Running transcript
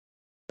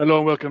Hello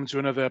and welcome to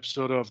another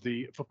episode of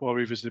the Football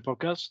Revisited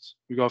podcast.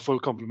 We got a full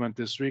complement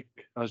this week.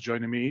 As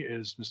joining me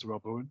is Mr.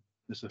 Rob Owen,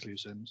 Mr. Cleve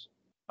Sims,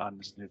 and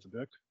Mr. Nathan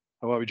Burke.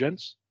 How are we,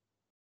 gents?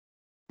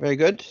 Very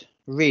good.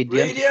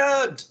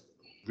 Radiant.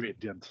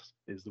 Radiant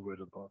is the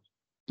word of the pod.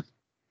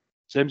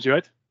 Sims, you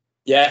right?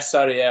 Yeah,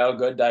 sorry, yeah, all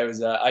good.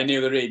 I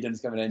knew the radiant's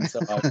coming in, so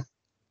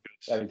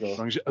there we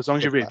go. As long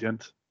as you're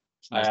radiant.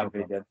 I am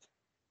radiant.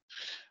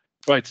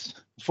 Right,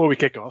 before we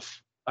kick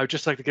off, I would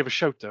just like to give a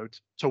shout out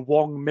to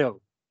Wong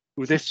Mill,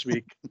 who this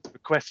week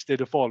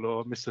requested a follow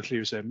of Mr.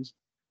 Cleve Sims,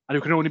 and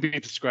who can only be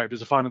described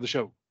as a fan of the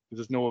show, because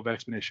there's no other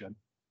explanation.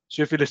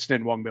 So if you're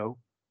listening, Wong Mill,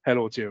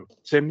 hello to you.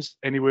 Sims,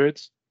 any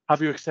words? Have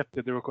you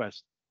accepted the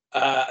request?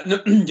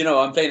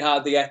 I'm playing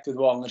hard to get with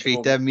Wong.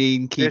 Treat them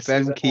mean, keep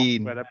them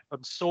keen.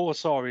 I'm so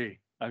sorry.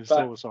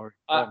 So sorry.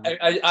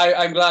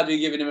 I'm glad you're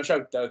giving him a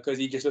shout out because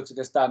he just looks like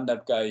a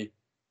stand-up guy,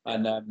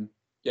 and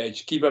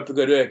just keep up the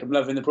good work. I'm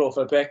loving the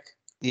profile pic.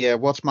 Yeah,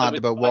 what's mad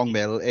about Wong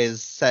Mill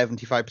is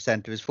 75%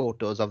 of his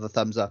photos of the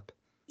thumbs up.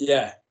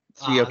 Yeah.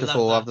 3 out of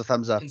 4 of the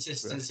thumbs up.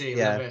 Consistency,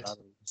 yeah. love it.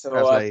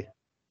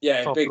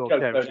 So, big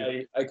shout out.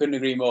 I couldn't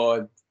agree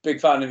more. Big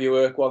fan of your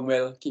work, Wong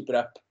Mill. Keep it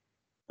up.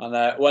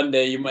 And one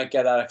day you might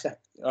get that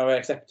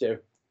accept you.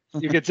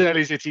 You can tell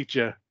he's a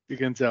teacher. You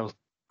can tell.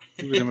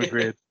 Give him a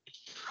grade.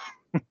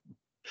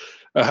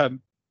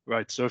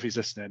 Right, so if he's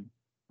listening,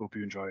 hope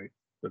you enjoy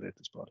the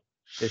latest pod.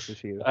 This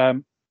is you.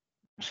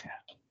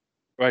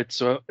 Right,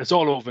 so it's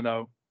all over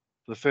now.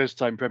 For the first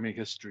time in Premier League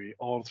history,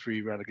 all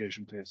 3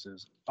 relegation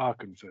places are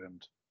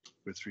confirmed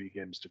with 3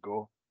 games to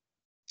go.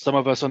 Some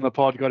of us on the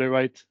pod got it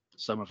right,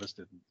 some of us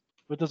didn't.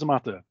 But it doesn't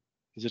matter,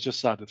 because it's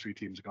just sad that 3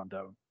 teams have gone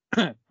down,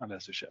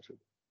 unless it's Sheffield.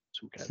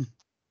 So who cares?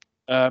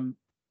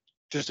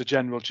 Just a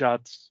general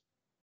chat.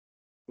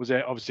 Was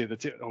it obviously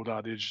the old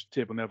adage,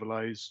 table never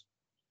lies?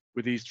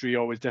 With these 3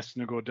 always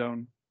destined to go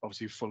down?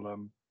 Obviously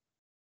Fulham,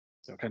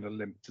 kind of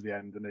limped to the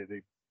end, and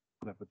they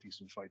put up a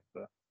decent fight,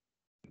 but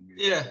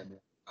yeah.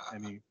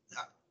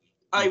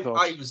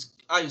 I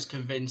was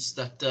convinced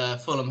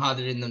that Fulham had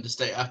it in them to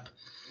stay up,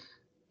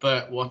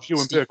 but what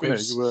Steve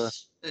Bruce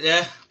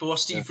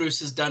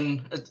has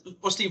done,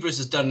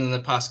 in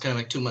the past kind of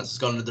like 2 months has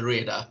gone under the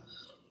radar.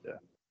 Yeah.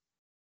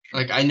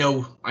 Like I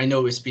know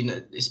it's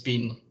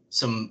been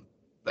some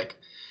like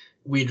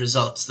weird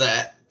results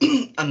there,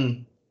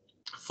 and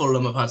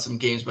Fulham have had some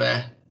games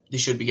where they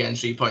should be getting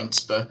 3 points,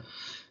 but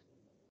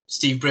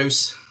Steve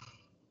Bruce,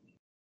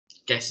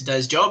 guess he does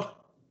his job.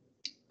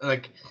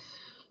 Like,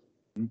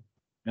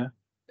 yeah,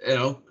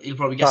 he'll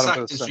probably get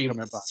sacked in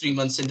 3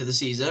 months into the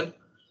season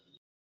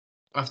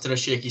after a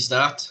shaky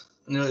start,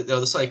 and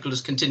the cycle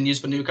just continues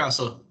for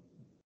Newcastle.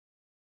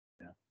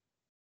 Yeah,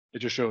 it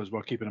just shows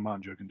what keeping a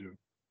manager can do,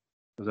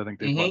 because I think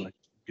they've won like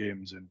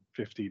games in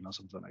 15 or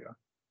something like that.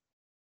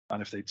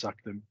 And if they'd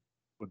sacked him,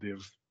 would they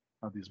have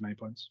had these many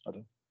points? I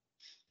don't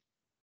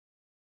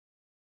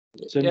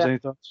know. Sims, any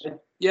thoughts?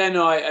 Yeah,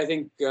 no, I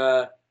think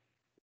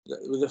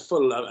with the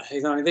Fulham,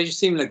 they just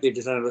seem like they've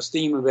just run out of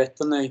steam a bit,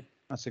 don't they?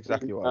 That's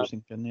exactly what I was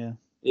thinking, yeah.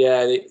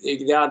 Yeah,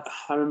 they had,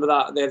 I remember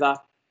that, they had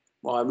that,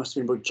 it must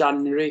have been about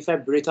January,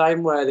 February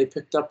time, where they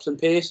picked up some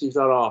pace, and you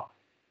thought,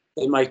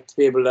 they might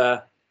be able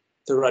to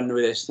run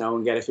with this now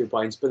and get a few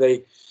points. But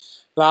they,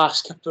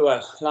 last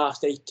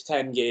 8 to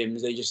 10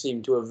 games, they just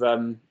seem to have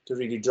to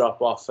really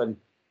drop off. And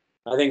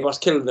I think what's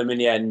killed them in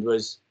the end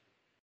was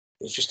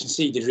they just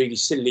conceded really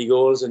silly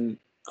goals and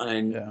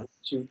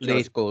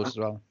late goals as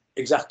well.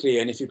 Exactly,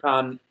 and if you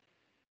can,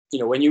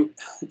 when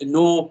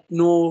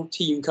no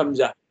team comes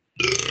up,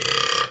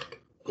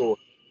 go.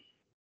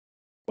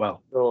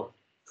 Well, so,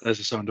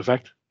 there's a sound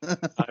effect. I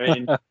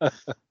mean, I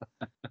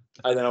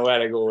don't know where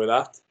to go with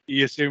that.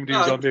 He assumed he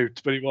was on mute,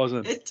 but he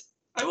wasn't.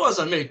 I was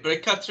on mute, but I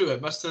cut through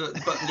it. Must have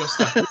the button just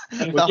stuck.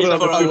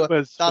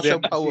 That's how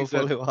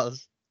powerful it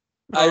was.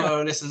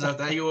 Listeners out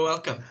there, you are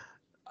welcome.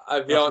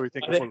 I'll be honest.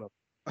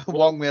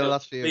 Wong Mill,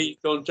 that's for you. Please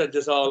don't judge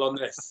us all on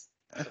this.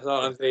 That's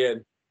all I'm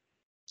saying.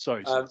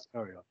 Sorry, carry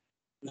on.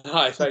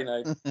 No, it's fine.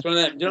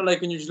 You don't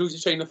like when you just lose your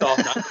train of thought.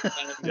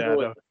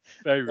 No,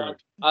 very rude.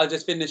 I'll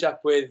just finish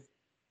up with,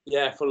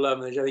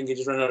 Fulham. I think they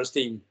just run out of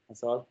steam.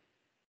 That's all.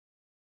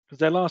 Because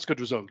their last good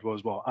result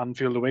was what,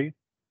 Anfield away.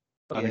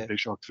 I think they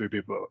shocked 3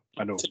 people.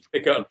 I know.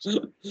 Pick up.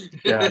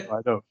 Yeah, I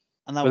know.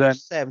 And that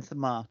was 7th of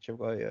March, I've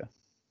got you.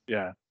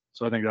 Yeah,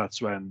 so I think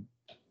that's when,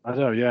 I don't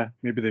know, yeah,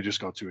 maybe they just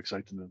got too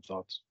excited and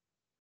thought,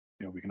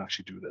 we can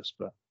actually do this.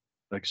 But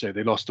like I say,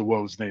 they lost the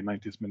Wolves in the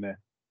 90th minute.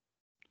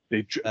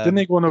 Didn't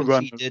they go on a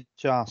run? They did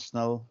to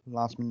Arsenal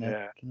last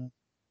minute. Yeah.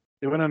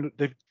 They went on.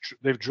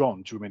 They've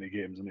drawn too many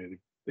games, and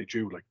they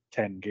drew like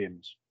 10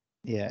 games.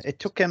 Yeah, it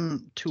took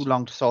him too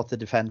long to sort the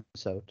defence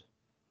out.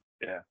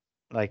 Yeah.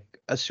 Like,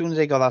 as soon as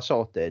they got that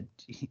sorted,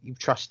 you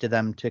trusted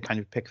them to kind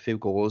of pick a few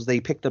goals.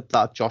 They picked up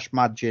that Josh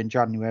Maja in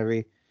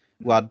January,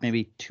 who had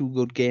maybe 2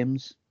 good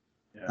games,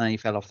 and he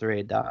fell off the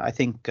radar. I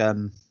think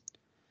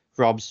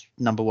Rob's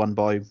number 1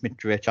 boy,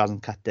 Mitrovic,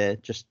 hasn't cut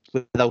it. Just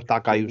without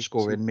that guy who's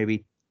scoring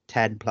maybe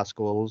 10 plus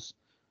goals.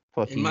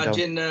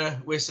 Imagine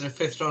wasting a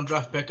 5th round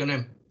draft pick on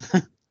him.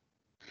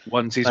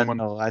 One season.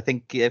 No, I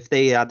think if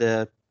they had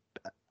a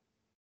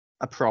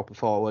a proper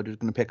forward who's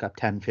going to pick up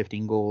 10,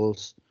 15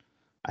 goals.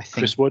 I think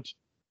Chris Wood.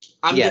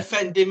 I'm Yeah.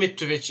 defending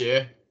Mitrovic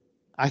here.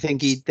 I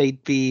think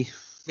they'd be.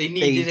 They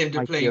needed him to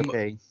might play. be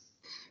okay.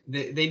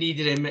 They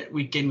needed him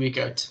week in, week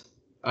out.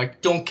 I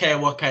don't care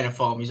what kind of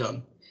form he's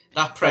on.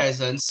 That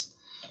presence,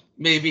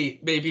 maybe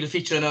he'll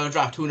feature in another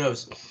draft. Who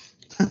knows?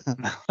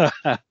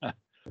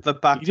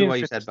 But back He to didn't what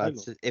you fit said, the but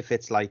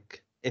style.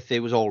 if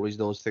there was always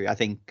those three, I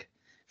think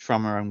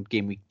from around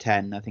game week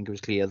 10, I think it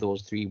was clear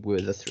those three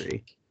were the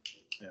three.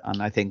 Yeah.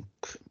 And I think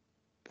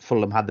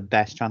Fulham had the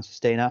best chance of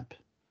staying up,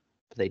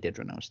 but they did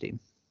run out of steam.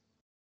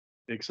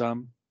 Big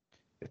Sam.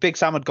 If Big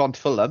Sam had gone to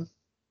Fulham,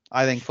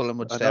 I think Fulham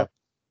would I stay know. up.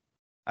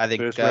 I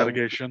think First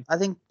relegation. I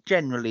think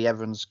generally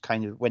everyone's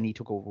kind of, when he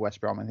took over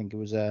West Brom, I think it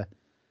was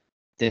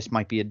this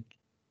might be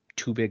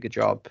too big a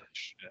job.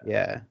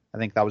 Yeah, I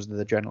think that was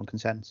the general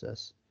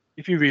consensus.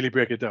 If you really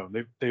break it down,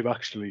 they've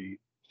actually,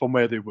 from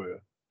where they were,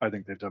 I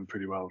think they've done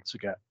pretty well to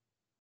get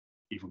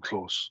even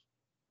close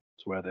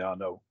to where they are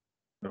now.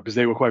 Because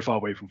they were quite far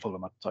away from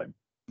Fulham at the time,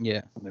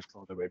 Yeah. and they've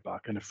clawed their way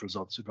back. And if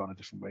results had gone a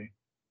different way,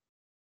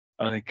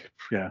 I think,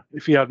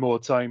 if he had more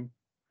time,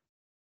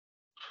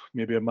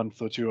 maybe a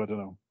month or two, I don't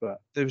know.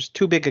 But There was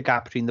too big a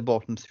gap between the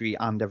bottom three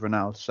and everyone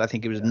else. I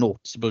think it was a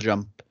noticeable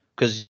jump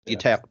because you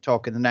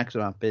talking the next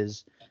one up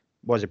is,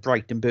 was it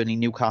Brighton, Burnley,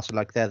 Newcastle,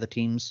 like they're the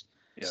teams?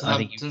 So I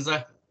think Southampton's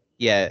there.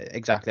 Yeah,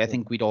 exactly. I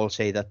think we'd all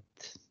say that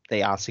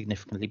they are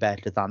significantly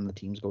better than the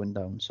teams going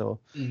down. So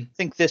I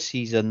think this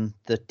season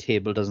the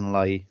table doesn't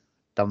lie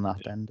down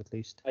that end at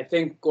least. I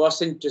think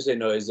what's interesting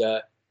though is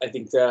I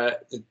think the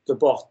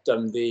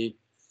bottom,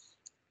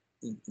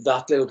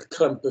 that little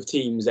clump of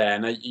teams there,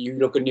 and you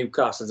look at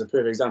Newcastle as a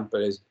perfect example,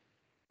 is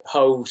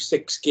how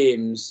 6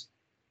 games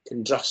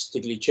can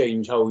drastically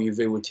change how you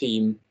view a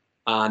team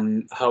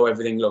and how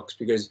everything looks.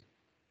 Because,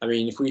 I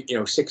mean, if we,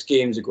 6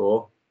 games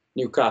ago,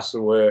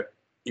 Newcastle were,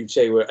 it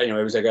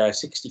was like a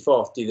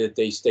 60-40 that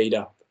they stayed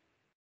up.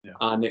 Yeah.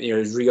 And, it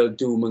was real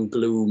doom and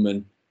gloom.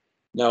 And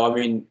now, I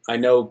mean, I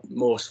know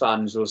most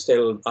fans will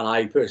still, and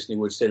I personally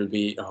would still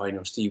be,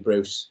 Steve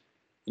Bruce,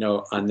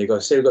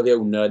 and still got the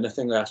owner,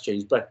 nothing like that's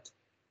changed. But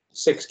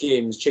 6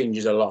 games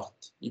changes a lot.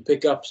 You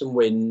pick up some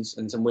wins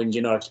and some wins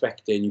you're not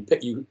expecting.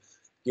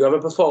 You have a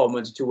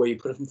performance or two where you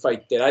put up and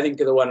fight it. I think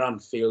of the one at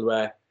Anfield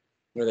where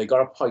they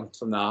got a point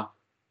from that,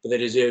 but they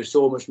deserve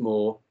so much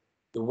more.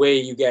 The way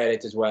you get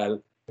it as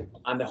well,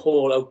 and the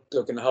whole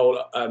outlook and the whole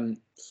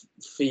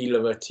feel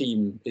of a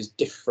team is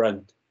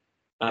different,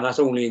 and that's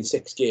only in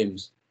 6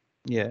 games.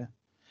 Yeah,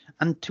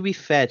 and to be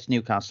fair to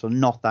Newcastle,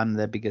 not that I'm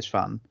their biggest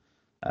fan,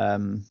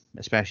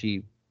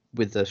 especially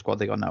with the squad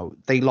they got now.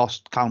 They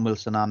lost Callum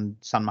Wilson and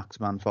San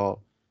Maximan for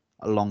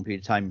a long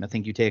period of time. I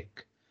think you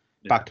take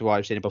back to what I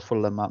was saying about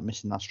Fulham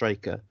missing that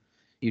striker.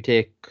 You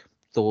take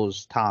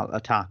those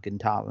attacking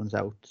talents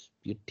out,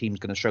 your team's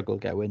going to struggle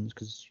to get wins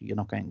because you're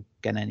not going to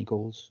get any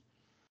goals.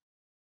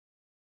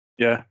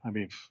 Yeah, I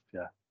mean,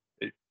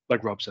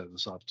 like Rob said at the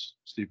start,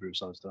 Steve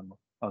Bruce has done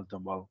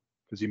well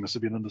because he must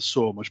have been under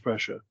so much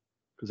pressure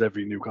because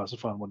every Newcastle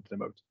fan wanted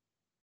him out.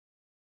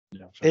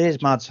 Yeah, it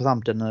is mad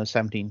Southampton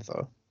 17th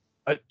though.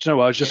 I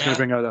was just going to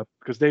bring that up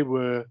because they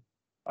were,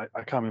 I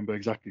can't remember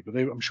exactly, but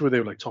I'm sure they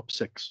were like top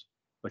 6.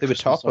 Like they were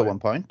top at one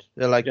point.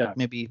 They're like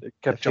maybe they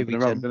kept jumping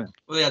around, didn't it?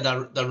 Well, they had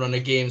that run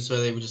of games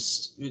where they were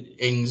just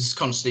Ings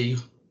constantly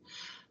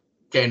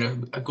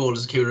getting a goal to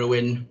secure a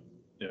win.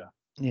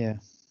 Yeah.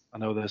 I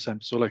know they're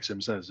so like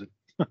Sim says,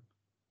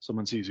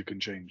 someone sees it can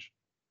change.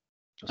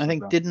 I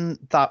think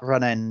didn't that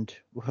run end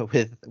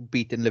with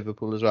beating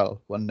Liverpool as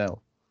well 1-0?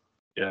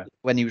 Yeah.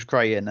 When he was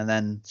crying, and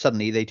then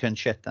suddenly they turned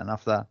shit. Then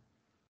after that,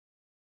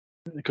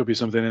 there could be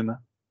something in there.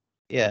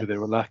 Yeah. Maybe they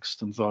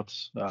relaxed and thought,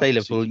 play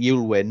Liverpool,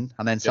 you'll win,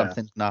 and then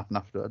something's going to happen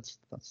afterwards.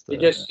 That's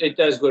it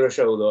does go to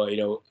show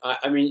though.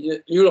 I mean,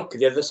 you look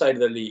at the other side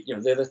of the league.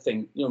 The other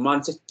thing,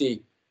 Man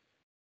City.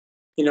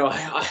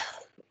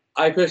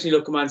 I personally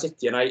look at Man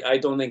City, and I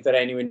don't think they're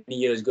anywhere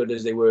near as good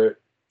as they were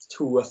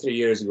 2 or 3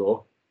 years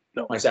ago.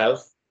 No.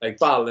 Myself, like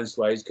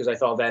balance-wise, because I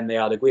thought then they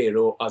had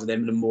Aguero as their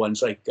number one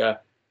striker.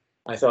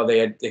 I thought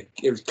it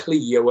was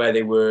clear where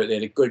they were.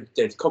 They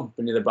had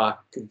company at the back,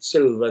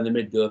 Silva in the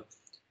middle.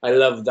 I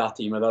loved that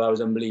team. I thought that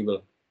was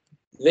unbelievable.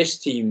 This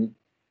team,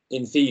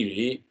 in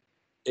theory,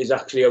 is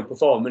actually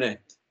outperforming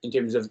it in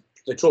terms of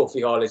the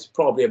trophy haul it's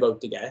probably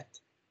about to get,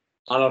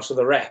 and also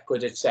the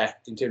record it's set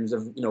in terms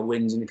of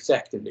wins and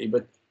consecutively.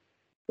 But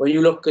when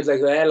you look at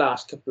like their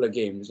last couple of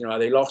games,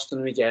 they lost on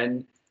the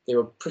weekend. They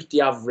were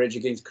pretty average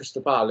against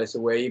Crystal Palace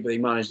away, but they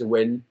managed to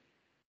win.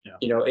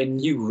 Yeah. In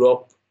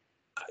Europe,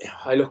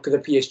 I look at the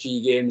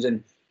PSG games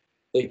and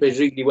they played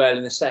really well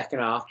in the second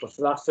half, but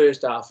for that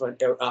first half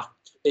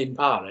in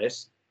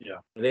Paris,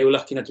 they were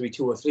lucky not to be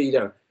 2 or 3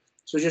 down.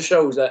 So it just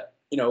shows that,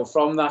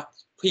 from that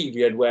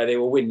period where they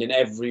were winning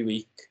every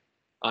week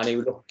and it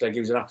looked like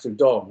it was an absolute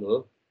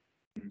doggle,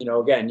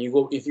 again,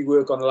 if you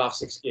work on the last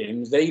 6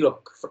 games, they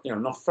look, they're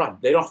not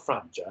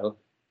fragile,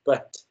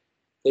 but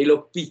they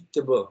look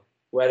beatable.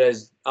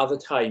 Whereas at the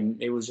time,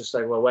 it was just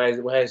like, well, where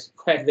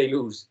did they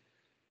lose?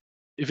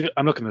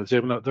 I'm looking at the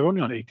table now, they're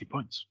only on 80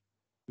 points.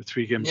 with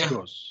 3 games Yeah. to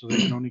go, so they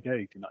can only get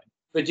 89.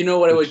 But you know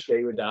what I would Which-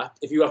 say with that?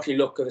 If you actually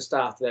look at the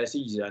start of their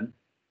season,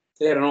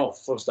 they had an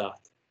awful start.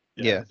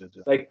 Yeah. They did,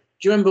 yeah. Like,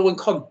 do you remember when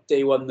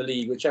Conte won the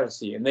league with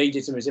Chelsea and they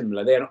did something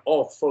similar? They had an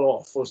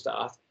awful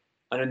start.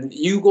 And then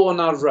you go on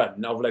that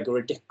run of like a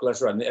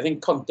ridiculous run. I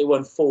think Conte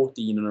won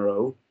 14 in a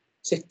row.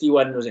 City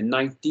won, was it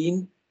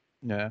 19?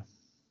 Yeah.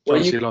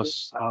 When Chelsea you,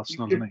 lost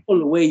Arsenal, you didn't they?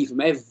 pull away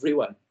from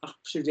everyone.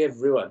 Absolutely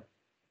everyone.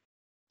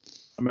 I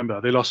remember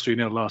they lost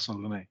 3-0 to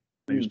Arsenal, didn't they?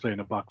 He was Mm. playing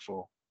a back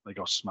 4. They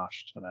got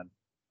smashed, and then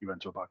he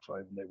went to a back 5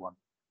 and they won.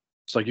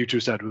 It's like you two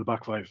said, with a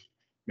back 5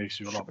 makes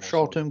you a lot more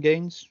Short-term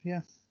gains,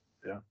 yeah.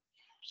 solid.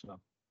 So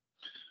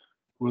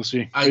we'll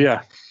see. I- But yeah.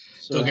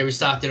 Don't So, get me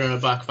started on a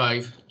back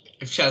 5.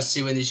 If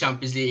Chelsea win the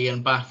Champions League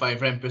and back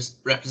 5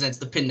 represents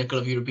the pinnacle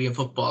of European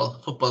football,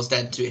 football's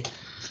dead to it.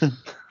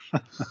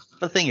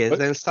 The thing is, But-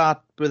 they'll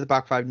start with the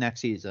back 5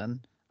 next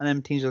season, and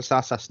then teams will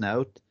start sussing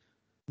out,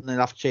 and they'll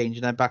have to change,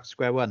 and then back to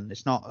square one.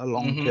 It's not a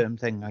long-term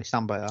thing. I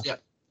stand by that.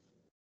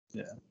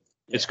 Yeah.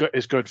 it's good.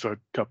 It's good for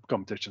cup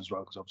competition as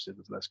well, because obviously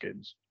there's less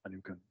games, and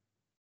you can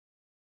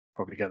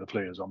probably get the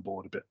players on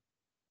board a bit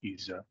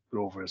easier. But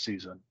over a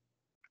season,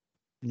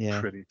 Yeah.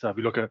 pretty tough.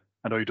 You look at.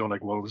 I know you don't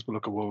like Wolves, but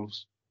look at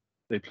Wolves.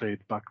 They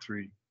played back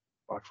 3,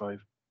 back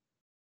 5.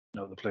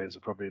 No, the players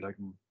are probably like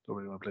don't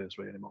really want to play this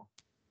way anymore.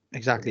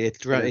 Exactly. It's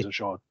Players right. are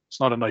short. It's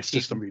not a nice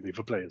system really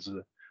for players, is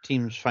it?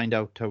 Teams find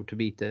out how to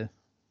beat it.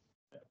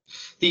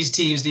 These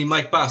teams need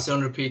Mike Bass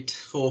on repeat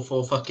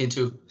 4-4 fucking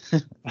 2.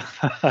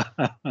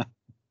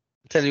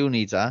 Tell you who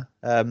needs that.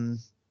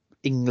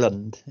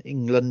 England.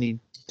 England need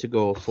to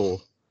go for.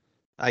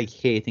 I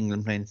hate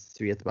England playing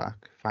 3 at the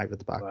back, 5 at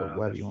the back, or Well,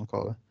 whatever you want to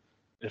call it.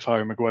 If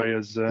Harry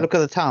Maguire's Look at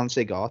the talents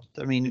they got.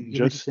 I mean,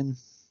 you're injured.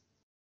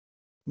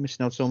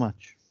 missing out so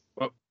much.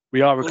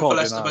 we are Goal for recording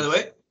Leicester, by the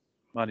way.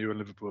 Manu and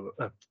Liverpool,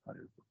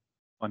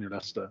 Manu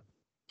Leicester.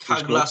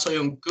 Kagla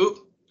Soyuncu.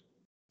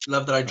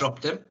 Love that I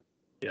dropped him.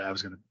 Yeah, I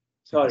was gonna.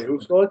 Sorry, who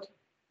scored?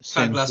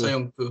 Kagla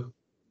Soyuncu.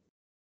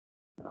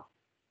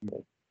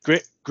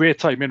 Soyuncu. Great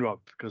timing, Rob,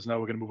 because now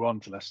we're going to move on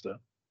to Leicester.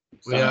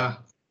 We are.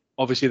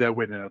 Obviously, they're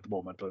winning at the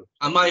moment, but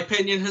And my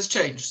opinion has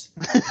changed.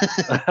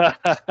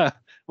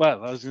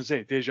 well, I was going to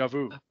say deja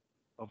vu.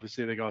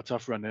 Obviously, they got a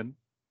tough run in,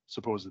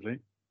 supposedly.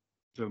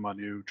 Till Man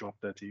U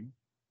dropped their team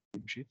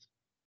sheet.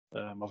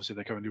 Obviously,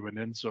 they're currently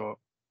winning, so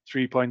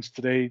 3 points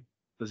today.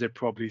 Does it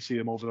probably see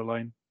them over the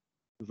line?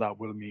 That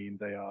will mean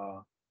they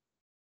are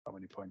how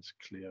many points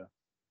clear?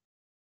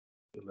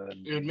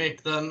 It would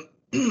make them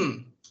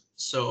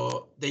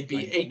so they'd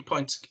be 8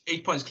 points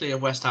clear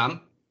of West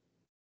Ham.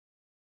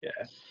 Yeah.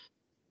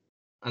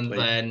 And Wait.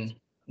 then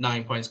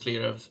 9 points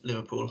clear of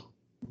Liverpool.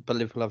 But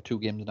Liverpool have 2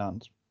 games in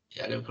hand.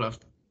 Yeah, Liverpool have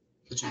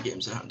the 2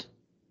 games in hand.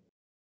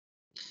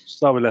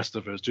 Start with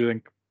Leicester first. Do you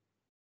think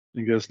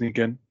they'll sneak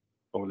in,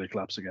 or will they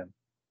collapse again?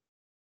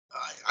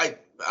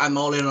 I'm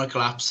all in on a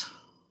collapse.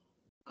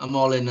 I'm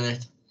all in on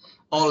it.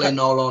 All in,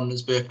 all on,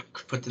 as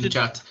Burke put in the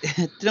chat.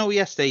 Do you know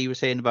yesterday you were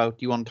saying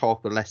about you want to talk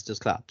about Leicester's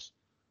collapse?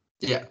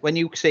 Yeah. When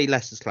you say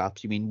Leicester's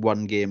collapse, you mean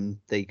one game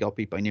they got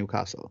beat by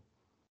Newcastle?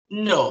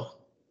 No,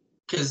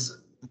 because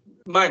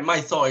my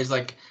thought is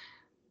like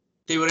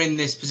they were in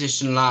this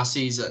position last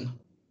season,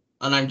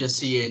 and I'm just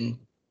seeing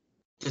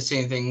the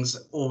same things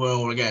over and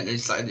over again.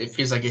 It's like it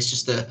feels like it's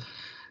just the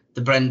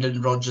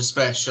Brendan Rodgers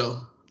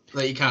special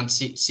that you can't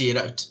see it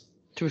out.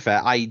 To be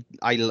fair,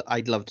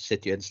 I'd love to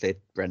sit here and slate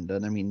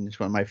Brendan. I mean, it's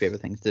one of my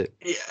favourite things to do.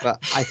 Yeah.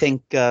 But I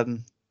think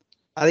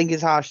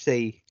it's harsh to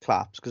say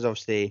collapse because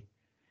obviously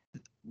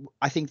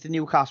I think the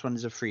Newcastle one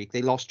is a freak.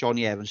 They lost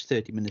Johnny Evans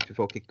 30 minutes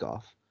before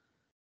kickoff,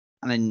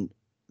 and then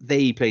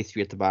they play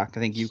 3 at the back. I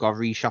think you've got to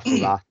reshuffle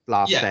that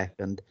last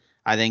second.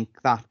 I think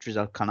that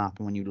result can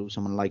happen when you lose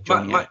someone like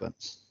Johnny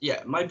Evans.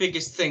 Yeah, my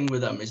biggest thing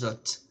with them is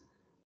that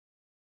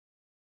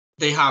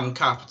they haven't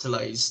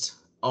capitalised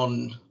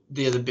on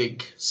the other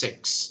big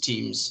 6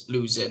 teams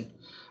losing.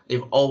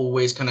 They've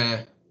always kind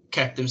of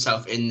kept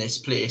themselves in this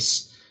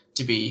place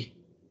to be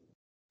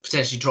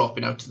potentially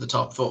dropping out to the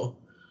top 4.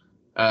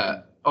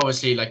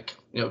 Obviously, like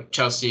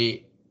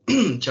Chelsea,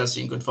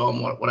 Chelsea in good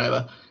form,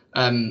 whatever.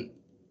 I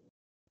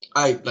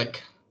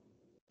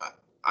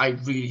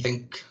really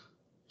think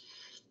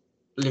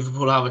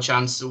Liverpool have a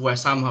chance.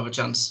 West Ham have a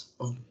chance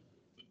of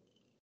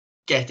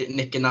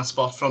nicking that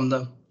spot from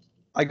them.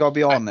 I gotta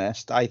be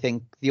honest. I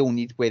think the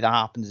only way that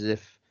happens is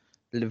if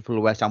Liverpool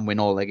or West Ham win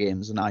all their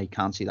games, and I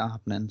can't see that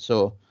happening.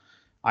 So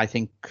I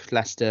think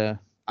Leicester,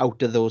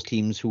 out of those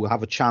teams who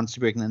have a chance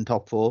of breaking in the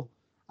top 4,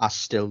 are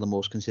still the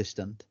most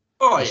consistent.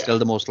 Oh, Are yeah. still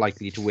the most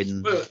likely to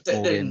win more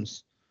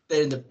games.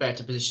 They're in the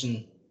better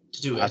position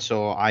to do it.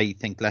 So I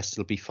think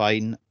Leicester will be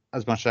fine.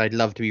 As much as I'd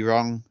love to be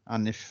wrong,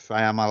 and if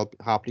I am, I'll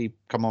happily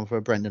come on for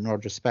a Brendan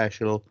Rodgers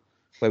special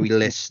where we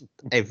list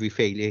every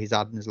failure he's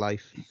had in his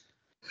life.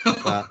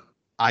 But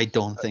I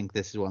don't think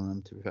this is one of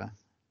them, to be fair.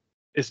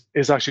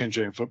 It's actually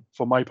interesting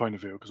from my point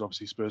of view, because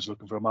obviously Spurs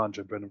looking for a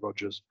manager. Brendan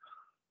Rodgers,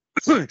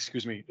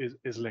 excuse me,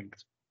 is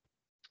linked.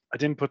 I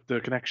didn't put the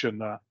connection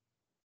that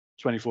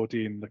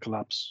 2014, the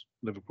collapse,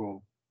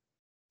 Liverpool,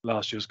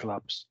 last year's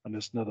collapse, and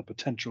there's another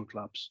potential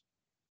collapse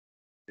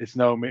it's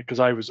now because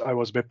I was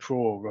a bit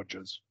pro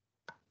Rodgers,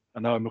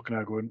 and now I'm looking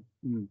at it going,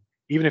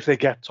 even if they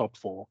get top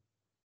 4,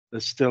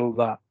 there's still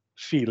that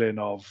feeling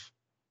of,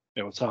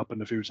 it's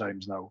happened a few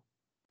times now.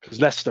 Because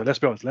Leicester, let's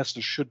be honest,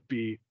 Leicester should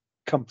be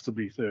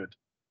comfortably third.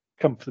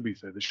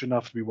 They shouldn't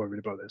have to be worried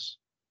about this.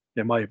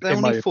 They're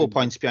only 4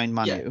 points behind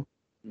Man U.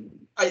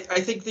 I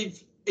think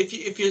they've,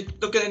 if you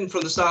look at it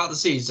from the start of the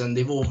season,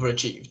 they've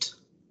overachieved.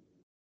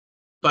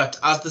 But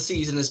as the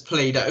season has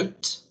played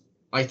out,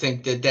 I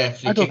think they're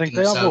definitely. I don't think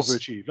they themselves. have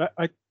overachieved.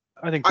 I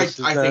think I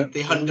think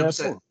they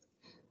 100%.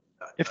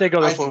 If they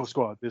got a full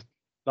squad,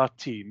 that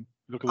team.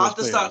 Look at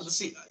the start of the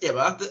season,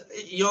 but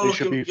you're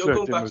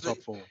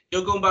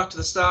going back to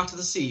the start of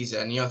the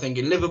season. You're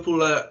thinking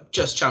Liverpool are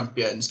just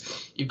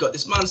champions. You've got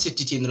this Man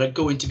City team that are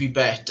going to be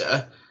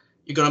better.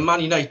 You've got a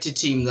Man United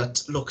team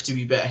that look to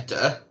be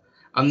better,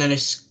 and then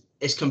it's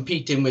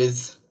competing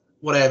with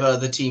whatever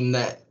other team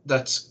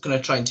that's going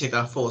to try and take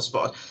that 4th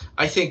spot.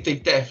 I think they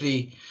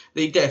definitely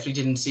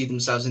didn't see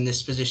themselves in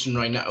this position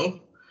right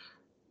now.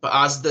 But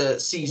as the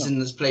season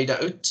has played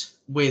out,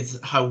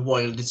 with how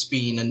wild it's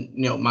been, and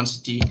Man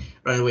City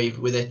ran away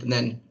with it, and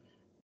then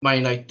Man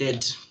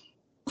United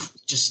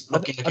just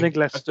looking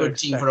like a good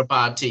team for a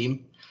bad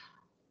team.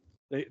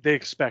 They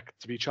expect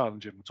to be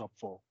challenging the top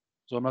 4.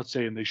 So I'm not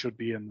saying they should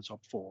be in the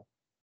top 4,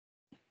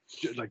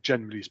 like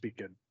generally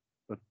speaking.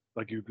 But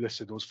like you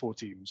listed, those 4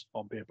 teams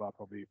on paper are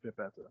probably a bit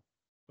better.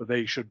 But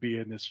they should be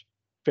in this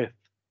 5th,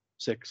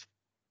 6th,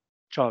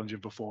 challenging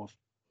for 4th.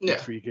 Yeah.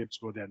 3 games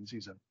before the end of the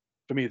season.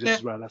 For me, this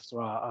is where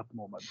Leicester are at the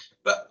moment.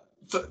 But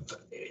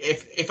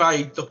if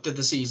I looked at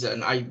the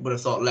season, I would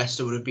have thought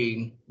Leicester would have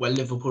been where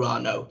Liverpool are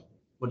now.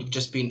 Would have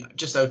just been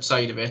just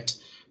outside of it,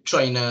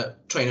 trying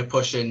to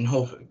push in,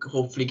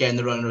 hopefully getting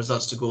the run of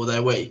results to go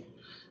their way,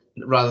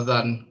 rather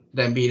than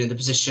them being in the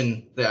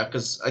position there.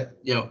 Because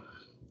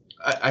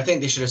I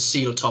think they should have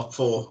sealed top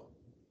 4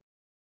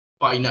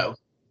 by now.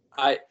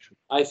 I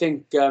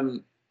think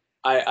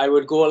I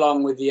would go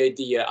along with the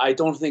idea. I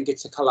don't think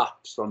it's a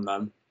collapse from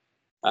them.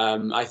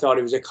 I thought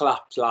it was a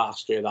collapse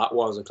last year. That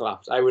was a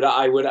collapse. I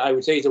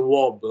would say it's a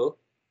wobble,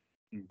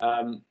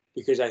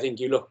 because I think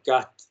you look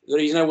at the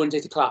reason I wouldn't say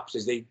it's a collapse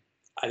is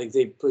I think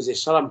they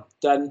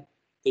Southampton.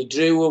 They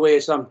drew away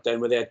at Southampton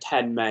where they had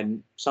 10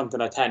 men,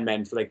 something at 10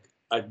 men for like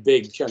a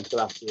big chunk of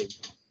that game,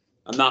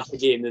 and that's a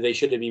game that they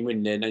should have been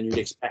winning, and you'd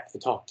expect the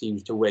top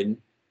teams to win.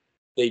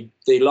 They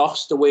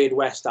lost away at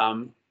West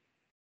Ham,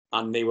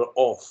 and they were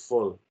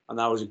awful, and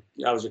that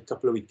was a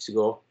couple of weeks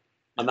ago.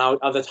 And now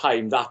at the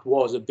time, that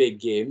was a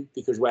big game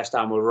because West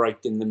Ham were right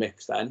in the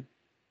mix then.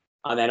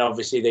 And then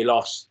obviously they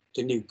lost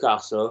to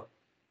Newcastle.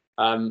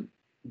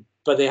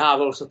 But they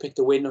have also picked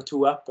a win or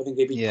 2 up. I think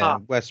they beat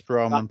West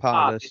Brom and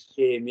Palace.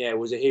 Game,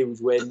 was a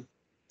huge win.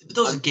 But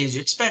those are games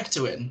you expect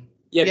to win.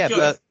 Yeah,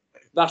 but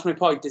that's my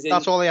point.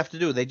 That's all they have to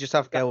do. They just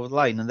have to get over the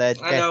line, and they're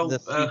getting the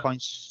 3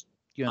 points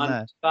here and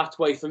there. That's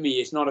why for me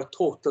it's not a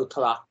total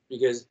collapse,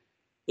 because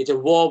it's a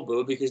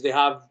wobble, because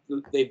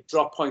they've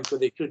dropped points where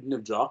they shouldn't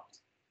have dropped.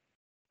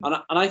 And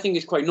I think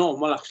it's quite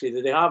normal, actually,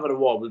 that they have had a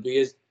wobble,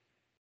 because,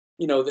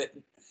 that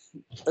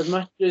as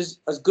much as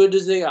good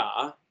as they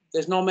are,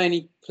 there's not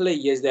many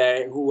players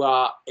there who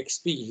are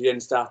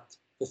experienced at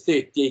the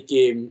 38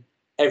 game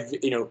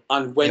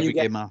and when you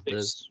get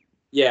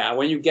and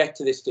when you get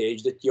to this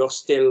stage, that you're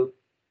still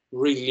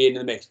really in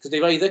the mix, because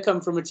they've either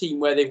come from a team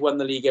where they've won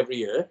the league every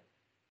year,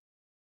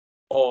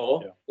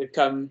 or they've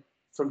come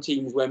from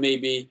teams where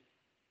maybe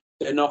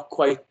they're not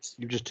quite.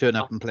 You just turn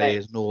up and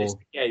play.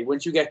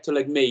 Once you get to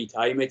like May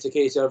time, it's a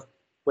case of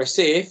we're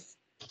safe,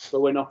 but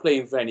we're not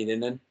playing for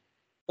anything. And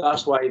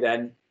that's why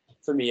then,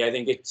 for me, I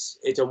think it's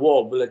a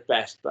wobble at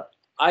best. But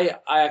I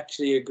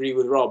actually agree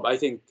with Rob. I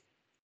think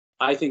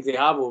they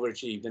have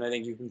overachieved, and I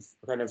think you can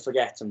kind of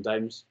forget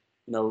sometimes.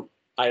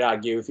 I'd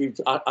argue if you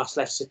asked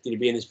Leicester City to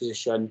be in this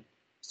position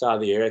start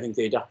of the year, I think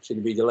they'd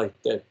actually be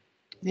delighted.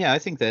 Yeah, I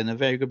think they're in a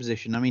very good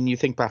position. I mean, you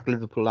think back to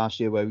Liverpool last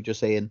year, where we were just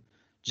saying,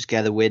 just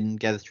get the win,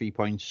 get the 3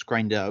 points,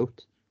 grind it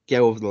out,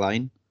 get over the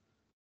line.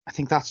 I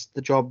think that's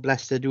the job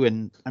Leicester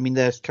doing. I mean,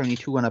 they're currently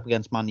 2-1 up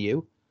against Man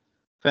U.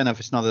 Fair enough,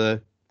 it's not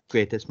the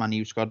greatest Man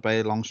U squad by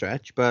a long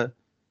stretch, but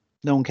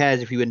no one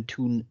cares if you win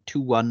 2-1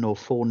 or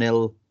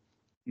 4-0.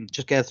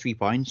 Just get 3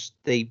 points.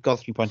 They got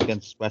 3 points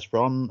against West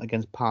Brom,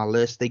 against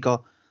Palace. They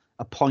got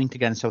a point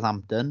against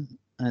Southampton,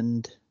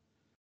 and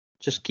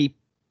just keep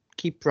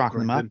racking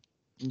them up,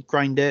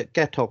 grind it,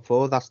 get top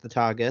 4. That's the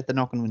target. They're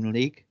not going to win the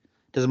league.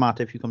 Doesn't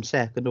matter if you come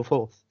 2nd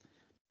or 4th.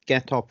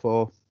 Get top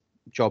 4,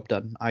 job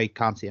done. I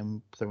can't see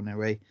them throwing it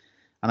away,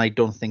 and I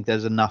don't think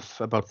there's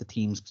enough about the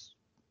teams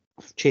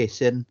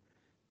chasing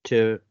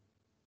to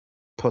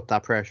put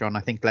that pressure on.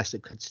 I think Leicester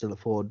could still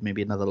afford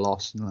maybe another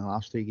loss in the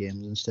last 3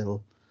 games and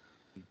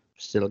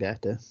still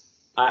get it.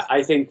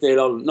 I think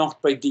they'll not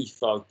by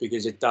default,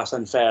 because that's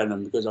unfair on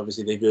them, because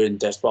obviously they've earned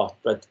their spot.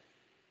 But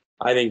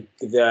I think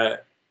we're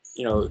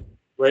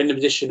in a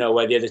position now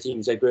where the other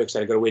teams like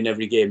Berkside are going to win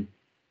every game.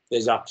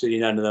 There's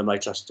absolutely none of them I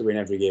trust to win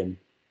every game.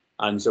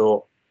 And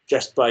so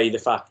just by the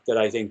fact that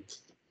I think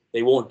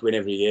they won't win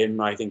every game,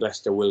 I think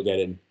Leicester will get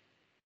in.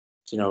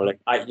 So,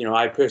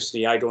 I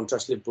personally, I don't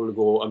trust Liverpool to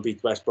go and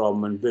beat West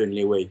Brom and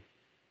Burnley away.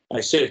 I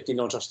certainly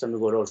don't trust them to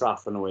go to Old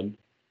Trafford and win.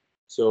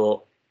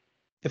 So,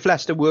 if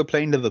Leicester were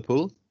playing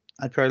Liverpool,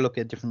 I'd probably look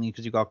at it differently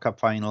because you got cup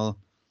final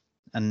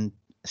and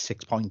a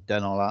 6-pointer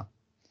and all that.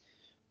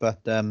 But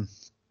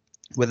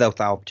without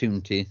that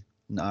opportunity,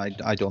 no,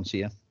 I don't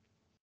see it.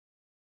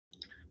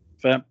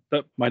 Fair.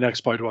 My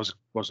next point was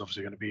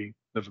obviously going to be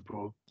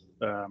Liverpool,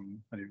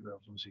 and you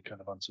obviously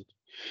kind of answered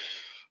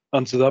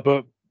that.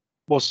 But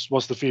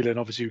what's the feeling?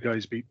 Obviously, you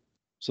guys beat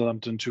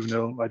Southampton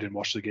 2-0. I didn't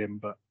watch the game,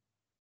 but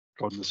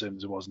according to the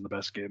Sims, it wasn't the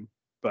best game.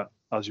 But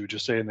as you were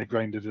just saying, they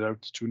grinded it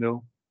out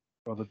 2-0,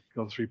 got the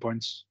 3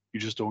 points. You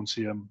just don't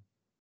see them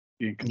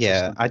being consistent.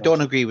 Yeah, I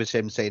don't agree with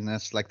him saying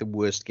that's like the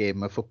worst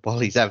game of football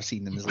he's ever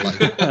seen in his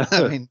life.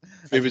 I mean,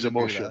 it was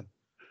emotion.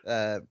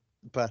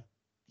 But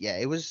yeah,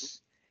 it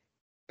was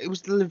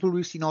the Liverpool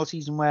we've seen all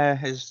season where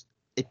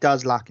it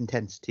does lack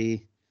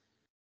intensity.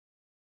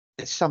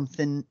 It's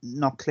something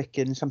not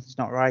clicking, something's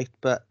not right.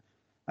 But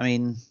I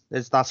mean,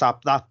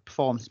 that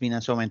performance has been there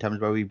so many times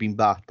where we've been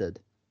battered.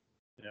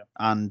 Yeah.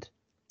 And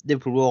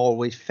Liverpool were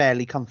always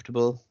fairly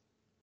comfortable.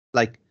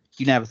 Like,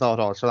 you never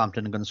thought,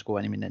 Southampton are going to score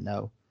any minute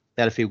now.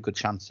 They had a few good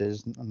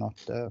chances. I'm not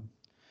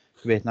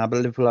great now, but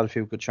Liverpool had a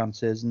few good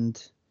chances,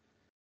 and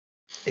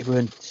it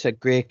weren't a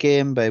great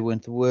game, but it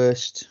weren't the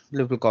worst.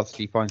 Liverpool got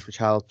 3 points, which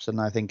helps, and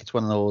I think it's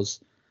one of those.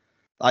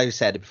 I've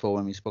said it before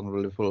when we spoke about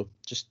Liverpool.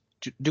 Just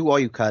do all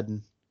you can,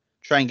 and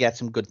try and get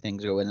some good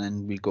things going,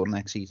 and we'll go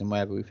next season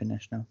wherever we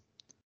finish now.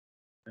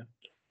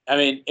 I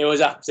mean, it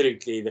was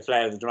absolutely the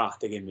flair of the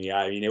dramatic in me.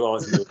 I mean, it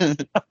wasn't.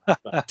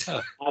 But at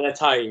the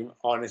time,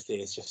 honestly,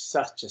 it's just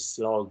such a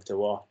slog to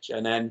watch.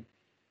 And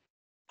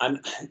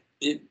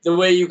the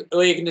way you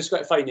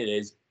can find it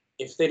is,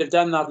 if they'd have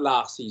done that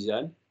last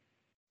season,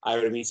 I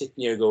would have been sitting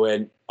here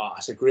going,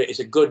 it's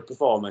a good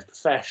performance,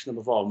 professional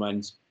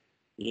performance.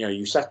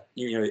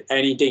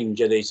 Any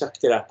danger, they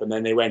sucked it up, and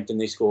then they went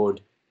and they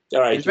scored. All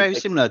right, it's very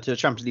similar to the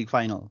Champions League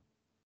final.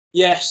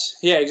 Yes,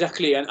 yeah,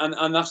 exactly,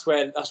 and that's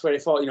where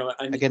it fought,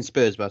 and against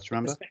Spurs, but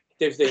remember, the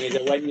perspective thing is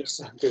that when you're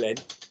struggling,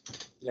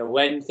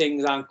 when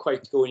things aren't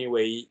quite going your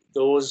way,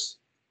 those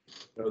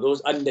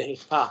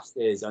underhit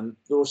passes and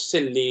those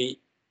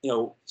silly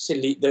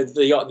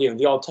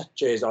the odd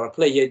touches or a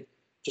player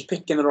just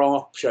picking the wrong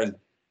option,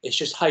 it's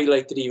just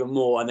highlighted even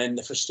more, and then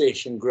the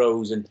frustration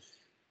grows.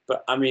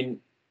 But I mean,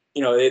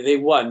 they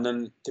won,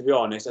 and to be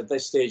honest, at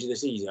this stage of the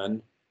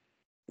season,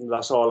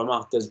 that's all that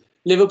matters.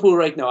 Liverpool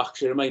right now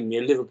actually remind me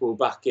of Liverpool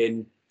back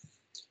in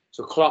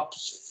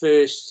Klopp's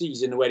first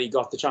season when he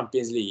got the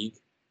Champions League.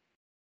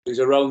 It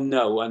was around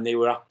now, and they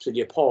were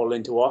absolutely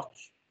appalling to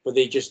watch. But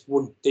they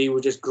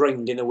were just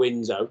grinding the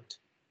wins out,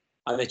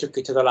 and they took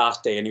it to the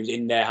last day, and it was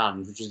in their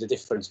hands, which is the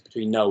difference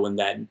between now and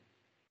then.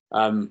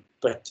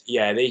 But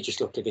yeah, they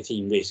just looked like a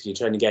team basically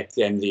trying to get to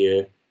the end of the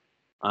year,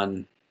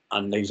 and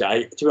to be honest,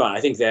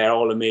 I think they're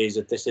all amazed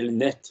that they're still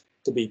in it.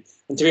 To be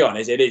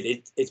honest,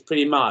 it's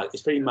pretty mad.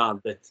 It's pretty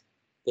mad that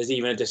there's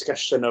even a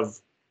discussion of.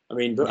 I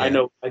mean, but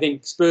yeah. I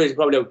think Spurs are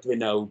probably out of it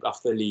now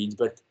after the Leeds,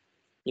 but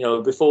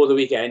before the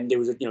weekend there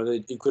was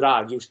you could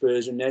argue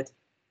Spurs in it.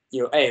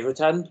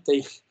 Everton,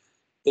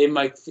 they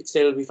might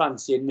still be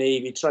fancying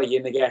maybe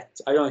trying to get.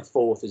 I don't think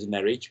fourth is in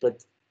their reach,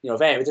 but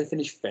if Everton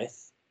finish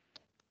fifth,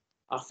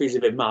 that feels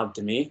a bit mad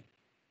to me.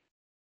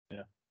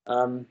 Yeah.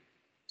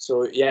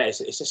 So yeah,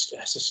 it's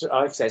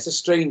a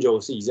strange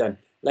old season.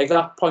 Like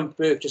that point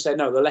Burke just said,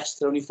 no, the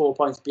Leicester only 4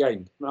 points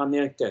behind Man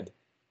United.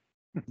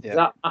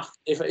 Yeah.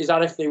 Is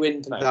that if they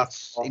win tonight?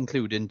 That's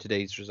including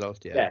today's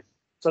result, yeah. Yeah.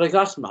 So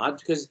that's mad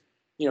because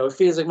it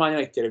feels like Man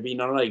United have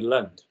been on an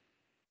island.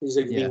 It's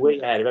like been way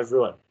ahead of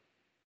everyone.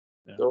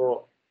 Yeah.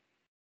 So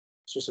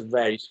it's just a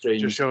very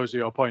strange. It just shows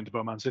your point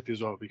about Man City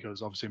as well,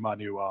 because obviously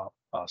Man U are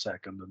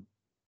second, and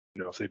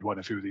if they'd won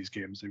a few of these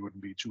games, they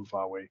wouldn't be too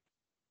far away.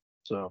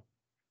 So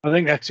I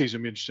think next season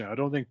will be interesting. I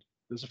don't think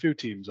there's a few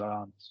teams that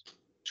aren't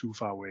too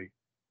far away.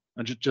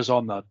 And just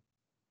on that,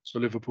 so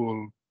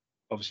Liverpool,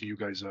 obviously you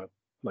guys are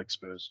like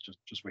Spurs,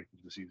 just waiting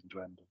for the season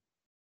to end.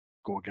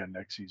 Go again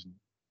next season.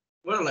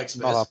 Well, like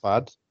Spurs. Not that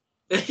bad.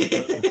 What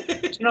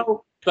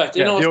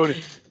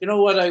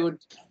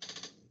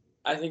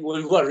I think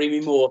would worry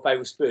me more if I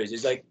was Spurs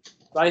is like,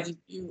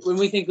 when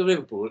we think of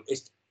Liverpool,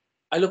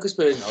 I look at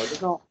Spurs now,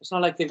 it's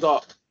not like they've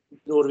got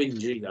a lot of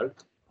injuries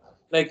out.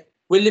 Like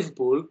with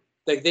Liverpool,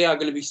 like they are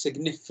going to be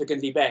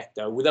significantly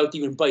better without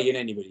even buying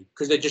anybody,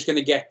 because they're just going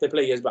to get the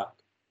players back.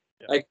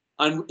 Yeah.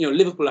 And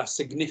Liverpool are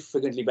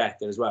significantly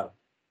better as well.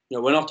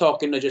 We're not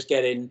talking to just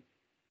getting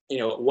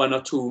one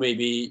or two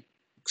maybe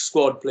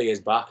squad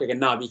players back, like a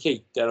Naby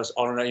Keita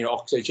or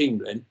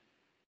Oxlade-Chamberlain.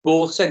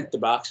 Both centre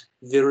backs,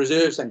 the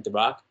reserve centre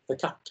back, the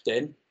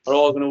captain, are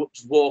all going to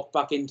walk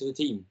back into the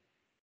team.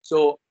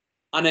 So,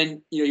 and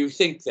then you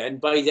think then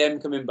by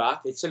them coming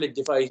back, it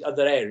solidifies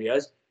other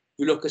areas.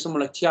 You look at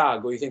someone like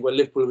Thiago, you think, well,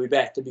 Liverpool will be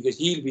better because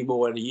he'll be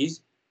more at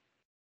ease.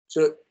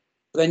 So,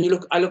 but then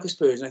I look at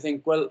Spurs and I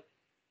think, well,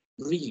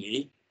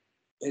 really,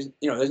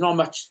 there's not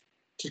much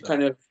to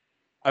kind of.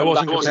 I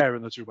wasn't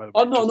comparing the two, by the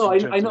way. Oh no,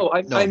 I know.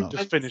 I'm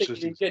just finish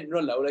this in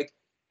general now. Like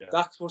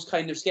That's what's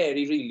kind of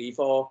scary, really,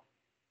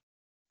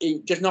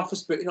 just not for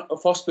Spurs,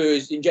 for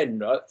Spurs in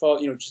general, for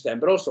just them,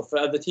 but also for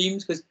other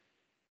teams, because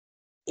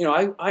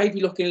I'd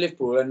be looking at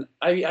Liverpool and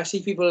I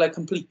see people like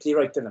completely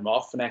writing them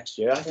off for next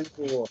year. I think,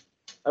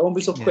 I won't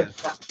be so quick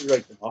to actually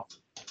write them off.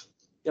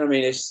 You know what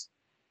I mean?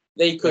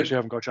 They could actually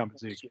haven't got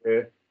Champions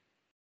League,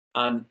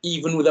 and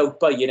even without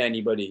buying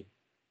anybody,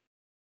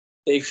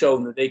 they've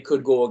shown that they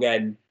could go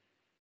again.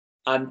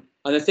 And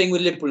the thing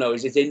with Liverpool now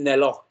is it's in their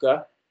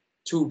locker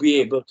to be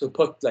able to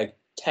put like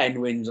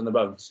 10 wins on the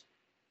bounce.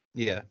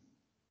 Yeah.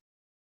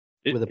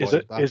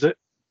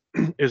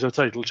 Is a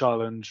title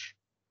challenge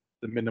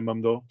the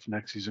minimum though for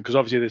next season? Because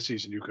obviously this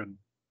season you can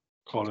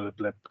call it a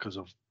blip because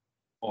of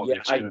all the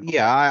external.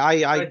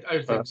 I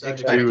think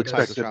so.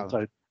 expect a title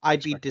challenge.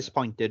 I'd be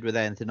disappointed with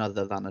anything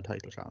other than a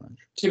title challenge.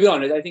 To be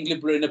honest, I think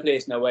Liverpool are in a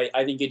place now where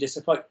I think you're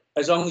disappointed.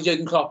 As long as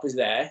Jurgen Klopp is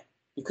there,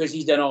 because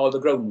he's done all the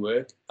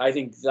groundwork, I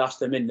think that's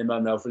the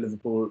minimum now for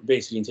Liverpool,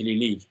 basically until he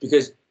leaves.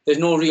 Because there's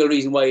no real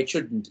reason why it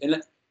shouldn't,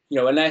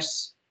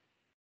 unless,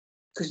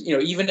 because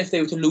even if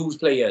they were to lose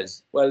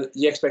players, well,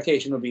 the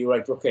expectation would be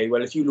right. Okay,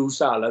 well, if you lose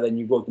Salah, then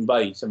you go out and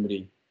buy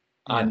somebody,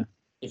 and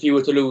if you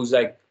were to lose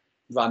like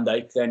Van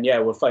Dijk, then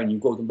well, fine, you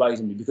go out and buy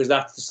somebody, because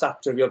that's the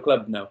structure of your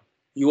club now.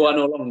 You are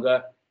no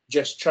longer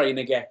just trying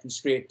to get in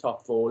straight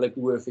top four like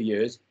we were for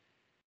years,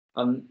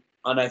 and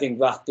I think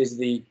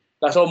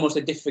that's almost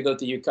a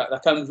difficulty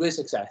that comes with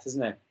success,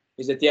 isn't it?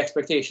 Is that the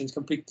expectations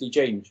completely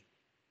change.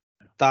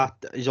 That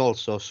is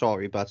also,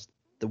 but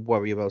the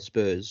worry about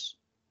Spurs.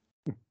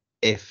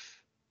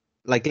 If,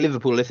 like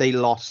Liverpool, if they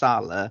lost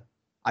Salah,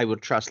 I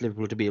would trust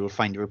Liverpool to be able to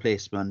find a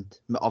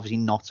replacement. Obviously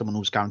not someone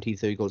who's guaranteed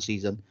 30-goal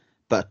season,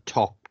 but a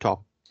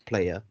top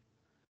player.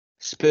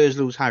 Spurs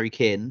lose Harry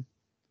Kane,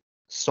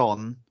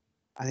 Son.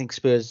 I think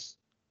Spurs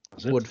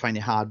would find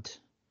it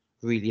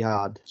really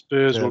hard.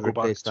 Spurs will go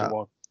back to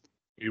what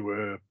we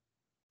were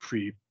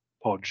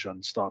pre-Podge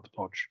and start the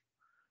Podge.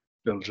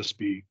 They'll just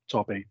be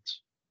top 8.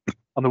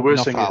 And the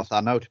worst thing is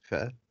that now, to be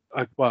fair.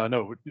 I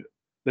know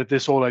that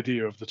this whole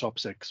idea of the top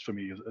 6 for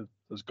me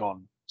has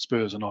gone.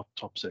 Spurs are not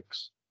top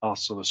 6.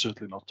 Arsenal are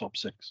certainly not top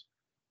 6.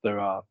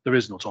 There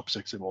is no top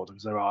 6 anymore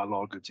because there are a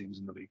lot of good teams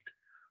in the league,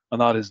 and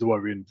that is the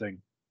worrying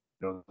thing.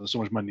 There's so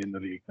much money in the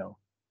league now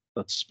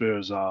that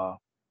Spurs are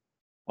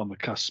on the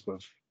cusp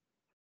of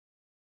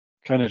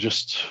kind of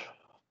just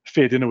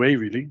fading away.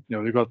 Really,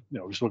 they've got.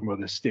 We're talking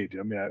about this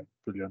stadium,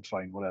 brilliant,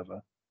 fine,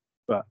 whatever.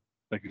 But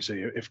like you say,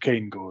 if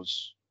Kane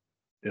goes,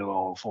 it'll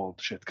all fall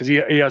to shit because he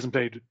hasn't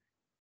played.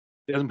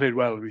 He hasn't played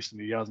well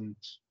recently. He hasn't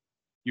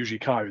usually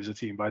carries a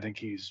team, but I think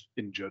he's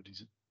injured.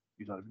 He's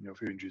had a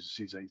few injuries this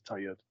season. He's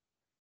tired.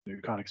 You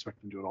can't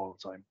expect him to do it all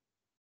the time.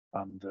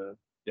 And the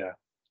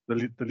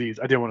Leeds.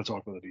 I didn't want to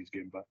talk about the Leeds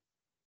game, but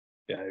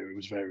it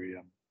was very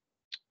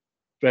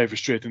very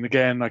frustrating.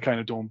 Again, I kind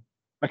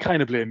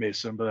of blame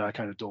Mason, but I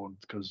kind of don't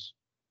because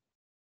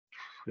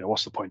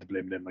what's the point of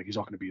blaming him? Like he's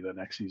not going to be there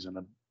next season,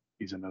 and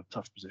he's in a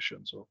tough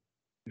position, so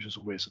it's just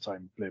a waste of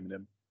time blaming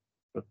him.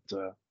 But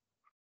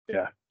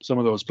some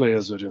of those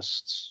players are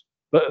just.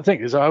 But the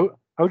thing is, how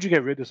do you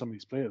get rid of some of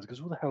these players? Because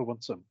who the hell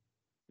wants them?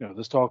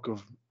 There's talk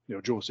of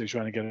Jose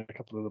trying to get a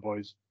couple of the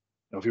boys.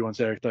 If he wants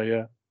Eric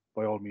Dyer,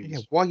 by all means. Yeah,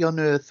 why on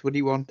earth would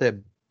he want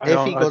him?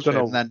 If he goes for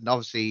him, then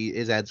obviously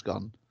his head's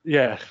gone.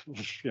 Yeah,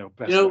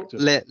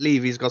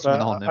 Levy's got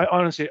something on him.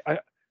 Honestly,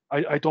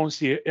 I don't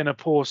see it in a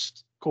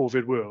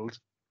post-COVID world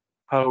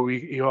how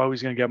he's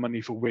going to get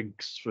money for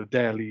Winks, for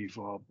Daly,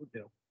 for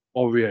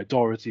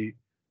Doherty,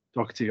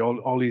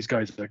 all these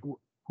guys. Like,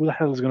 who the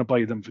hell is going to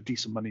buy them for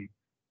decent money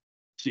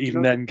to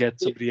even then get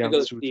somebody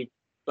else?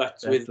 But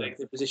with like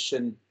the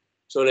position,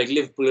 so like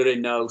Liverpool are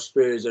in now,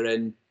 Spurs are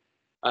in.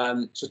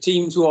 So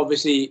teams who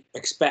obviously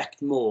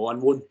expect more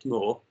and want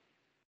more,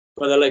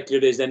 but the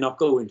likelihood is they're not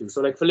going to.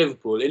 So like for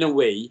Liverpool, in a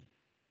way,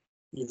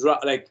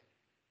 the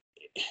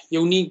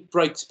only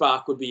bright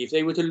spark would be if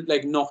they were to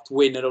like not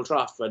win at Old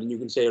Trafford, and you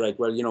can say like,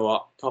 well, you know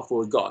what, top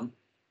four is gone.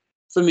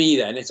 For me,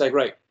 then it's like,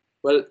 right,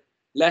 well,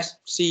 let's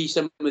see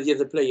some of the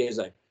other players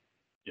like,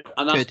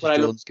 and that's Curtis what I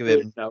look Jones, give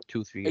him now.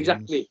 2-3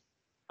 exactly. Games.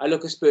 I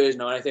look at Spurs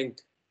now, and I think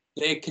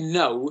they can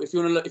now, if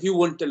you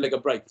want to like a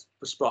bright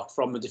spot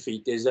from a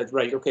defeat, is that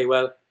right? Okay,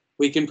 well,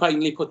 we can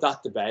finally put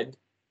that to bed.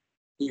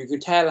 You can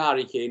tell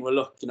Harry Kane, well,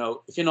 look,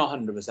 if you're not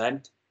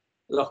 100%,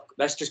 look,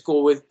 let's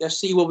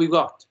see what we've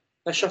got.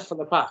 Let's shuffle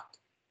the pack.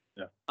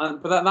 Yeah.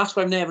 But that's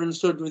what I've never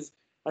understood with.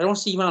 I don't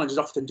see managers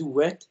often do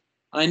it,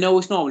 and I know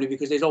it's normally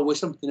because there's always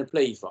something to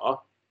play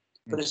for.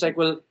 But it's like,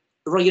 well,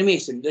 Ryan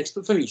Mason,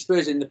 for me,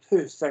 Spurs are in the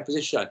perfect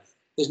position.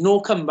 There's no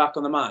comeback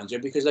on the manager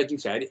because, like you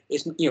said,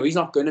 it's he's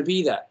not going to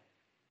be there.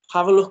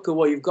 Have a look at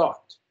what you've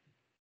got.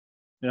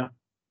 Yeah.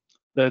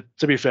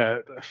 To be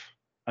fair,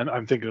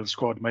 I'm thinking of the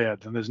squad in my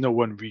head, and there's no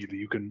one really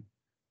you can.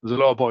 There's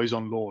a lot of boys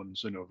on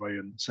loans.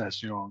 Ryan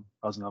Sessegnon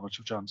hasn't had much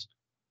of a chance.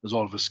 There's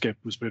Oliver Skip,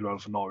 who's played well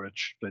for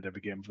Norwich, played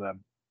every game for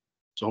them.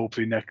 So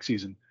hopefully next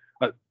season,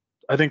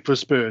 I think for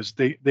Spurs,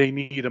 they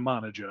need a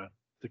manager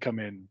to come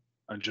in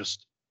and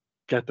just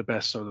get the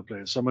best out of the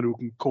players. Someone who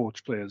can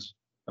coach players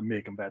and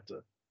make them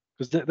better.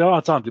 Because there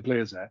are talented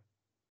players there.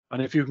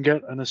 And if you can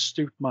get an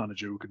astute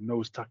manager who can know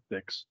his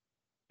tactics,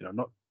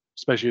 not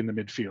especially in the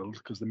midfield,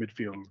 because the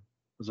midfield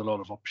there's a lot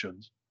of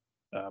options.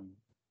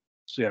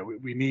 So yeah,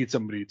 we need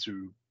somebody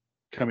to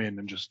come in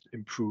and just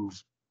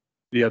improve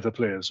the other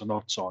players, so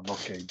not Son, not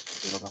Kane,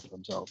 they don't have it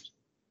themselves.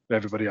 But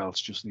everybody else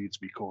just needs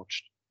to be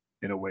coached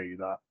in a way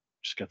that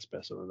just gets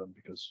better with them,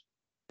 because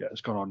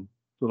it's gone on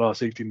for the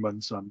last 18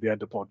 months and the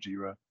end of Podge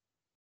era,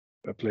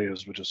 where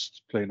players were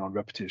just playing on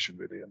reputation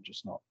really and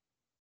just not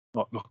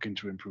looking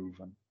to improve,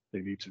 and they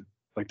need to.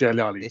 Like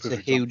Dele Alli. It's a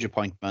huge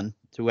appointment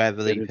to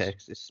whoever they pick.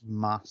 It's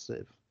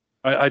massive.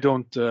 I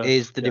don't.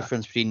 Is the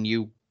difference between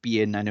you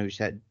being, I know you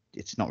said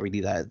it's not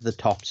really the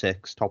top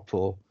 6, top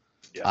 4,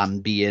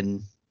 and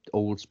being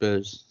old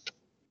Spurs,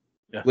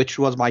 which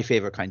was my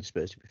favourite kind of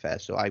Spurs, to be fair.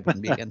 So I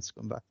wouldn't be against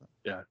going back.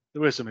 Yeah,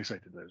 there were some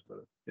exciting days,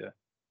 but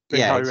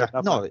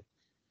exactly. No,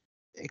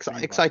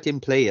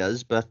 exciting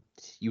players, but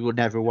you were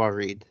never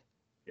worried.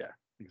 Yeah,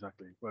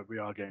 exactly. Well, we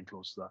are getting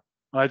close to that.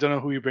 I don't know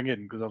who you bring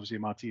in, because obviously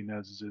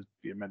Martinez is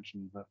being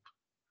mentioned. But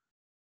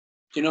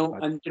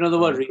the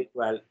worry as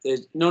well.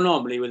 There's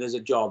normally when there's a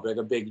job, like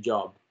a big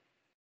job,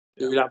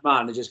 you'll have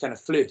managers kind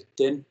of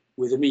flirting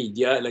with the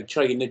media, like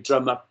trying to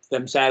drum up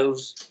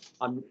themselves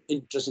and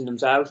interest in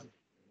themselves.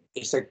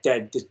 It's like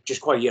dead,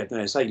 just quiet,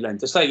 silent.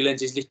 The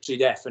silence is literally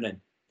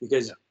deafening,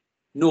 because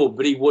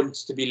nobody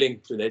wants to be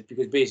linked with it,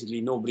 because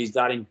basically nobody's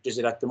that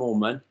interested at the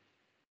moment.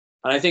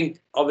 And I think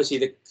obviously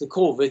the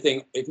COVID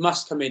thing, it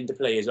must come into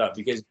play as well,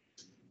 because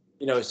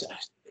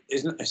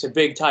it's a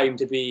big time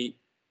to be.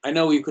 I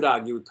know you could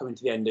argue it coming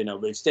to the end now,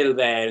 but it's still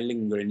there and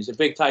lingering. It's a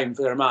big time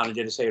for a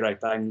manager to say, right,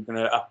 I'm going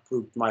to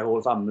uproot my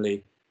whole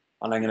family,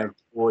 and I'm going to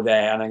go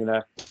there, and I'm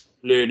going to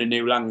learn a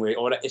new language.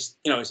 Or it's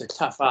a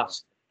tough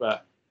ask,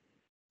 but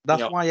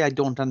that's why I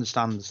don't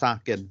understand the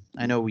sacking.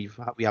 I know we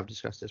have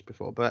discussed this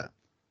before, but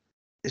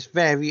it's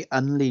very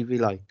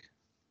unlevy-like.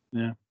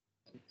 Yeah.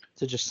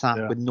 To just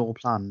sack with no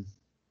plan.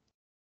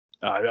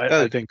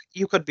 I think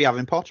you could be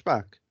having Poch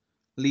back.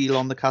 Lille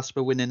on the cusp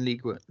of winning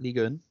League One.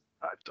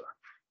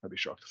 I'd be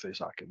shocked if they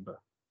sack him, but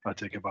I'd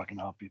take it back in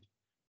a heartbeat.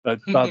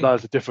 That's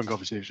a different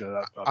conversation.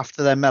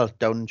 After their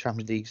meltdown in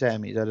Champions League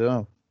semis, I don't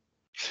know.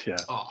 Yeah,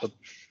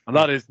 and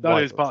that is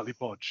partly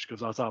Poch,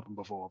 because that's happened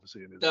before,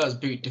 obviously. That was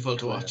beautiful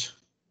to watch.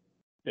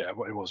 Yeah,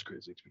 it was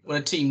crazy.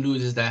 When a team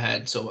loses their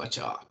head so much.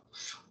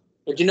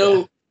 But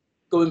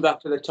going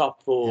back to the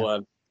top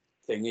 4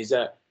 thing, is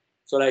that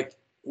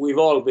we've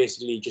all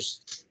basically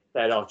just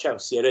said,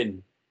 Chelsea are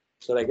in.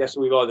 So I guess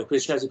we've all the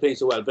Chelsea playing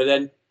so well, but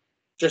then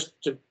just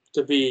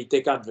to be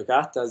Dick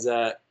Advocat,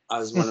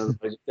 as one of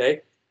the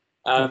say,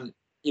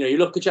 you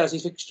look at Chelsea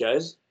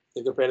fixtures.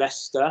 They've got to play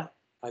Leicester.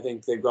 I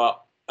think they've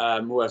got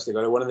who else they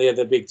got? One of the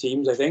other big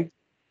teams, I think.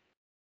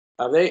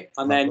 Have they?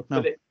 And then,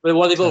 but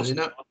what they've also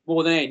got,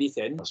 more than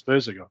anything,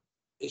 Spurs they got.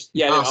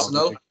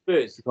 Arsenal.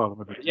 Spurs.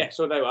 Yeah,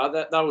 so they are.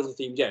 That was the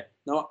team. Yeah.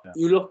 No,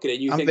 you look at it,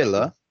 you think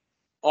Villa.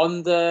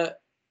 On the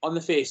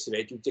face of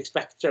it, you'd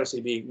expect Chelsea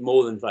to be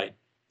more than fine.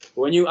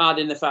 But when you add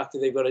in the fact that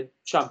they've got a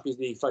Champions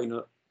League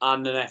final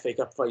and an FA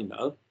Cup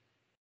final,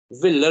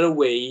 Villa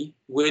away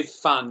with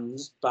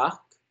fans back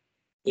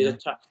is a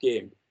tough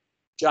game.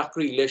 Jack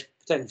Grealish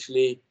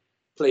potentially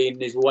playing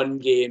his one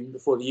game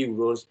before the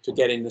Euros to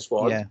get in the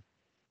squad. Yeah,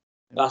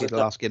 that's the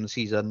last game of the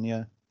season.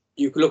 Yeah,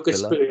 you could look at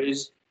Villa.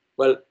 Spurs.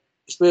 Well,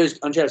 Spurs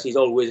and Chelsea is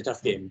always a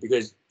tough game,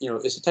 because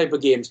it's the type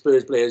of game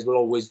Spurs players will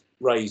always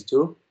rise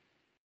to.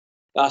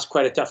 That's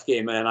quite a tough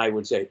game, and I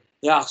would say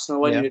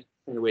Arsenal when you're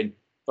going to win.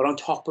 But on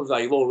top of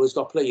that, you've always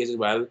got players as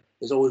well.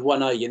 There's always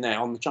one eye in there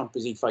on the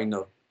Champions League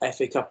final,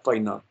 FA Cup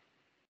final.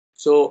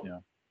 So,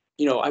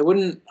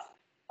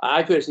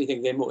 I personally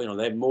think they're more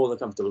than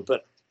comfortable,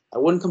 but I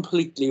wouldn't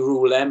completely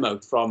rule them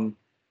out from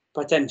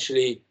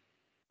potentially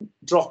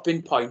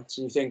dropping points.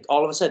 And you think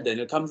all of a sudden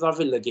it comes to that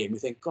Villa game, you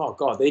think, oh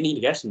God, they need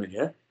to get something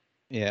here.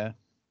 Yeah.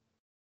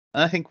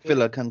 And I think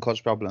Villa can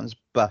cause problems,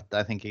 but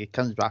I think it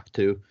comes back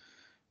to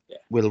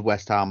will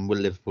West Ham, will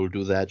Liverpool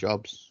do their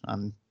jobs?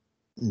 And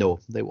no,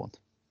 they won't.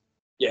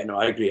 Yeah, no,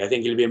 I agree. I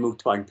think it'll be a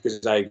moot point,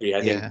 because I agree.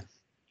 I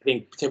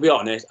think to be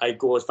honest, I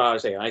go as far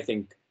as saying I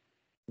think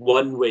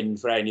one win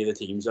for any of the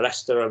teams.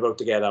 Leicester are about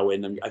to get that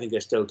win, and I think they're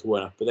still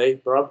 2-1 up, are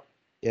they, Rob?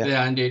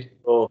 Yeah, indeed.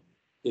 So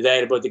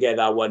they're about to get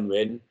that one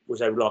win,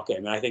 which I would lock in.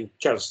 And I think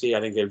Chelsea,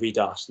 they'll beat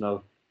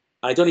Arsenal.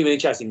 I don't even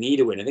think Chelsea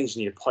need a win. I think they just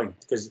need a point,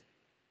 because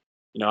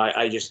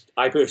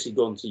I personally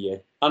don't see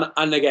it.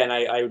 And again,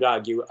 I would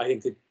argue, I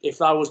think that if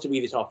that was to be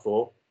the top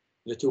 4,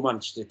 the 2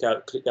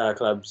 Manchester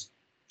clubs,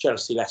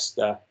 Chelsea,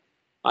 Leicester,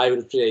 I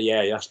would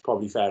say, that's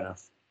probably fair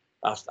enough.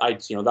 That's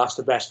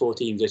the best 4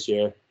 teams this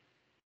year.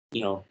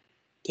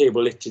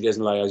 Table literally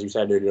doesn't lie, as you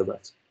said earlier,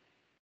 but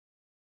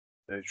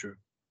very true.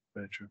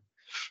 Very true.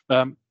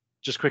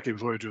 Just quickly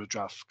before we do the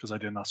draft, because I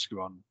didn't ask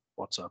you on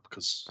WhatsApp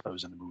because I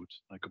was in the mood.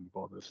 I couldn't be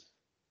bothered.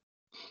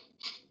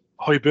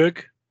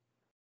 Højbjerg,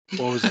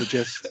 what was the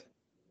gist?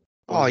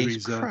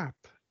 He's crap.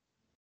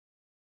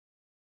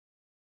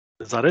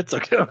 Is that it?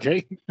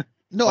 Okay.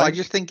 No, I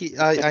just think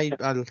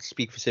I'll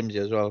speak for Simsy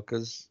as well,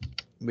 because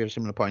we have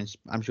similar points.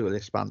 I'm sure we'll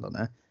expand on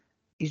it.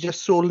 He's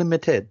just so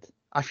limited.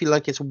 I feel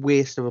like it's a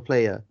waste of a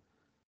player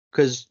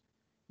because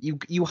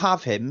you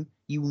have him.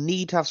 You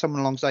need to have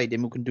someone alongside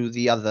him who can do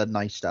the other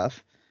nice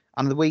stuff.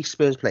 And the way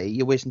Spurs play,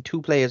 you're wasting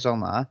 2 players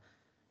on that.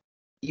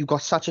 You've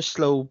got such a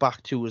slow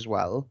back two as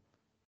well.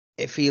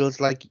 It feels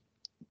like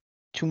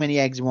too many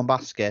eggs in one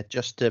basket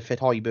just to fit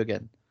Højbjerg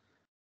in.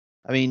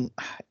 I mean,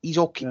 he's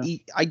okay.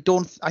 Yeah.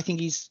 I think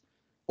he's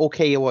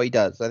okay at what he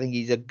does. I think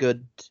he's a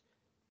good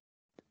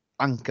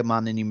anchor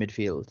man in your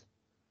midfield.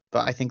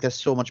 But I think there's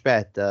so much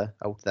better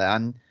out there.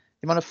 And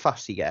the amount of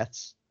fuss he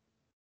gets,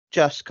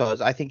 just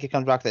because I think it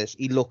comes back to this,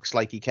 he looks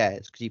like he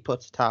cares because he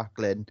puts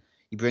tackling,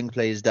 he brings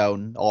players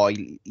down, or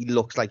he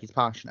looks like he's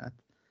passionate.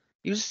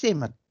 He was the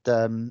same at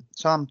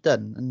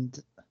Southampton,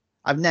 and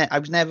I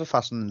was never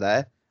fussing him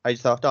there. I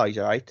just thought, oh, he's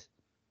all right.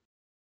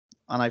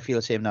 And I feel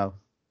the same now.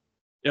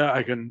 Yeah,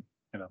 I can,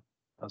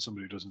 as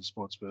somebody who doesn't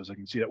support Spurs, I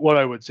can see that. What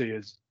I would say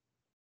is,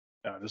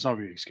 there's not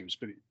really an excuse,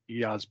 but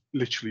he has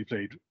literally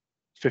played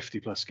 50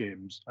 plus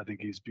games. I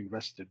think he's been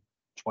rested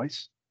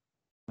twice.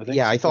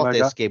 I thought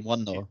this game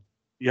won though.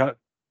 Yeah,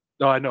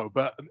 no, I know,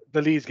 but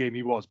the Leeds game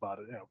he was bad.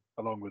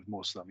 Along with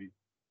most of them,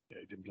 he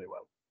didn't play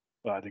well.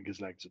 But I think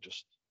his legs are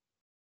just,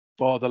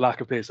 for the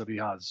lack of pace that he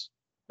has,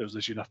 there was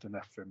literally nothing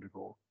left for him to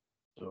go.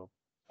 So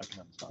I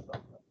can understand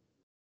that. But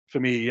for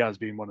me, he has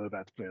been one of the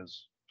better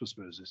players for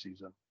Spurs this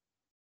season.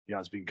 He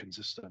has been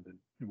consistent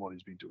in what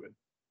he's been doing.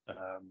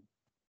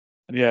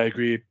 And yeah, I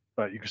agree.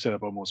 But you can say that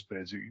about most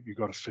players. You've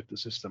got to fit the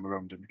system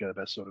around him to get the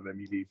best sort of him.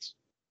 He needs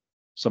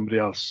somebody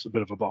else, a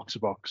bit of a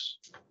box-to-box.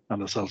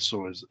 And Lo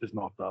Celso is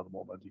not that at the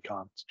moment. He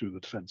can't do the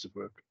defensive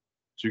work.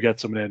 So you get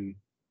someone in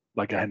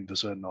like a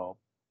Henderson or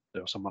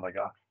someone like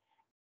that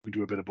who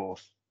do a bit of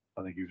both.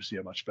 I think you see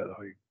a much better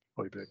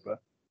Højbjerg.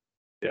 But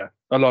yeah,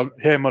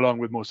 along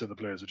with most of the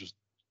players who just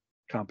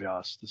can't be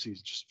asked the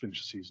season, just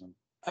finish the season.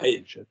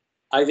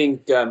 I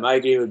think I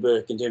agree with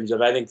Burke in terms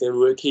of I think the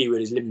work he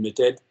is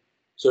limited.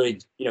 So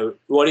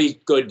what he's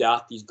good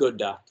at, he's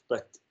good at.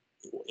 But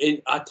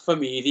for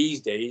me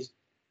these days,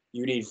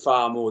 you need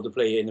far more to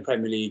play in the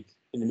Premier League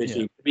in the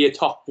midfield to be a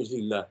top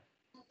midfielder.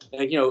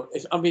 Like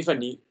if I'm being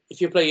funny, if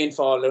you're playing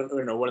for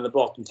one of the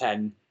bottom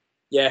 10,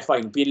 yeah,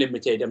 fine. Being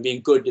limited and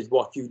being good at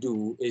what you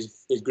do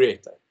is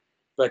great.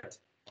 But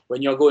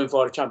when you're going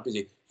for a Champions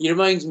League, he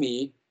reminds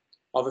me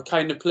of a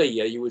kind of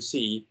player you would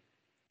see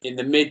in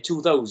the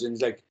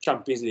mid-2000s, like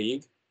Champions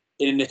League,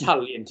 in an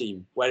Italian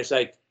team, where it's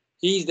like,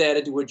 he's there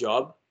to do a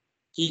job.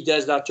 He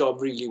does that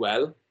job really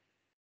well.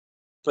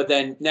 But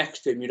then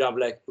next to him, you'd have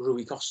like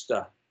Rui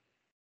Costa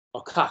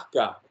or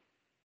Kaká.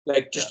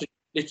 Like, just to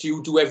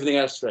literally do everything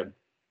else for him.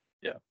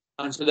 Yeah.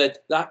 And so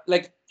that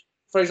like,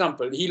 for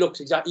example, he looks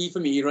exactly, for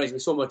me, he reminds me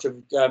so much of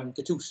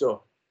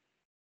Gattuso.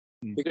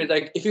 Because,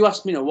 like, if you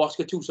ask me, what's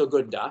Gattuso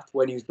good at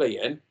when he was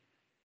playing,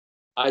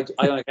 I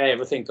don't think I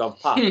ever think of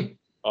pass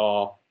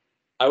or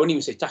I wouldn't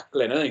even say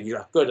tackling. I don't think he's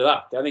good at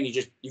that. I think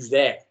he was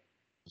there.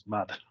 He's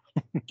mad.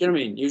 Do you know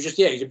what I mean? He was just,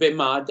 he's a bit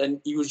mad,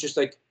 and he was just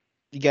like,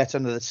 he gets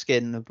under the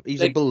skin.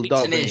 He's like, a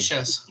bulldog.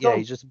 Tenacious. Yeah,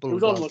 he's just a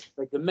bulldog. It was almost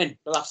like the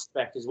mental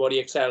aspect is what he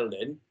excelled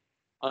in.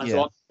 And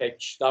so on the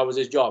pitch, that was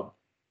his job.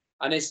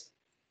 And it's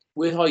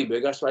with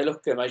Højbjerg, that's why I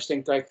look at him. I just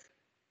think like,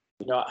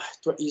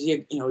 is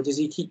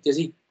he, does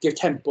he give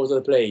tempo to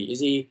the play? Is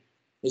he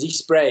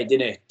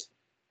spreading it?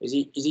 Is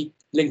he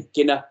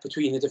linking up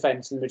between the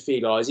defence and the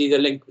midfield, or is he the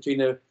link between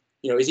the,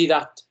 is he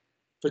that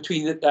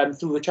between the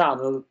through the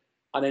channel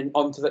and then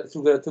onto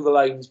through the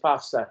lines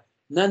past that?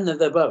 None of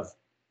the above.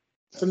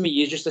 For me,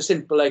 it's just a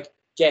simple like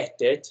get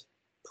it,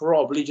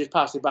 probably just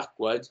pass it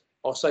backwards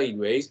or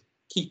sideways,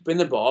 keeping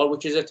the ball,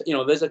 which is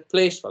there's a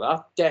place for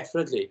that,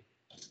 definitely.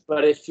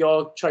 But if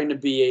you're trying to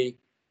be a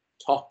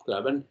top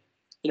club, and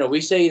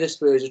we say the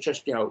Spurs are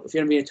just, if you're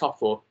going to be in top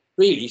 4,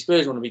 really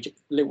Spurs want to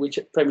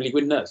be Premier League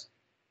winners.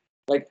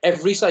 Like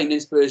every signing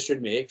Spurs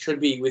should make should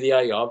be with the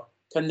eye of,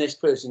 can this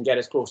person get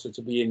us closer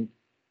to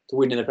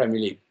winning the Premier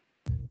League?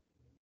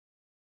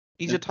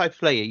 He's a type of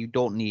player you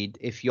don't need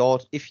if you're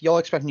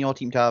expecting your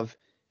team to have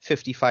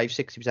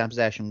 55-60%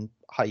 possession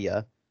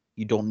higher.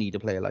 You don't need a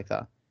player like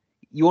that.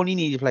 You only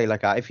need a player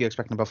like that if you're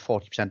expecting about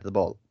 40% of the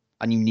ball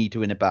and you need to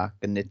win it back,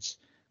 and it's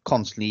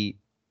constantly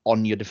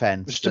on your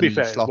defence. Which, to be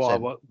fair,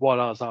 what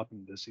has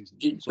happened this season.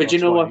 But you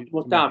know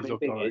what damning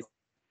thing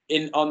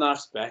is, on that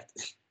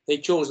aspect, they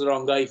chose the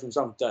wrong guy from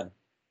Southampton.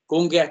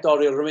 Go and get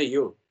Oriol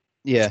Romeu.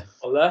 Yeah.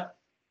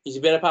 He's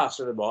a better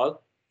passer of the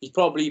ball. He's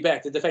probably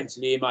better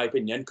defensively, in my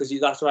opinion, because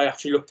that's why I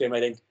actually looked at him. I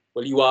think,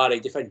 well, you are a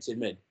defensive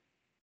mid.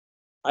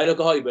 I look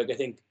at Højbjerg, I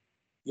think,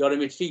 you're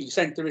a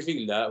centre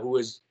midfielder who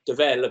has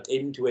developed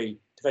into a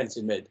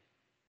defensive mid.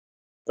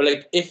 But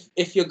like,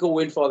 if you're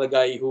going for the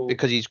guy who...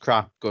 Because he's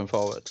crap going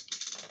forward.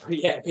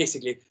 Yeah,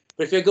 basically.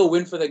 But if you're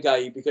going for the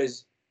guy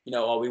because,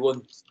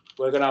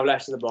 we're going to have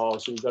less of the ball,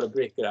 so we've got to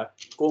break it up,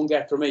 go and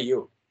get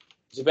Romeu.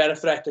 He's a better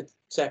threat at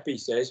set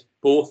pieces,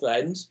 both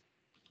ends.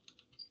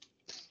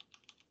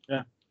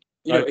 Yeah.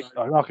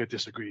 I'm not going to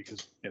disagree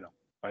because,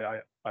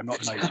 I'm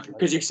not nice.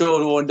 Because you're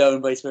so worn down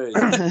by Spurs.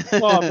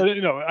 Well, but,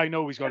 I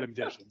know he's got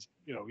limitations.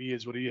 He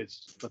is what he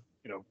is. But,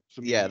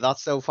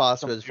 that's so far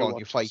Spurs' fault.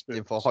 You're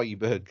fighting for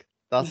Højbjerg.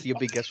 That's your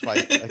biggest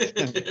fight.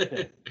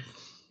 Like.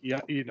 Yeah,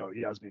 you know,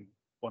 he has been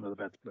one of the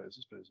better players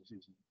this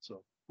season.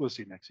 So we'll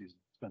see next season.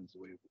 Depends the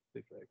way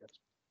they play, I guess.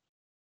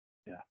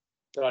 Yeah.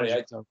 Sorry,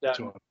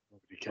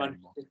 Man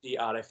City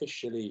are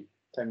officially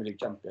Premier League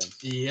champions.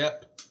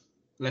 Yep.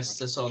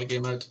 Leicester saw the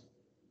game out.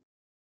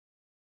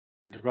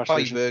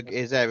 Freiburg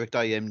is Eric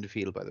Dyer in the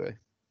field, by the way.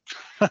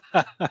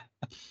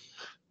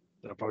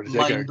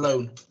 Mind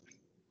blown.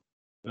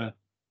 Yeah.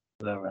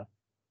 Well,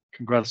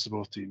 congrats to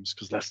both teams,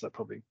 because Leicester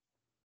probably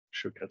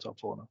should get top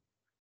 4 now.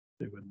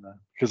 They win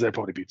because they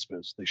probably beat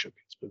Spurs. They should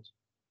beat Spurs.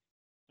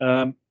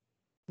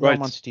 Right.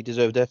 Man City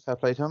deserved it. Fair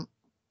play to them.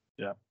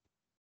 Yeah.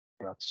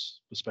 Congrats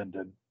for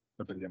spending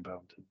 £1 billion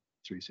in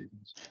 3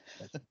 seasons.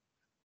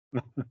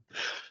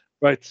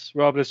 Right,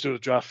 Rob, let's do the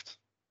draft.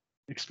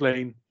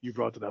 Explain. You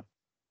brought it up.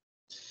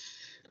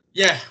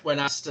 Yeah, when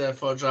asked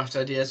for draft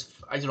ideas,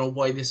 I don't know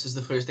why this is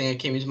the first thing that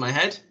came into my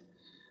head.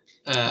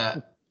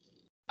 I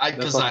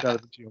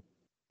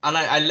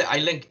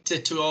linked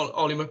it to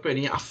Ollie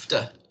McBurney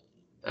after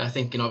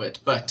thinking of it,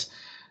 but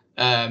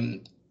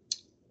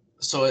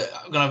so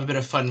I'm gonna have a bit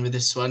of fun with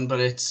this one. But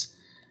it's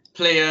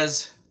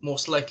players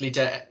most likely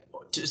to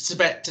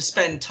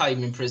spend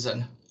time in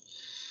prison.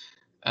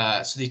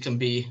 So they can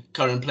be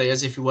current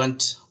players if you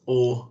want,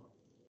 or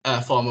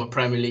former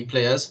Premier League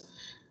players.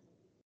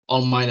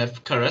 All mine are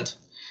current.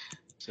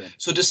 Same.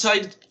 So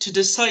decide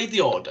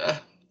the order.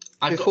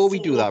 Before we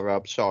do that,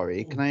 Rob,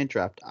 sorry, can I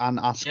interrupt and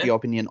ask your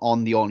opinion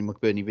on the Ollie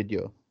McBurney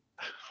video?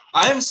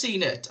 I haven't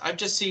seen it. I've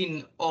just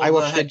seen all I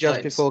watched the it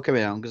just before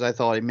coming on because I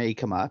thought it may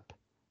come up.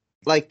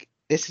 Like,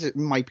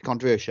 might be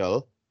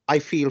controversial. I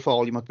feel for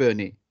Ollie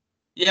McBurney.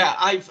 Yeah,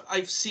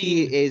 I've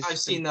seen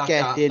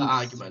that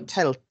argument.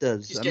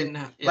 Pelters.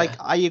 Like,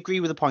 I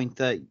agree with the point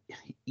that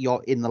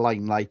you're in the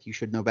limelight, you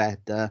should know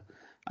better,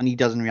 and he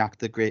doesn't react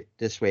the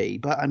greatest way.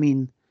 But I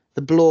mean,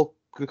 the bloke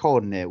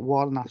recording it,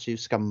 what an absolute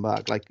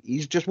scumbag. Like,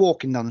 he's just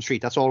walking down the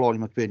street. That's all Ollie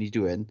McBurney's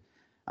doing.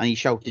 And he's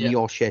shouting,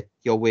 "You're shit,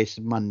 you're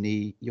wasting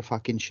money, you're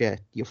fucking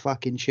shit,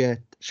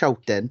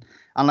 shouting,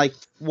 and like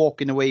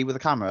walking away with the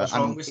camera. What's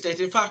wrong with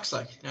stating facts,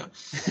 like, yeah?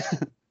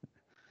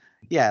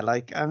 Yeah,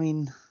 like, I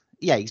mean,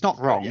 yeah, he's not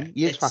wrong.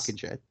 He is fucking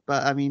shit.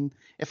 But I mean,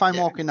 if I'm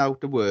walking out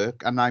to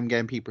work and I'm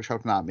getting people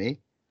shouting at me,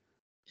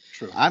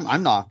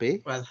 I'm not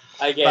happy. Well,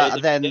 I get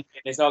it. Then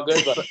it's not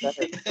good,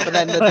 but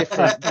then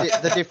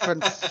the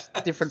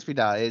difference with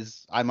that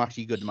is I'm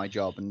actually good at my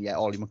job, and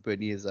Ollie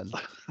McBurney isn't.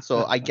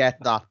 So I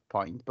get that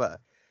point, but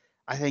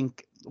I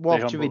think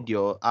watch the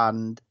video,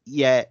 and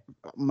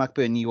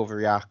McBurney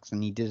overreacts,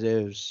 and he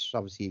deserves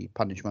obviously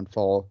punishment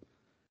for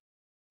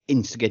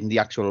instigating the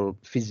actual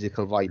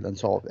physical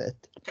violence of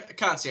it. I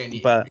can't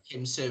see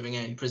him serving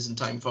any prison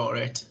time for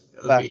it.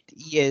 But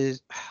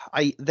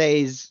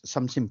there's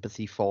some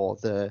sympathy for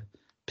the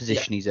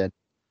position he's in,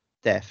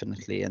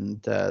 definitely,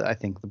 and I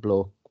think the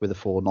bloke with the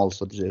phone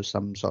also deserves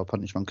some sort of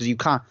punishment,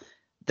 because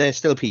there's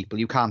still people,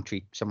 you can't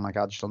treat someone like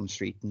that just on the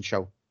street and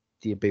shout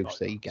the abuse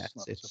that he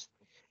gets. It's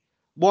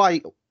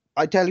why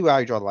I tell you where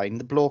I draw the line.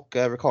 The bloke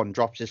recording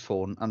drops his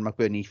phone and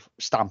McBurney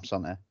stamps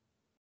on it.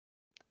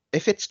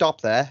 If it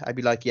stopped there, I'd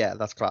be like, yeah,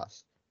 that's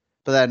class.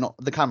 But then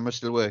the camera's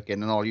still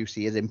working, and all you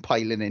see is him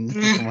piling in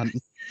someone.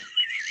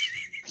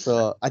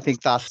 So I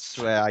think that's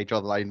where I draw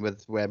the line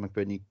with where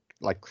McBurney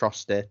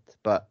crossed it.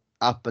 But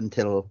up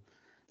until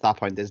that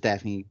point, there's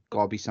definitely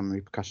got to be some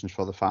repercussions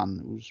for the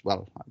fan who's,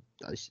 well,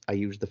 I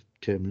use the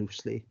term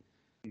loosely,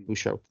 who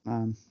showed.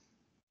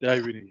 Yeah,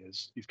 he really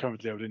is. He's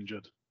currently out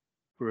injured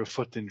for a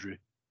foot injury.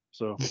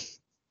 So,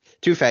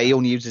 to be fair, he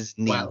only uses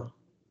knee.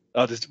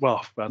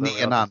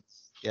 Knee and hands.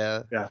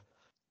 Yeah. Yeah.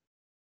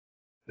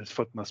 His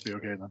foot must be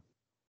okay then.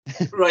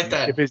 Right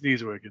then. If his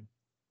knees are working.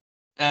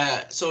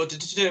 So to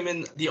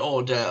determine the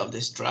order of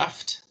this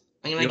draft,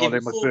 I'm going to give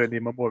you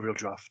McBurney Memorial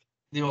Draft.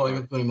 The Ollie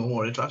McBurney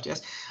Memorial Draft,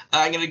 yes.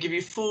 I'm going to give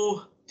you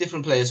 4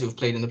 different players who have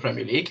played in the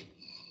Premier League.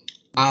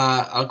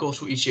 I'll go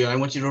through each year. I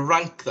want you to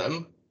rank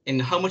them in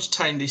how much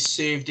time they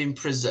served in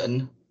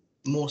prison,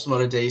 most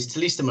amount of days to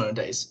least amount of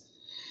days.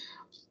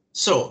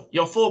 So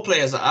your 4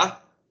 players are,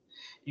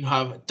 you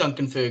have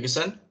Duncan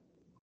Ferguson,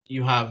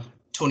 you have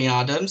Tony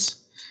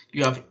Adams,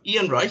 you have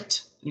Ian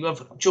Wright, you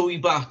have Joey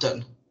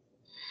Barton.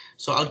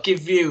 So I'll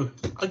give you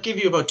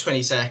about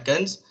 20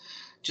 seconds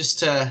just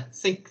to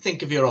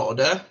think of your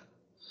order.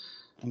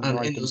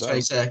 And in those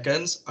 20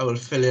 seconds, I will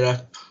fill it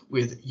up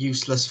with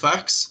useless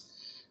facts.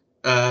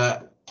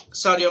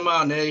 Sadio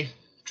Mane,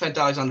 Trent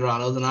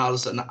Alexander-Arnold and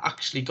Alisson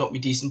actually got me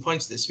decent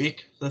points this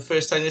week for the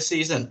first time this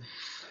season.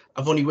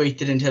 I've only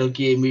waited until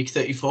game week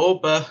 34,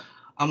 but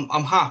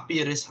I'm happy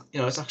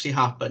it's actually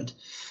happened.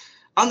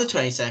 And the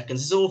 20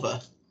 seconds is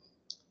over.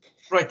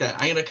 Right then,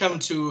 I'm going to come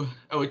to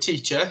our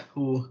teacher,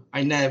 who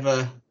I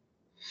never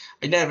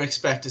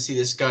expect to see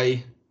this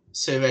guy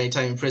serve any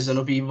time in prison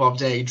or be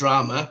involved in any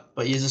drama,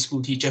 but he is a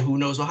school teacher who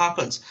knows what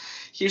happens.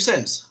 Here's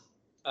Sims.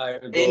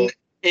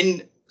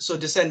 So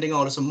descending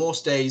order, so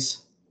most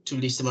days to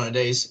least amount of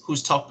days.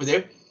 Who's top with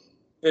you?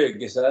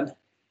 Ferguson.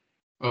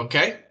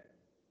 Okay.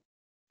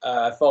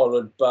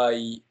 Followed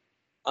by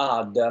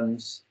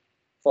Adams,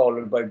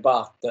 followed by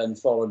Barton,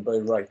 followed by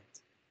Wright.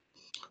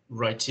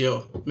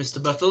 Rightio.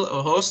 Mr. Buttle,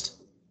 our host.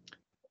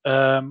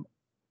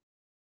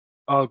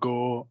 I'll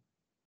go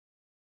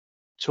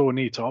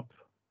Tony top,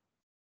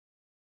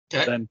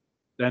 Okay.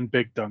 then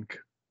Big Dunk,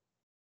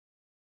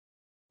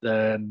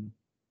 then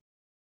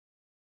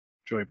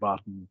Joey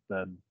Barton,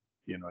 then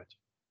Ian Wright.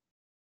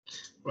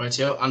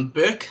 Rightio. And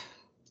Burke.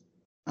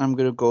 I'm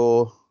going to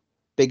go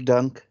Big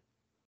Dunk,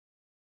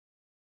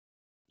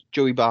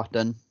 Joey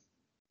Barton,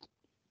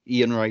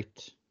 Ian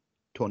Wright,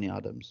 Tony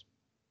Adams.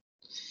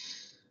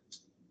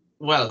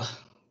 Well,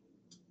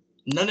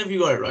 none of you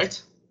got it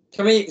right.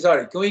 Can we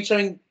try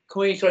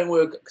and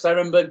work? Because I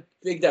remember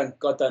Big Dunk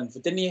got done for,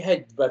 didn't he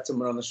headbutt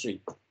someone on the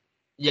street?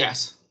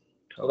 Yes.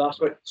 So that's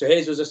what. So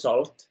his was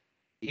assault.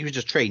 He was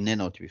just training,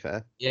 though, to be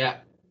fair. Yeah.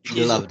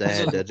 He loved a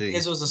header, didn't he?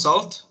 His was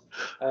assault.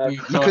 Um, You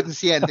couldn't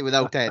see anything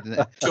without heading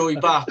it. Joey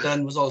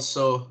Barton was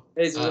also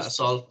his was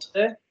assault.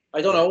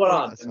 I don't know what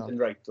That's Adams all. and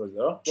Wright was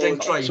though. Drink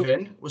What was that?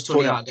 driving was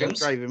Tony Drink Adams.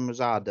 driving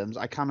was Adams.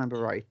 I can't remember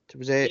right.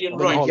 Was it Ian when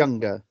he was Wright.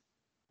 younger?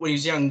 When he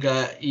was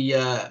younger, he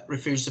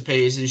refused to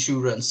pay his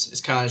insurance, his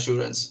car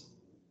insurance.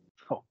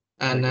 Oh,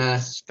 And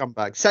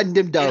Scumbag. Send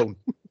him down.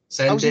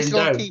 send How's he him still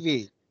on down.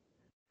 TV?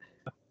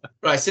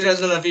 Right, so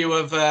there's another view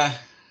of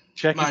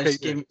Check his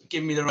managed paper. to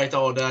give me the right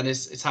order, and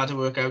it's hard to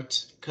work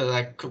out because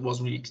I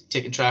wasn't really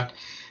taking track.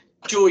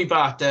 Joey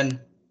Barton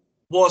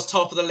was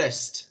top of the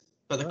list,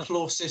 but the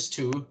closest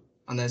to,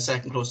 and then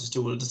second closest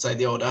to will decide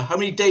the order. How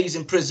many days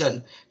in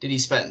prison did he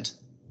spend?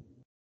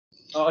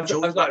 Oh, I'm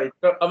sorry.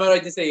 Am I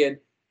right in saying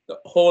the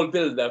whole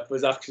build-up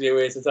was actually a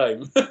waste of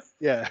time?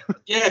 Yeah.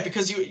 Yeah,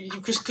 because you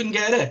just couldn't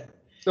get it.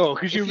 No,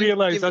 because you If you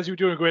realised give- as you were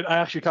doing it, I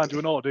actually can't do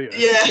an order.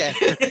 Yeah.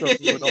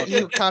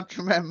 You can't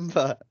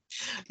remember.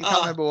 You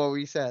can't remember what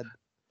we said.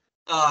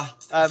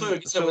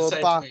 Ferguson was So said to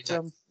me,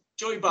 Barton,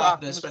 Joey Barton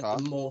Barton was spent top.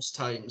 the most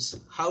times.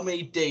 How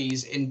many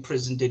days in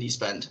prison did he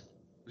spend?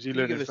 Was he you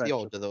learning give us the French?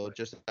 order though,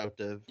 just out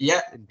of Yeah,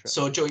 interest.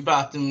 so Joey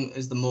Barton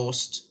is the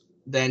most,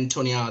 then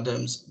Tony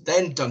Adams,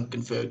 then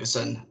Duncan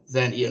Ferguson,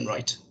 then Ian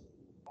Wright.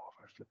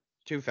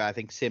 To be fair, I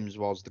think Sims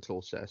was the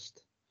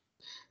closest.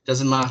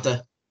 Doesn't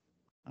matter.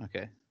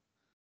 Okay.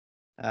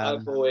 I'll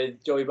go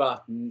with Joey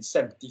Barton,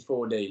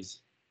 74 days.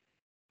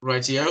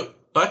 Rightio.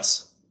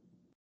 But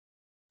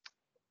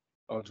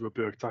I'll do a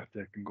Burke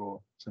tactic and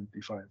go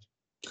 75.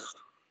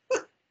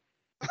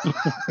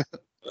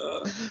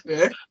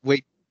 yeah.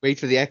 Wait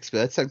for the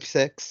expert.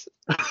 76.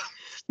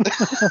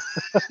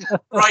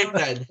 Right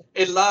then,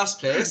 in last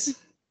place.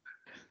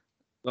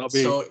 That'll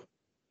be So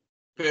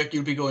Burke,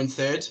 you'll be going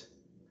third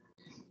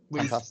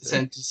with Fantastic.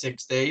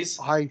 76 days.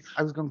 I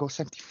was gonna go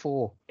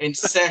 74. In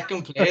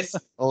second place,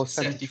 Oh,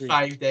 73.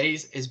 75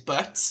 days is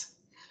Butts.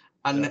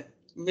 And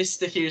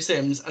Mr. Hugh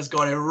Sims has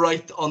got it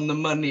right on the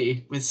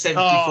money with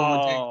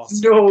 74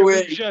 days. No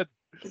way. Shit.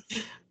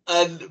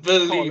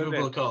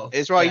 Unbelievable call.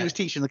 It's right. Yeah. He was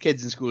teaching the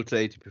kids in school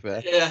today. To be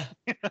fair. Yeah.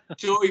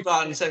 Joey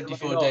Barton,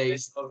 74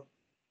 days.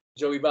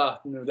 Joey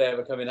Barton would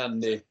ever come in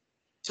handy.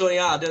 Tony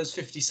Adams,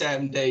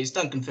 57 days.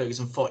 Duncan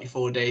Ferguson,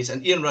 44 days.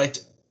 And Ian Wright,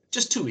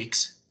 just 2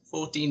 weeks,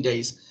 14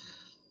 days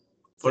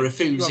for Did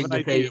you have refusing an to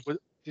idea? pay.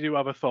 Did you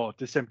have a thought?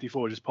 Did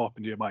 74 just pop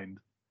into your mind?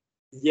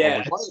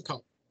 Yeah. Wild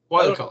call.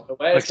 Wild call.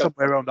 Like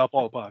somewhere around that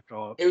ballpark?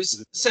 Or It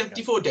was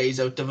 74 days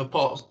out of a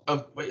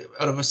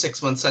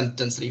 6-month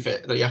sentence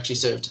that he actually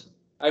served.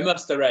 I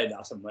must have read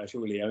that somewhere,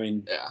 surely. I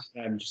mean, Yeah.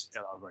 I'm just.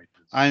 Yeah, right.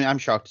 I'm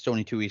shocked. It's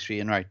only 2 weeks for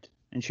Ian Wright.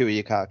 Insure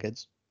your car,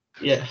 kids.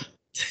 Yeah.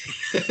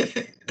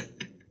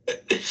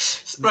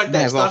 Right,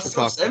 next, Never off that's the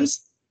clock.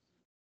 Sims.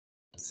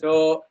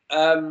 So,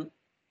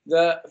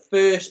 the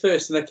first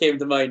person that came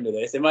to mind with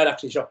this, it might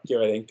actually shock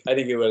you, I think. I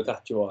think it will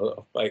catch you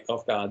all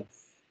off guard.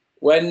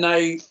 When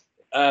I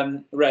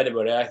read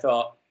about it, I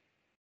thought,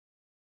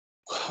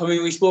 I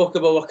mean, we spoke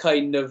about what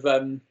kind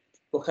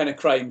of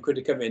crime could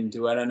it come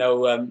into, and I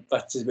know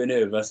Butts has been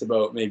nervous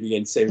about maybe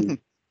getting sued.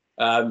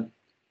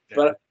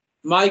 But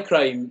my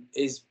crime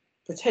is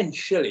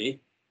potentially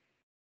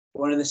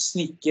one of the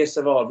sneakiest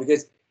of all,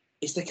 because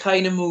it's the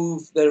kind of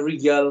move the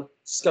real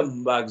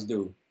scumbags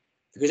do.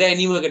 Because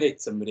anyone can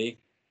hit somebody,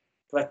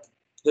 but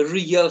the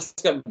real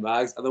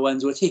scumbags are the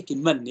ones who are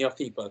taking money off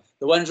people.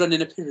 The ones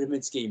running a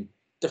pyramid scheme,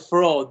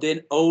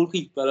 defrauding old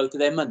people out of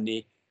their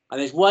money. And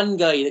there's one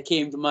guy that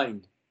came to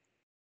mind,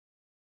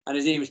 and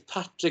his name is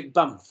Patrick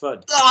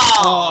Bamford.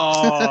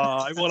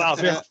 Oh, I won't have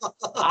him.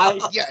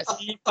 I Yes.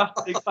 see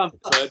Patrick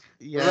Bamford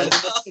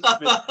Yes.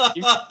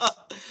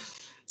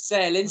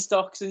 selling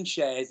stocks and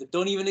shares that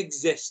don't even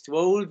exist to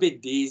old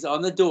biddies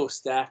on the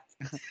doorstep.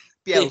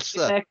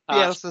 Bielsa.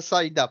 Bielsa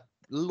signed up.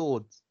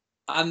 Loads.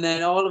 And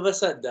then all of a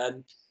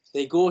sudden,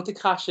 they go to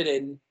cash it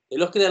in. They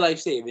look at their life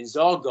savings, it's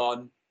all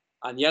gone.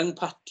 And young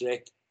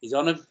Patrick, he's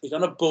on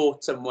a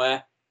boat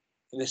somewhere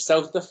in the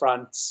south of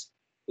France,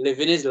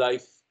 living his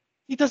life.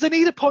 He doesn't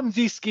need a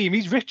Ponzi scheme.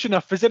 He's rich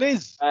enough as it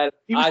is.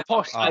 He was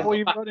posh I before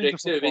he got Patrick into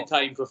serving football.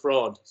 time for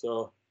fraud.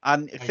 So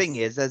And the thing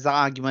is, there's an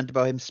argument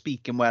about him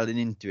speaking well in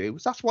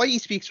interviews. That's why he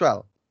speaks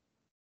well.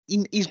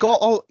 He's got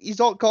all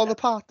the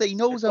part that he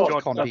knows how to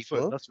George con Bedford,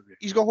 people. that's what it is.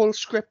 He's got a whole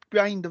script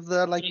behind of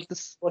the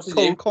what's his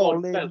name? cold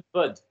Paul calling.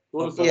 Belford.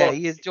 Wolf Yeah, Yeah, of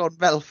he is John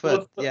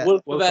Belfort. Yeah. Wolf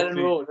of Wolf of Ellen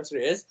the- Road, that's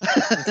what it is.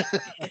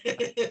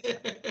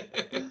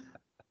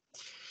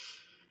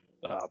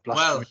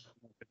 Blasphemy.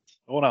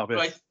 Oh, no,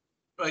 right,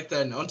 right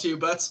then, on to you,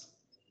 Butts.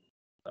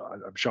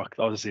 I'm shocked,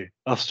 honestly.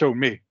 That's so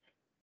me.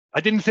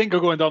 I didn't think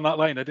of going down that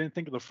line. I didn't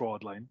think of the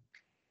fraud line.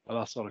 Well,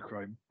 that's not a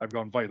crime. I've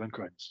gone violent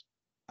crimes.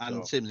 And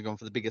So- Sims has gone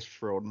for the biggest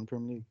fraud in the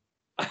Premier League.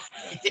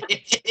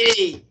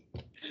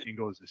 15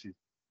 goals this season.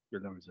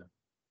 Good numbers there.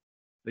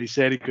 They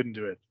said he couldn't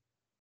do it.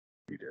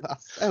 He did.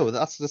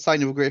 That's the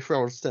sign of a great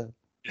fraudster.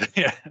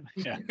 yeah.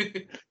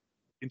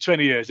 In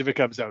 20 years, if it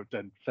comes out,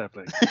 then fair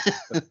play.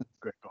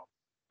 Great call.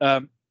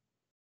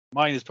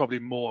 Mine is probably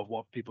more of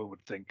what people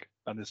would think,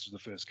 and this was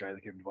the first guy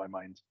that came to my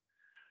mind.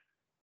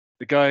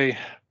 The guy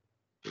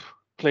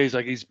plays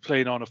like he's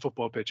playing on a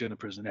football pitch in a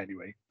prison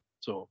anyway,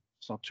 so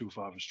it's not too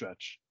far of a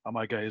stretch. And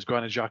my guy is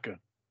Granit Xhaka.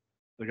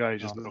 The guy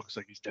just looks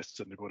like he's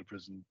destined to go to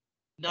prison.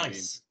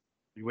 Nice.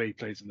 The way he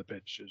plays in the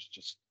pitch is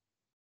just,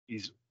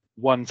 he's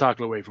one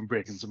tackle away from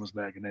breaking someone's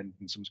leg and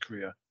ending someone's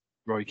career.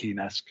 Roy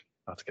Keane-esque,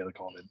 that's to get a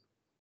call in.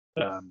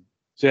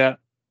 So yeah,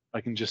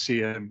 I can just see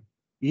him.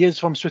 He is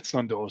from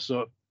Switzerland though,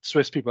 so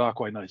Swiss people are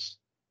quite nice.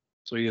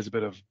 So he is a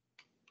bit of,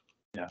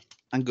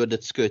 And good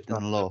at skirting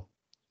the law.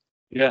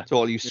 yeah, To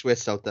all you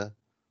Swiss out there.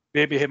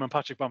 maybe him and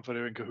Patrick Bamford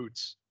are in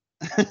cahoots.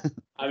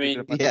 I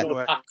mean, Yeah. there's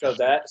no Patrick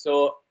there,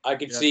 so I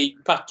could Yeah. see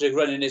Patrick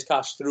running his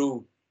cash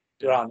through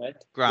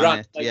Granite.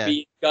 Granite, might yeah.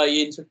 be the guy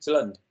in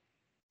Switzerland.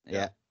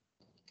 Yeah.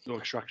 No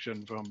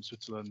extraction from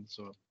Switzerland,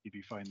 so he'd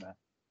be fine there.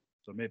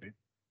 So maybe.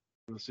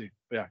 We'll see.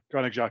 But yeah,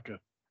 Granit Xhaka,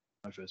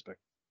 my first pick.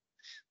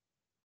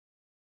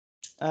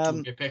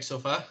 Good pick so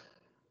far.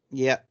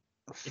 Yeah.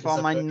 us For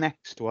up, my Rick.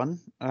 next one.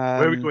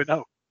 Where are we going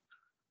now?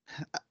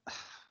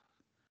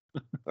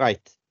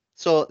 Right.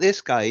 So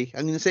this guy,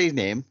 I'm going to say his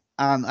name,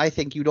 and I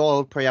think you'd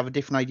all probably have a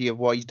different idea of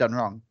what he's done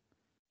wrong.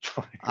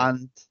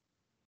 And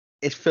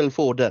it's Phil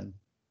Foden.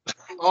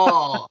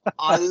 Oh,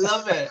 I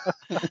love it.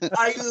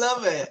 I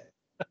love it.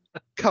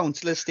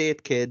 Council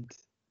estate kid,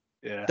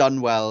 Yeah.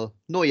 done well.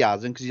 No, he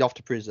hasn't because he's off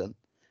to prison.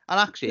 And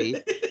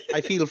actually,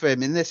 I feel for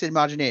him in this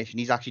imagination,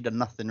 he's actually done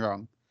nothing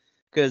wrong.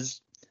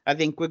 Because I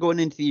think we're going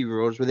into the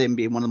Euros with him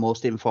being one of the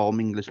most informed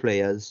English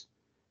players.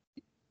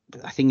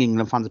 I think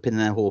England fans are pinning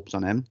their hopes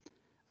on him.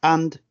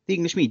 And the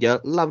English media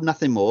love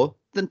nothing more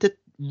than to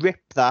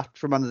rip that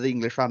from under the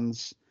English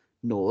fans'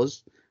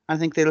 nose. I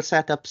think they'll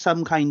set up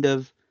some kind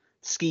of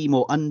scheme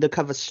or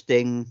undercover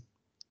sting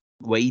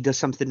where he does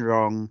something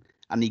wrong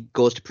and he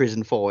goes to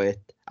prison for it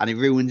and it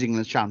ruins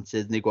England's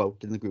chances and they go out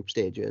in the group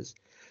stages.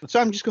 So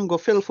I'm just going to go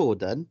Phil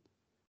Foden,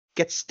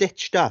 get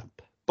stitched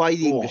up by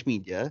the English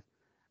media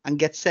and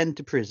get sent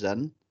to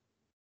prison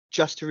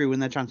just to ruin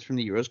their chance from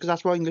the Euros, because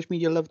that's what English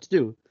media love to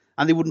do.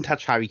 And they wouldn't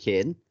touch Harry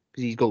Kane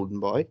because he's golden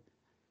boy.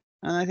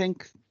 And I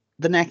think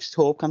the next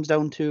hope comes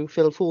down to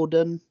Phil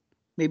Foden,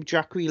 maybe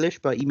Jack Grealish,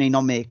 but he may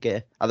not make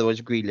it.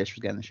 Otherwise, Grealish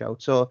was getting a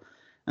shout. So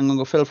I'm going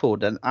to go Phil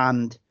Foden,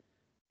 and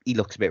he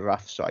looks a bit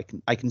rough. So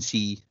I can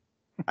see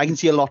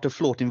a lot of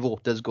floating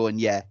voters going,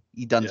 yeah,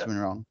 he done something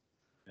wrong.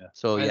 Yeah.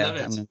 So I yeah, love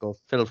it. I'm going to go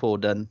Phil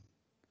Foden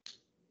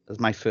as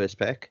my first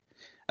pick.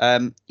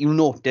 You'll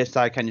notice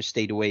I kind of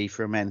stayed away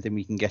from anything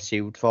we can get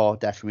sued for,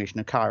 defamation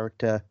of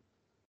character,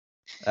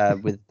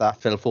 with that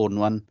Phil Foden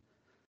one.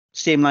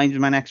 Same lines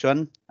with my next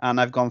one,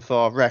 and I've gone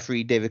for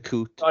referee David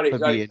Coote for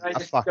being can I a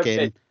just fucking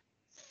jump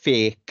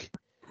fake,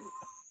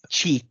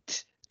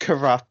 cheat,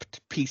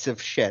 corrupt piece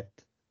of shit.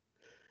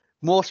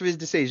 Most of his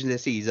decisions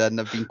this season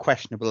have been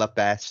questionable at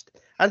best.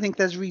 I think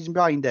there's a reason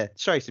behind it.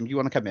 Sorry, Sim, do you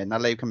want to come in? I'll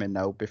let you come in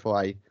now before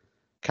I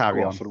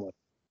carry Go on. off for the one.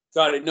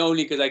 Got it. No,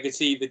 only because I could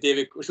see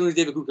the as soon as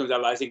David Cook comes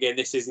out, I was thinking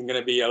this isn't going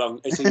to be a long.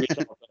 It's going to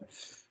be short.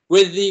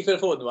 With the Phil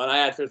Foden one, I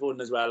had Phil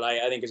Foden as well. I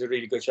think it's a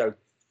really good shout.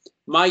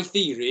 My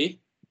theory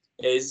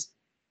is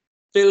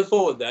Phil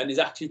Foden is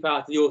actually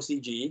part of the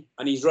OCG,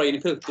 and he's Ryan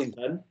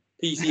Pilkington,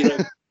 PC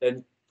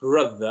Pilkington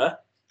brother.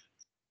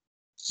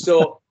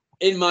 So,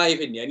 in my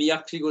opinion, he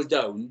actually goes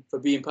down for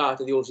being part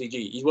of the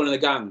OCG. He's one of the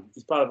gang.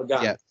 He's part of a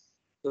gang. Yeah.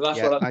 So that's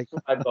Yeah, what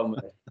I've gone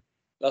with it.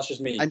 That's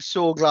just me. I'm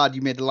so glad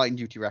you made the Line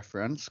Duty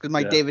reference, because my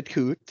Yeah. David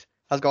Coote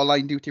has got a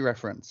Line Duty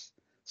reference.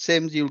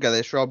 Sims, you'll get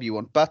this. Rob, you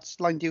want Butts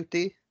Line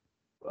Duty?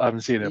 I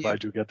haven't seen it, but Yeah. I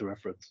do get the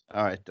reference.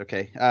 All right,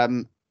 okay.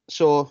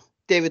 So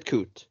David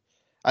Coote,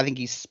 I think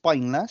he's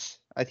spineless.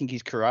 I think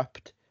he's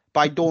corrupt,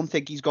 but I don't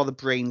think he's got the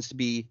brains to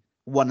be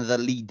one of the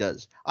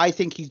leaders. I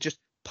think he's just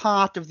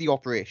part of the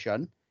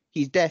operation.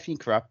 He's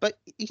definitely corrupt, but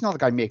he's not the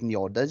guy making the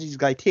orders. He's the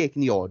guy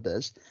taking the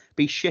orders,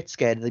 but he's shit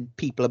scared of the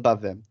people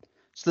above him.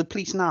 So the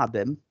police nabbed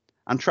him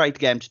and tried to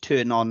get him to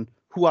turn on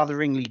who are the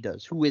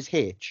ringleaders, who is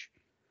H.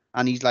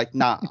 And he's like,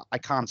 nah, I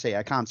can't say.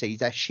 He's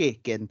there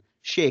shaking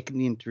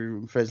the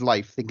interview for his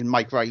life, thinking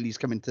Mike Riley's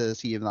coming to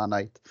see him that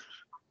night.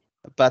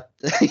 But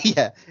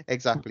yeah,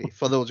 exactly.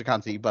 For those who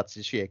can't see, Butts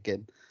is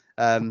shaking.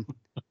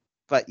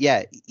 But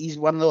yeah, he's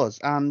one of those.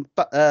 And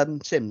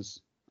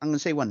Sims, I'm going to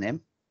say one name,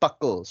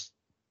 Buckles.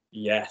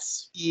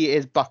 Yes. He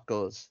is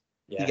Buckles.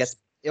 Yes. He gets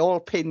it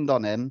all pinned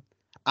on him,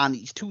 and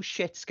he's too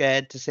shit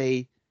scared to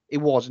say it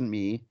wasn't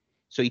me.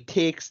 So he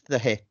takes the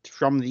hit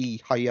from the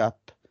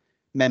high-up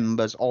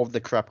members of the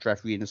Corrupt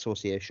Refereeing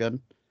Association.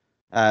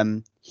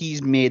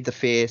 He's made the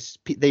face.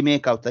 They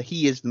make out that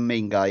he is the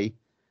main guy,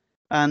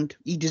 and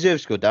he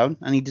deserves to go down,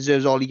 and he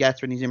deserves all he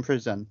gets when he's in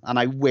prison. And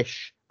I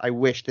wish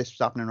this was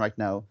happening right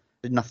now.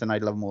 There's nothing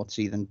I'd love more to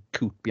see than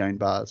Coot behind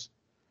bars.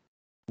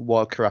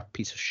 What a corrupt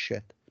piece of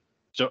shit.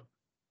 So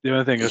the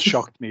only thing that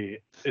shocked me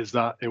is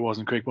that it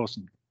wasn't Craig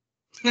Pawson.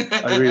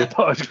 I really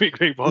thought it would be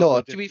Craig Pawson.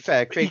 No, to be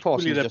fair, Craig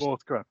Pawson Equally, is they're just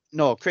both corrupt.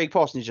 no. Craig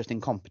Pawson is just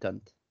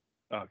incompetent.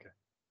 Oh, okay,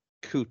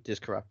 Coot is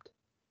corrupt.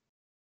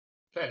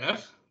 Fair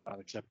enough. I'll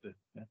accept it.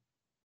 Yeah.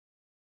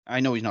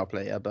 I know he's not a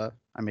player, but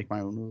I make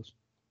my own rules.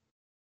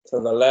 To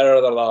the letter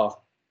of the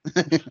law.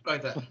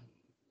 Right there.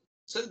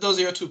 So those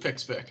are your 2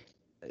 picks, Vic.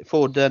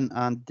 Foden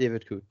and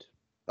David Coot.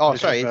 Oh,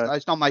 This sorry, is,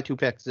 it's not my 2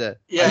 picks. Yeah.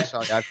 I'm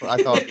sorry, I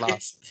thought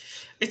last.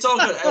 It's all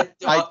good.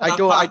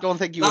 I don't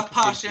think you were That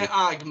passionate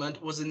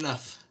argument was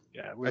enough.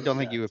 Yeah, I don't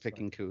think you were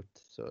picking Coot.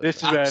 So This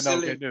is where I now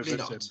Absolutely get nervous.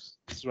 not. Sims.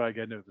 This is where I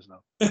get nervous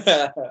now.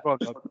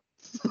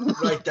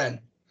 Right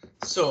then.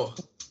 So,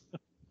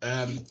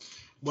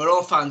 we're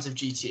all fans of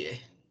GTA.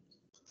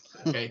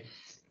 Okay.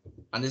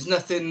 And there's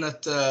nothing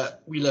that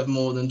we love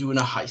more than doing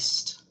a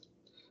heist.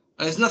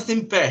 And there's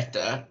nothing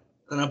better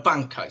than a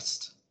bank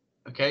heist.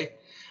 Okay.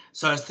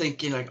 So I was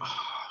thinking, like,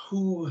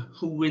 who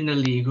in the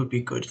league would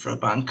be good for a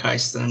bank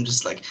heist? And I'm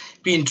just like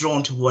being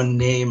drawn to one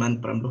name,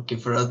 but I'm looking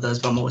for others,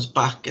 but I'm always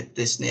back at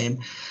this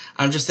name.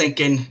 I'm just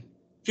thinking,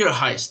 if you're a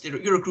heist,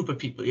 you're a group of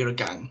people, you're a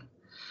gang.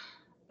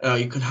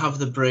 You can have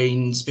the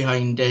brains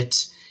behind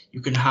it.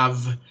 You can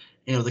have,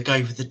 the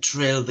guy with the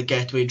drill, the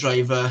getaway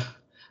driver.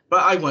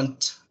 But I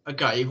want a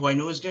guy who I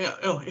know is going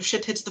to, if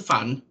shit hits the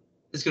fan,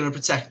 is going to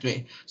protect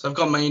me. So I've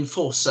got my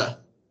enforcer.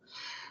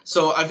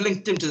 So I've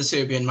linked him to the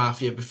Serbian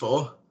Mafia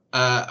before.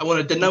 I want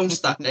to denounce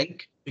that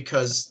link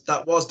because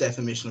that was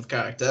defamation of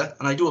character,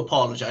 and I do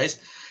apologise.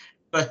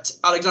 But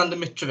Alexander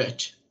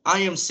Mitrovic, I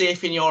am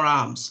safe in your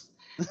arms.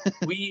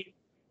 We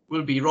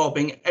will be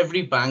robbing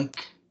every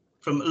bank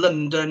from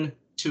London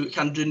to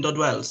Candrindod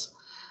Wells.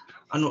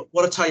 And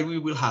what a time we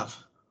will have.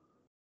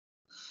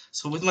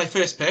 So with my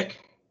first pick,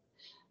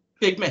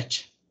 Big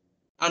Mitch.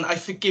 And I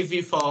forgive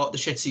you for the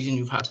shit season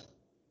you've had.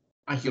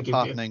 I your forgive you.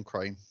 partner in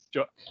crime.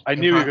 I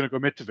knew you were going to go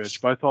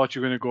Mitrovic, but I thought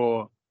you were going to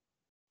go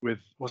with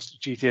what's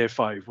GTA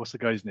 5? What's the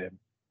guy's name?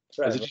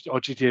 Is it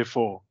GTA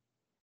 4?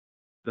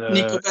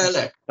 Nico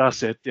Bellic.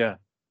 That's it. Yeah.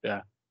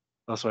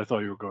 That's what I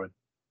thought you were going.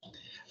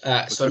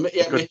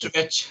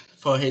 Mitrovic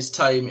for his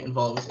time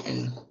involved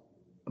in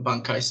a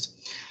bank heist.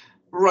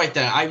 Right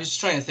there, I was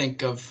trying to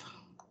think of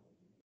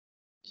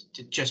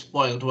just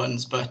wild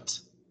ones, but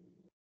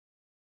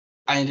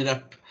I ended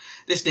up.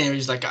 This name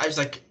is like I was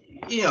like,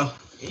 he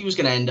was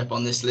going to end up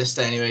on this list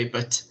anyway.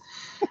 But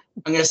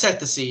I'm going to set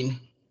the scene.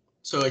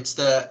 So it's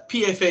the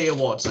PFA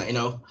Awards night.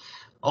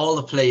 All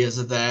the players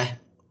are there,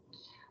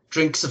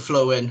 drinks are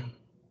flowing,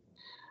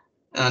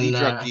 and Is he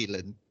drug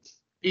dealing?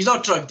 He's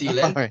not drug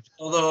dealing, Right.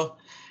 although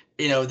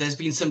there's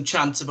been some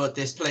chants about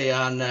this player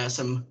and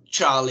some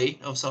Charlie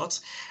of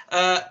sorts.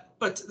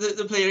 But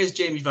the player is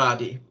Jamie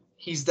Vardy.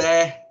 He's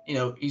there,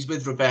 he's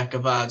with Rebecca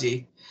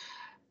Vardy.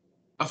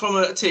 And from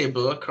a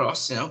table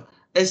across,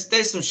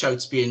 there's some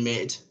shouts being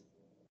made.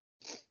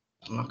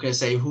 I'm not going to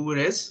say who it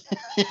is.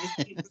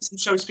 There's some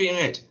shouts being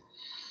made.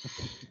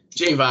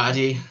 Jamie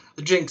Vardy,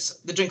 the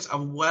drinks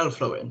are well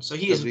flowing. So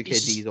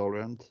WKD's all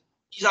around.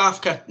 He's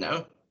half cut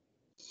now.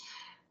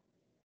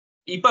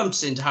 He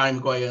bumps into Harry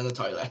Maguire in the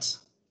toilet.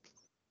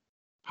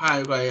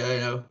 Harry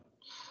Maguire,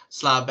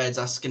 slab beds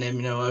asking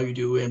him, how you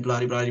doing, blah,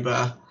 blah, blah,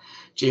 blah.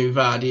 Jamie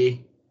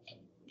Vardy,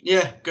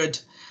 yeah, good.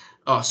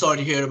 Oh, sorry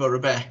to hear about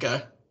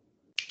Rebecca.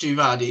 Jamie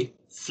Vardy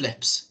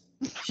flips.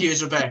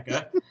 Here's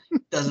Rebecca,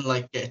 doesn't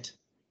like it.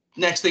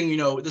 Next thing you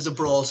know, there's a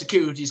brawl,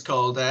 security's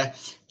called there.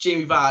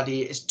 Jamie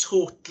Vardy is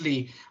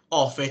totally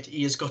off it.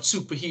 He has got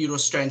superhero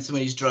strength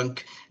when he's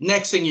drunk.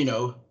 Next thing you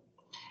know,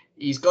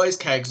 he's got his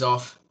kegs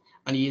off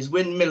and he is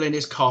windmilling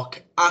his cock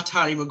at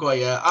Harry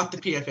Maguire at the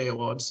PFA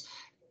Awards.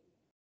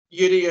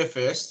 You're here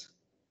first,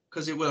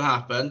 because it will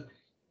happen.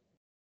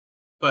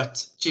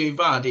 But Jamie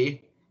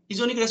Vardy,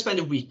 he's only going to spend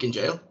a week in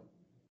jail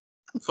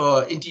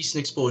for indecent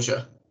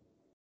exposure.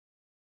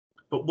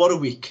 But what a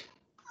week.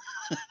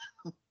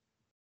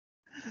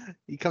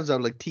 He comes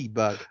out like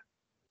T-Bag.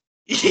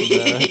 He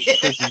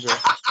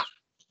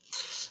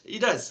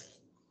does.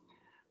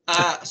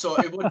 So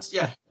it would, he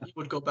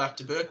would go back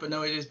to Burke, but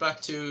now it is back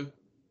to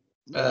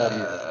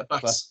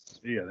Butts.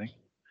 Yeah, I think.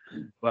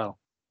 Well,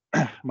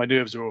 my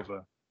nerves are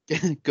over.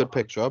 Good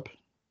pick, Rob.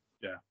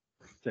 Yeah,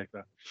 take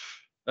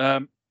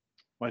that.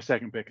 My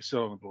second pick is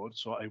still on the board,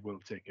 so I will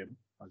take him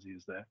as he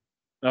is there.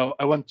 Now,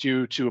 I want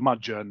you to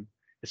imagine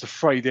it's a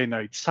Friday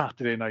night,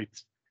 Saturday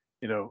night,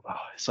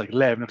 it's like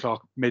 11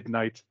 o'clock,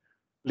 midnight,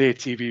 late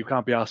TV, you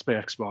can't be asked by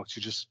Xbox,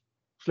 you're just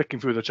flicking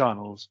through the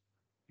channels.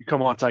 You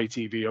come on to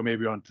ITV or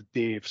maybe on to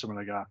Dave, something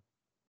like that.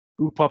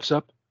 Who pops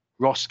up?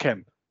 Ross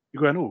Kemp.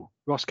 You're going, oh,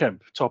 Ross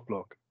Kemp, top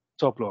bloke.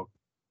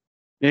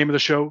 Name of the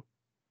show?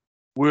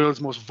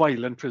 World's Most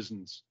Violent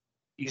Prisons.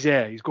 He's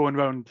there. He's going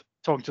around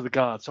talking to the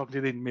guards, talking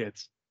to the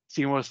inmates,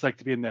 seeing what it's like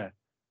to be in there.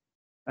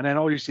 And then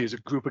all you see is a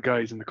group of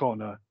guys in the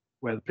corner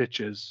where the pitch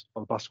is,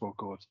 or the basketball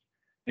court.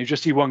 And you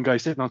just see one guy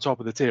sitting on top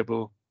of the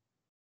table,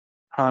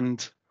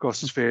 hand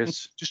across his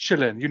face, just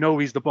chilling. You know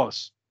he's the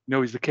boss. You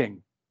know he's the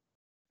king.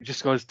 He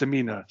just got his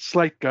demeanor.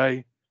 Slight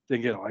guy,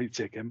 thinking, oh, I'd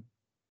take him.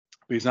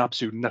 But he's an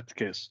absolute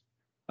nutcase.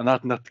 And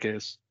that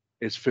nutcase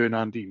is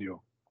Fernandinho.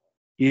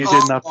 He is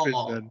in that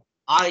prison.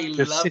 I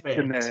just love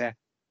sitting it. there.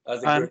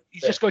 And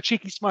he's just got a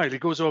cheeky smile. He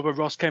goes over,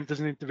 Ross Kemp does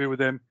an interview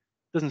with him,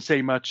 doesn't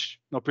say much,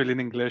 not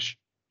brilliant English,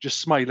 just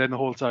smiling the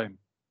whole time,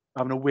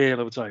 having a whale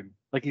of a time.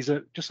 Like he's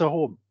just at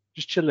home,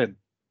 just chilling.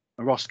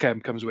 And Ross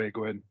Kemp comes away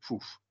going,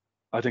 poof,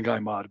 I think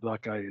I'm mad, but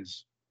that guy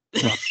is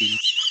absolutely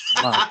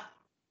mad.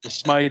 The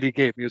smile he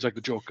gave me was like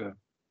the Joker.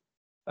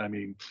 I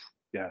mean,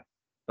 yeah,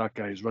 that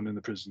guy is running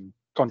the prison.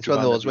 It's one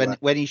of those,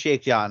 when he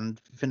shakes your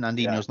hand,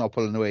 Fernandinho's not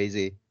pulling away, is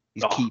he?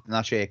 He's keeping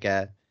that shake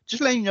air.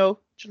 Just letting you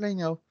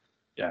know.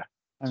 Yeah.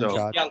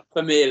 So,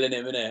 alpha male in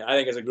him, innit? I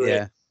think it's a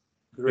great.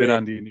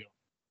 Fernandinho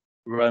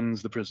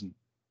runs the prison.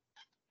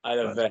 I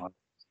love it.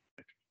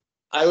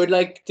 I would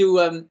like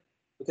to,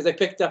 because I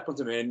picked up on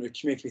something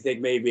which makes me think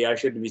maybe I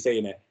shouldn't be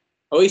saying it.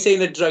 Are we saying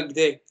the drug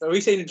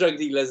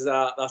dealers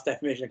that's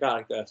defamation of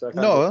character? So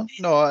no,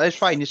 it's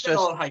fine. It's just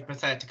all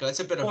hypothetical. It's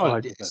a bit of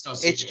fun.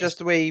 It's just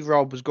the way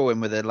Rob was going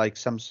with it, like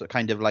some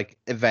kind of like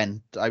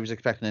event. I was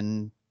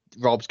expecting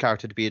Rob's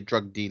character to be a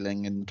drug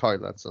dealing in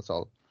toilets. That's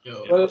all.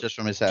 Well, just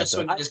from his head. Just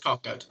swinging his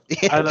cock out.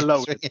 I'll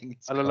allow it, Tim.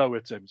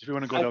 If you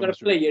want to go down I've got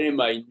a player in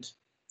mind,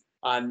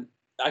 and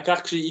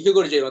you could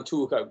go to jail on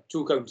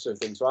two counts of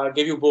things. So I'll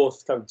give you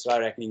both counts I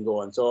reckon you can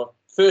go on. So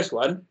first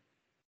one,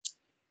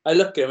 I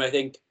look at him, I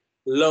think,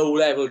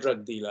 low-level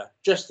drug dealer.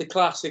 Just the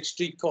classic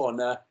street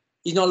corner.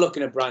 He's not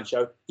looking to branch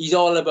out. He's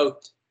all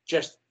about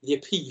just the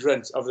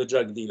appearance of the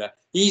drug dealer.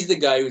 He's the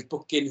guy who's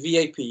booking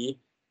VIP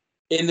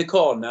in the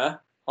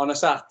corner on a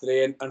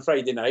Saturday and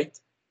Friday night.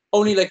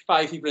 Only like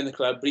 5 people in the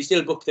club, but he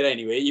still booked it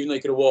anyway, even though he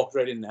could have walked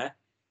right in there.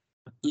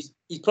 He's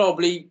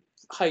probably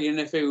hiring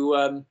a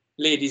few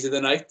ladies of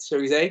the night, shall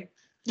we say.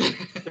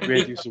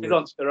 His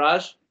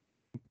entourage.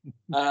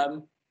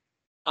 And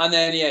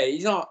then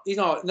he's not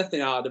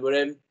nothing hard about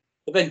him.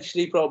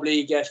 Eventually,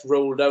 probably gets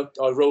rolled out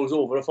or rolls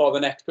over for the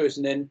next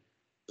person in.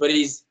 But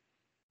he's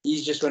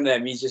just one of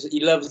them. He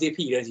loves the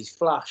appearance. He's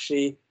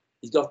flashy.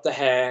 He's got the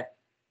hair.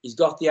 He's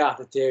got the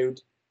attitude.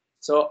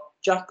 So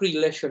Jack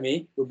Grealish for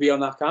me would be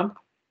on that camp.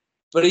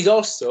 But he's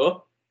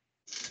also,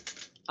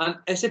 and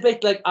it's a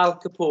bit like Al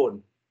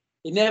Capone.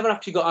 He never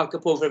actually got Al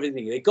Capone for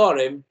everything. They got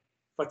him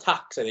for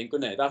tax, I think,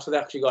 wasn't it? That's what they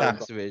actually got him for.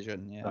 Tax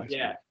evasion, yeah.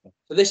 Yeah.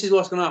 So this is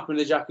what's going to happen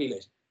with Jack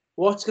Grealish.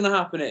 What's going to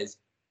happen is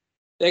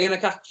they're going to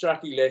catch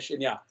Jack Grealish in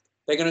the act.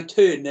 They're going to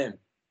turn him.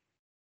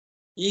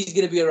 He's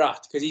going to be a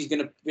rat because he's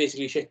going to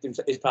basically shit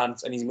his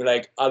pants and he's going to be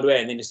like, I'll do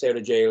anything to stay out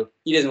of jail.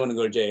 He doesn't want to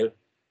go to jail.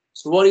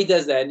 So what he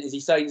does then is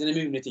he signs an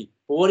immunity.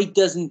 But what he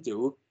doesn't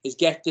do is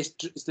get this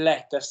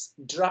letter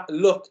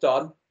looked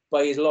on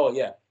by his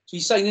lawyer. So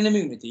he's signing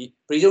immunity,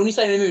 but he's only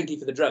signing immunity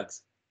for the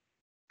drugs.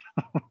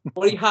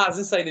 What he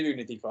hasn't signed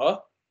immunity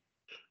for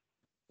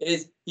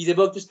is he's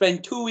about to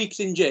spend 2 weeks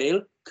in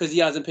jail because he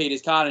hasn't paid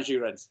his car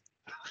insurance.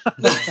 Jack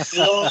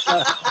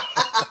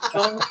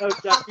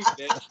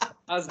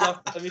has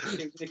got some issues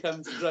when it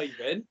comes to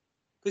driving.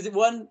 Because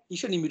one, he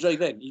shouldn't even be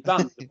driving. He's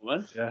banned at the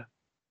moment.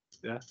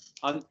 Yeah.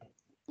 And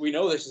we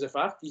know this is a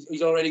fact.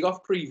 He's already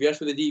got previous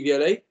with the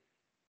DVLA.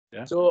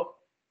 Yeah. So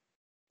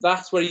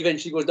that's where he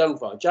eventually goes down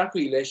for. Jack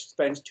Grealish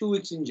spends 2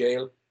 weeks in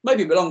jail. Might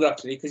be a bit longer,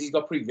 actually, because he's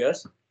got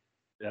previous.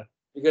 Yeah.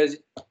 Because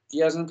he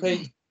hasn't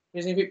paid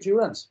his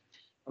insurance.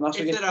 And that's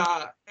if there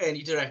are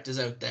any directors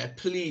out there,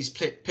 please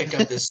pick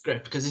up this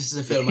script, because this is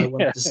a film I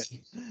want to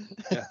see.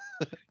 Yeah.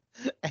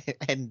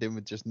 Ending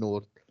with just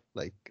no,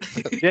 like,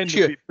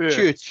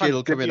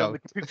 Churchill coming out.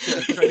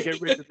 Trying to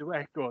get rid of the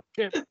record.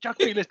 Jack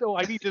Grealish,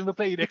 I need him to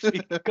play next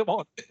week. Come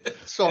on.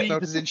 Sorting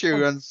out his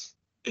insurance.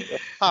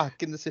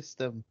 Hack in the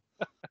system.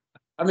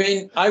 I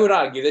mean, I would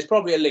argue there's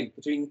probably a link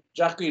between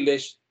Jack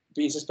Grealish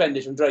being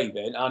suspended from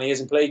driving and he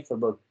hasn't played for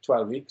about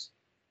 12 weeks.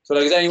 So,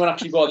 like, has anyone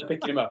actually bothered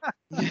picking him up?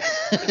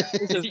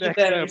 This is a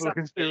terrible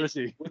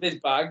conspiracy. With his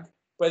bag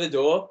by the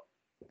door,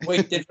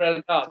 waiting for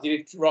El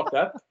Cardi to rock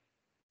up.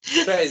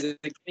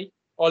 Presently,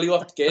 Ollie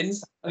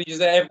Watkins, and he's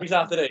there every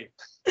Saturday.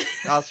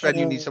 That's when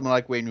you need someone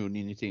like Wayne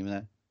Rooney in your team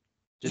there.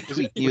 Just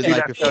tweak you the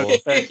night before.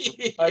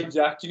 Hi,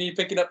 Jack, do you need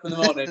picking up in the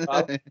morning,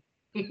 pal?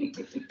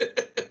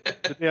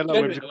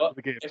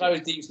 If I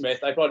was Dean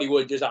Smith, I probably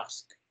would just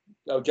ask,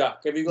 "Oh,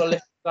 Jack, have you got a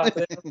list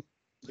Saturday?"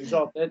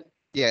 Sorted.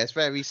 Yeah, it's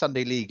very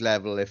Sunday League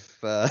level if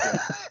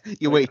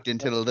you wait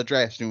until the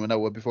dressing room an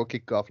hour before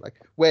kick-off. Like,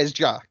 where's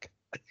Jack?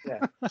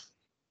 Yeah.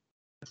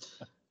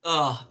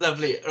 Oh,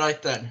 lovely.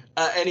 Right then.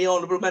 Any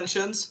honourable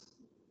mentions?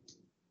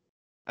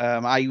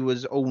 I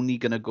was only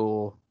going to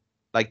go,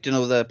 like, do you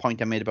know the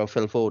point I made about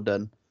Phil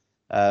Foden?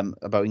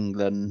 About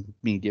England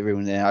media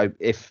ruining there.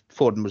 If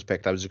Foden was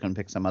picked, I was just going to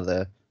pick some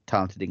other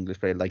talented English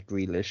player like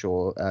Grealish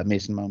or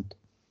Mason Mount.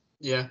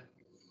 Yeah.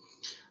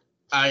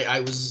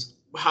 I was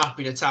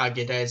happy to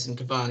target Edson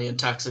Cavani and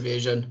tax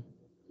evasion.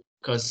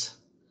 because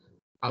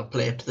I'll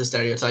play up to the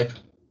stereotype.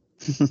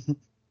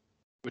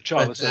 But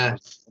Charles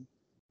But,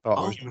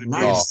 Oh,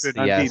 nice.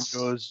 yes.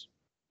 goes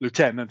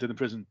lieutenant in the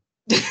prison.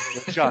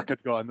 Jack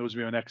had gone, those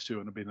we were next to,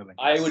 and have been the link.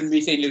 I wouldn't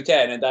be saying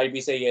lieutenant. I'd be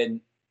saying,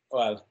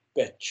 well,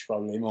 bitch,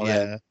 probably more.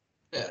 Yeah.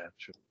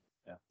 True.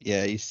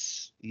 Yeah,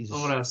 he's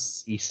What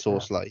else? he's so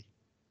sly.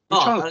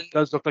 Charles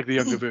does look like the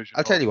younger version.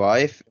 I'll tell you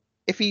what,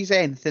 if he's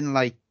anything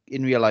like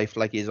in real life,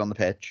 like he is on the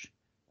pitch,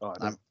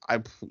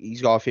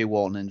 he's got a few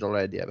warnings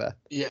already, I bet.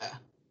 Yeah.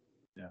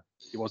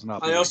 He wasn't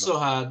happy. I also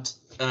had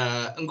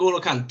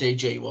N'Golo Kante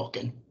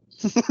jaywalking.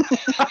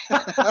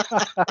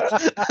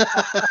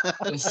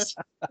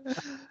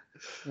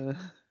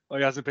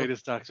 He hasn't paid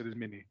his tax with his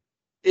mini.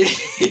 Yeah.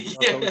 His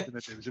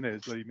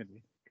bloody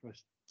mini.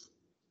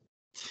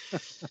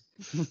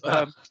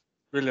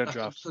 Brilliant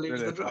draft.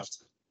 Brilliant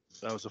draft.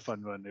 That was a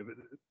fun run.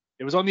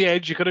 It was on the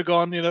edge. You could have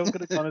gone,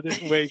 could have gone a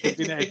different way. Could have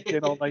been edged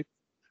in all night.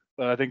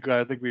 But I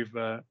think we've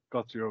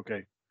got through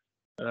okay.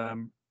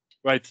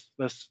 Right,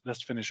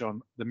 let's finish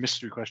on the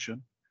mystery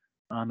question,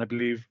 and I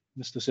believe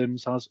Mr.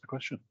 Sims has a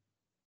question.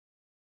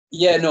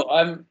 Yeah,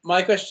 no.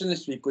 My question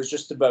this week was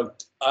just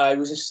about. I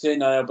was listening,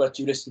 but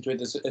you listened to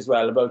it as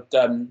well about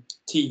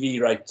TV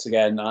rights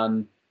again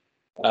and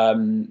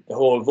the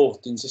whole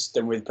voting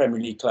system with Premier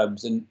League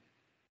clubs, and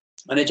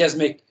it just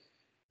made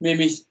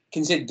me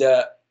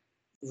consider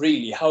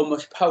really how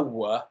much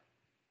power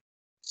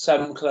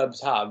some clubs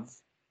have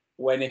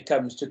when it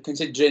comes to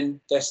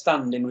considering their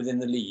standing within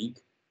the league.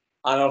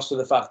 And also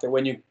the fact that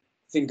when you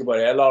think about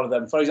it, a lot of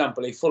them, for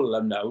example,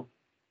 Fulham now,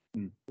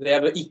 they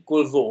have an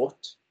equal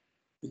vote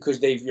because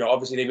they've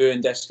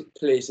earned their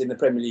place in the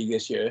Premier League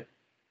this year.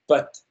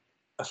 But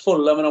a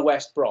Fulham and a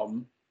West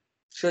Brom,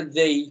 should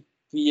they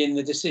be in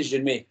the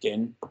decision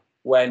making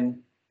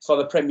for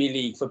the Premier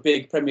League, for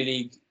big Premier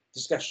League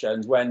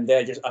discussions, when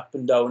they're just up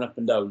and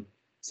down,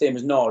 same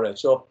as Norwich?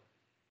 So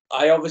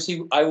I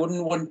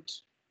wouldn't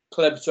want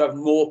clubs to have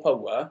more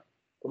power,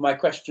 but my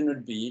question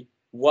would be,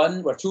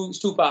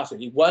 two parts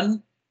really.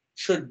 One,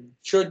 should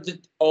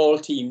all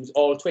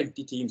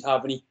 20 teams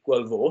have an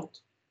equal vote,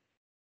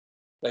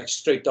 like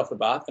straight off the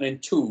bat? And then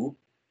two,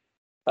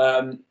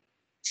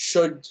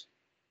 should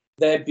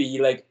there be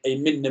like a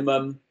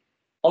minimum,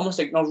 almost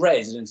like not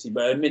residency,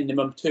 but a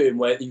minimum term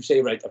where you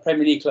say, right, a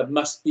Premier League club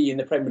must be in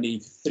the Premier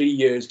League 3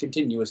 years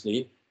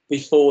continuously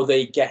before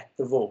they get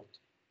the vote.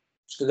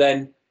 So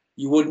then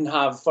you wouldn't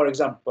have, for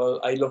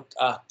example, I looked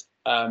at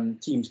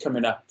teams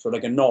coming up, so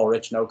like a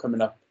Norwich now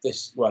coming up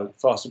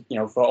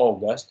for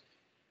August.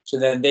 So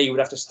then they would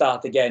have to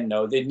start again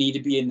now. They'd need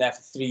to be in there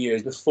for 3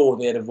 years before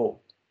they had a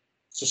vote.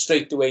 So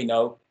straight away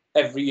now,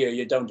 every year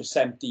you're down to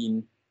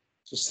 17.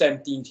 So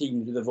 17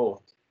 teams with a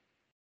vote.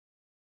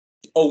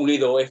 Only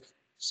though if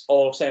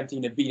all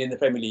 17 have been in the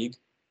Premier League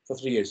for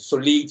 3 years. So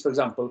Leeds, for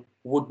example,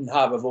 wouldn't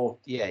have a vote.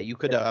 Yeah, you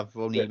could have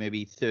only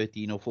maybe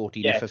 13 or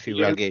 14 if a few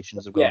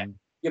relegations have gone.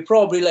 You're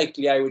probably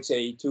likely, I would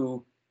say,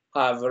 to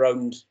have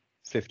around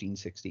 15,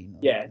 16.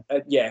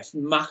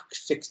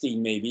 Max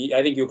 16 maybe.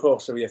 I think you're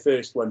closer with your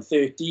first one.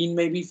 13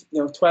 maybe,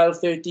 12,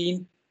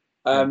 13.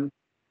 And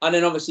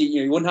then obviously,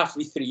 you wouldn't have to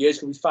be 3 years, it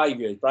could be 5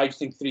 years. But I just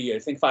think 3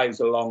 years. I think 5 is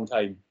a long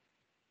time.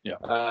 Yeah.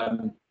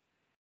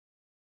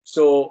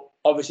 So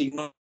obviously,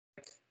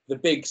 the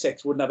big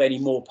six wouldn't have any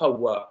more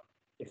power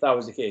if that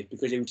was the case,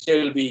 because it would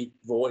still be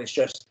vote. It's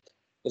just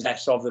there's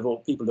less of the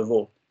vote, people to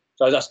vote.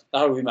 So that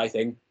would be my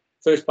thing.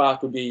 First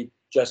part would be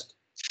just,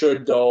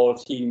 should all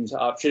teams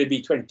should it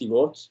be 20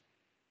 votes?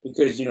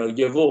 Because,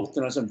 you're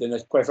voting on something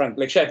that's, quite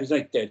frankly, like Sheffield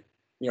United,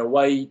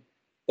 why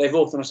they're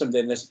voting on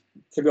something that's,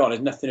 to be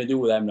honest, nothing to do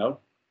with them now.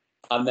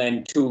 And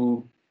then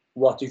two,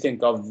 what do you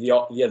think of the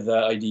other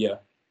idea?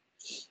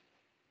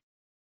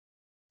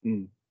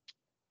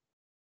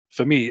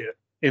 For me,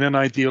 in an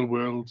ideal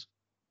world,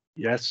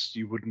 yes,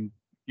 you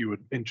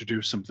would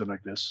introduce something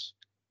like this.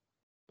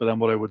 But then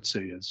what I would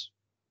say is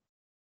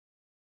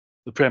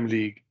the Premier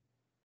League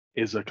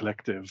is a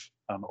collective,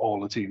 and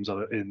all the teams that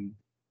are in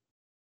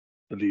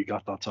the league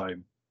at that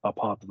time are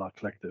part of that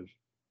collective,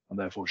 and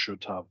therefore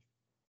should have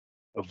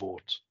a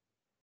vote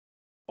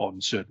on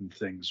certain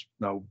things.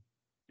 Now,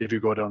 if you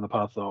go down the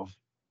path of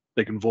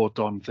they can vote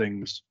on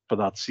things for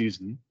that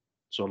season,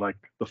 so like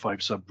the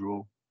 5-sub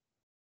rule,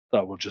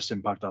 that will just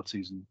impact that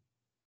season.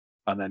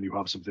 And then you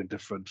have something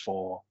different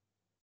for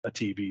a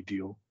TV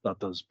deal that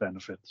does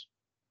benefit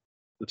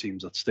the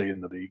teams that stay in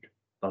the league.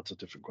 That's a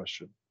different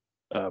question.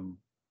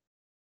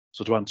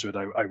 So to answer it,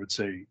 I would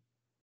say,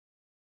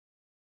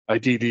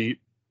 ideally,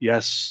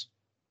 yes,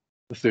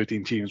 the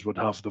 13 teams would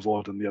have the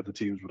vote and the other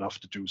teams would have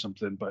to do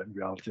something. But in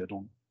reality, I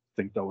don't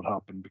think that would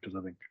happen, because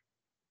I think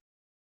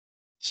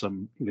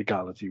some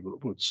legality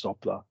would stop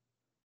that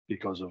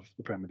because of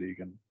the Premier League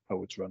and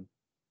how it's run.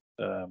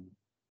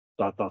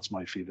 That's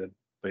my feeling.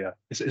 But yeah,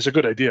 it's a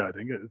good idea. I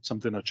think it's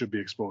something that should be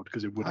explored,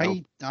 because it would help.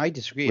 I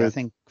disagree. I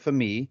think for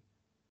me,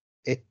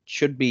 it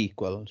should be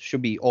equal. It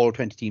should be all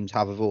 20 teams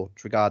have a vote,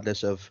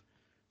 regardless of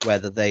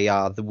whether they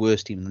are the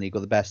worst team in the league or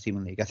the best team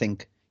in the league. I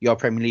think you're a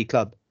Premier League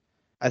club.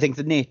 I think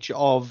the nature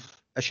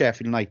of a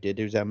Sheffield United,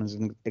 who's them as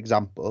an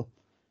example,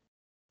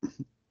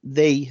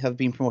 they have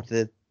been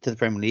promoted to the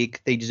Premier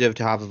League. They deserve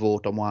to have a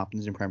vote on what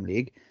happens in Premier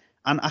League.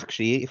 And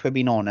actually, if we're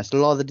being honest, a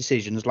lot of the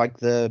decisions, like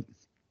the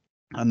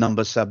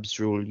number subs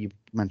rule you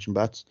mentioned,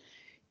 but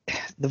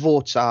the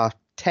votes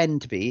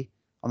tend to be,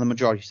 on the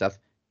majority stuff,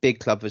 big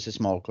club versus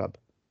small club.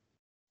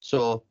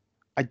 So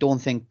I don't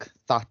think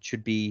that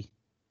should be,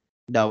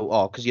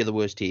 because you're the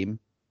worst team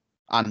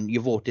and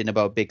you're voting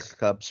about big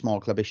club, small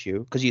club issue,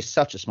 because you're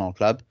such a small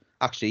club,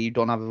 actually you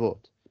don't have a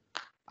vote.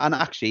 And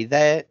actually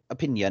their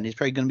opinion is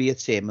probably going to be the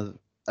same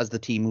as the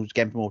team who's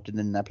getting promoted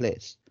in their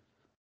place.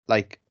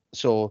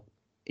 So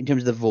in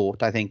terms of the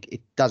vote, I think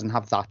it doesn't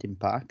have that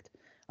impact.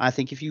 I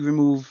think if you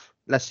remove,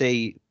 let's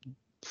say,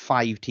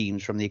 5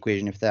 teams from the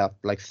equation, if their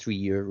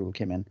 3-year rule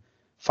came in,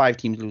 5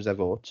 teams lose their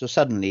vote. So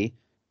suddenly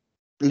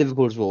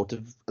Liverpool's vote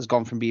has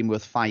gone from being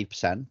worth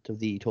 5% of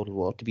the total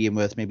vote to being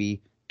worth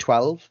maybe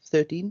 12,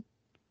 13.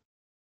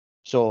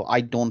 So I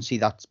don't see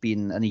that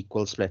being an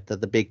equal split, that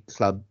the big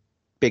club,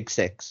 big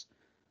 6,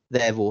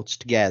 their votes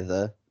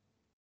together,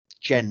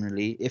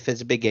 generally, if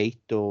there's a big 8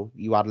 or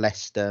you add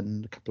Leicester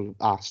and a couple of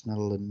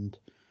Arsenal and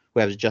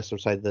whoever's just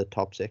outside the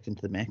top 6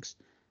 into the mix,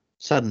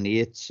 suddenly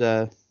it's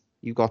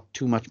you've got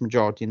too much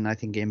majority and I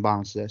think game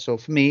balance there. So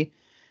for me,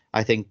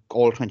 I think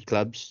all 20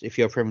 clubs, if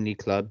you're a Premier League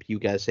club, you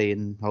guys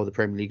saying how the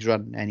Premier League's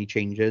run, any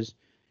changes,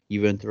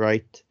 you've earned the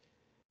right.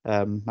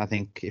 I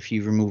think if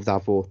you remove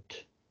that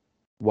vote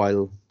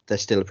while they're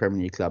still a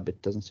Premier League club,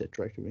 it doesn't sit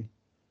right with me.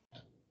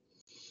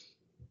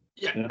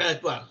 Yeah.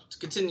 Well, to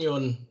continue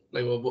on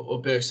like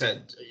what Berg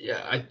said,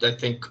 I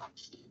think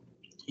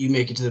you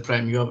make it to the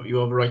Prem, you have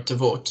a right to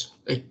vote.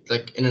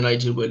 Like in an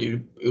ideal world,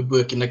 you would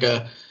work in like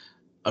a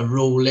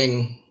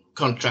rolling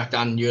contract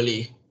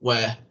annually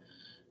where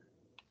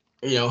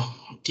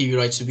TV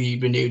rights would be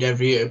renewed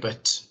every year,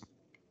 but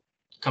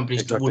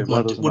companies wouldn't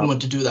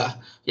want to do that.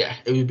 Yeah,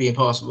 it would be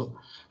impossible.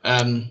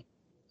 I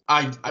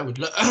would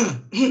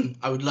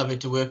I would love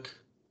it to work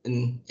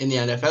in the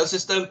NFL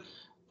system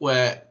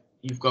where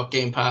you've got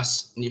Game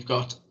Pass and you've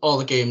got all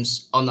the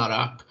games on that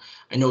app.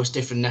 I know it's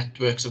different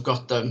networks have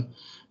got them,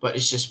 but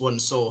it's just one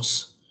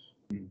source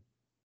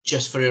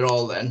just for it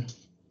all then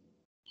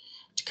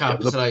to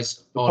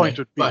capitalize the on point it.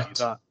 Would be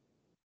that.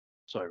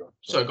 Sorry,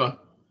 go on.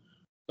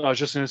 I was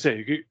just going to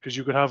say, because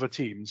you could have a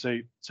team,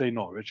 say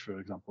Norwich, for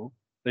example,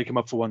 they come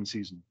up for one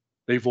season,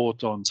 they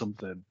vote on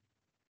something.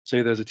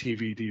 Say there's a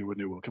TV deal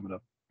renewal coming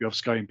up. You have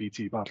Sky and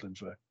BT battling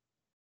for it.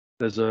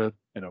 There's a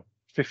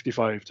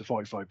 55 to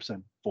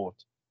 45%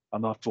 vote,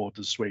 and that vote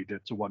has swayed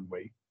it to one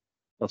way.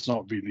 That's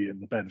not really in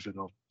the benefit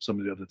of some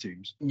of the other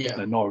teams. Yeah.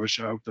 And Norwich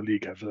are out the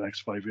league for the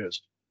next 5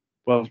 years.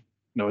 Well,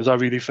 is that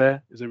really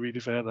fair? Is it really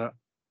fair that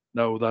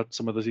now that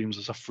some of the teams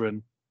are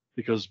suffering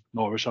because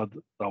Norwich had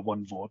that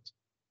one vote,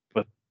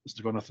 but it's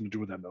got nothing to do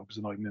with them now because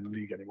they're not even in the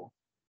league anymore.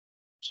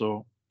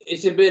 So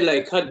it's a bit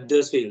like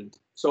Huddersfield.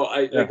 So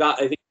I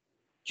think,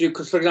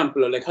 because for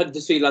example, like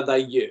Huddersfield had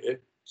that year.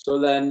 So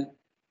then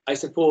I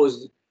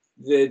suppose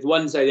the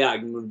one side of the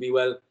argument would be,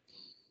 well,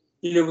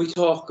 we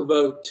talk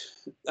about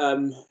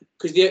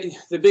because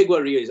the big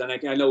worry is, and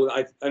I know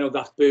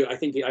that's Berg.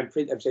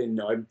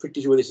 I'm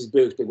pretty sure this is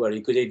Berg's big worry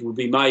because it would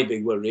be my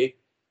big worry.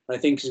 And I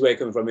think this is where it's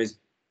coming from is,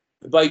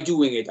 by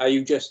doing it, are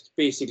you just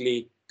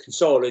basically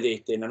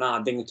consolidating and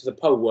adding to the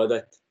power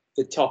that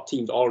the top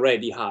teams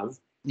already have?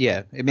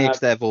 Yeah, it makes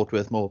their vote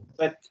worth more.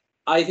 But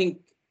I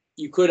think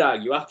you could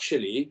argue,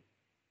 actually,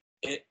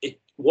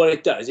 what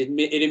it does, it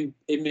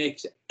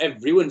makes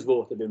everyone's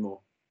vote a bit more.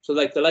 So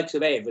like the likes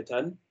of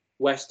Everton,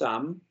 West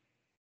Ham,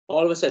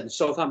 all of a sudden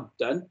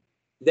Southampton,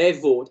 their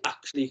vote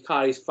actually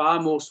carries far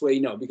more sway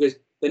now because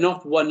they're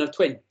not 1 of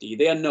 20,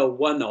 they are now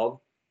 1 of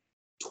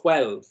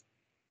 12.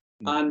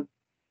 And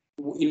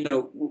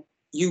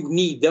you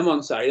need them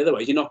on side,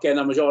 otherwise you're not getting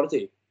a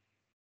majority.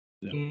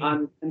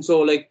 And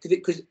so, like,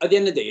 because at the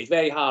end of the day, it's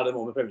very hard at the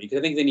moment, because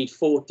I think they need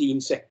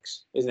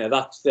 14-6, isn't it?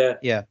 That's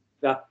the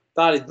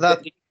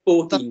that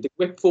 14. To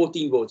whip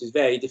 14 votes is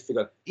very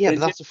difficult. Yeah, but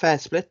that's a fair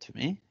split to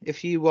me.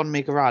 If you want to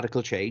make a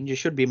radical change, it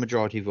should be a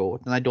majority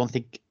vote, and I don't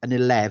think an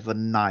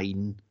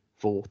 11-9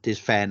 vote is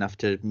fair enough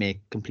to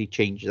make complete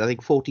changes. I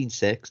think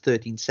 14-6,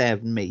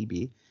 13-7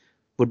 maybe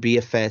would be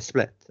a fair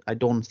split. I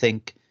don't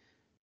think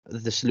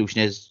the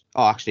solution is,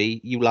 actually,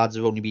 you lads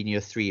have only been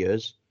here 3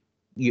 years.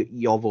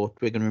 Your vote,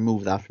 we're going to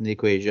remove that from the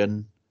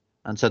equation,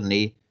 and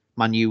suddenly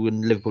Man U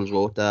and Liverpool's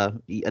vote are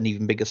an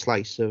even bigger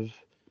slice of.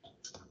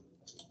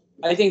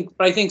 I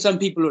think some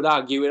people would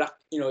argue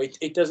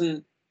it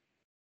doesn't.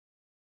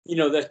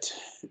 That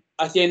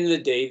at the end of the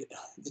day,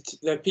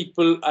 the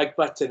people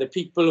the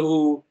people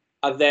who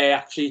are there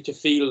actually to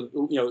feel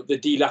the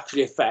deal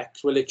actually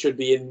affects. Well, it should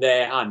be in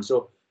their hands.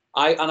 So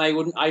I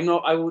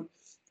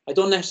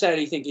don't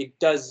necessarily think it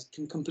does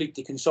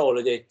completely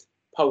consolidate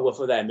power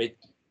for them.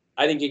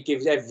 I think it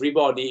gives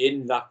everybody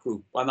in that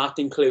group, and that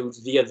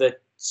includes the other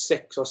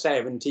 6 or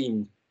 7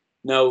 teams.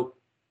 Now,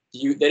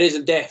 there is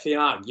a definite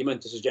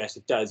argument to suggest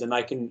it does, and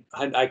I can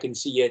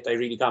see it. I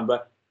really can.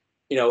 But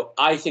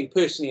I think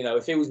personally,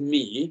 if it was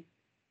me,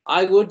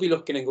 I would be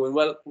looking and going,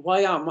 well,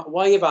 why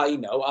have I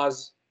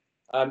as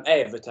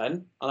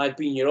Everton, and I've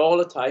been here all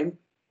the time?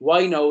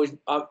 why now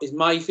is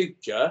my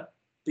future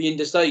being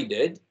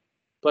decided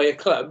by a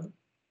club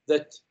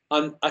that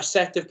a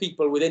set of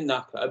people within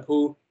that club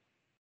who,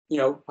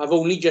 have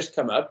only just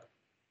come up,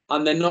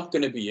 and they're not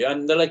going to be here,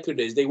 and the likelihood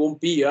is they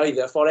won't be here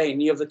either for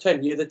any of the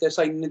tenure that they're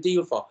signing the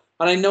deal for.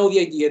 And I know the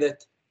idea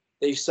that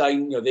they've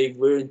signed, they've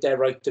earned their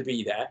right to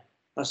be there.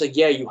 And it's like,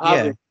 yeah, you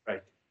have it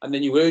right, and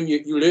then you earn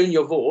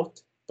your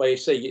vote by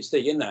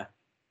staying there.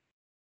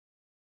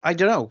 I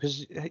don't know,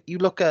 because you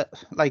look at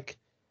like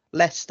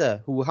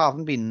Leicester, who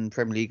haven't been in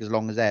Premier League as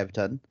long as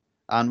Everton,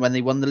 and when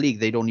they won the league,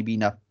 they'd only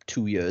been up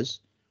 2 years.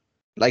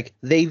 Like,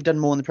 they've done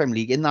more in the Premier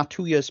League in that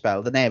 2-year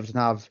spell than Everton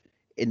have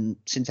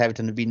since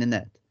Everton have been in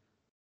it.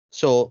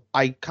 So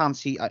I can't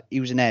see,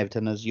 using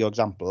Everton as your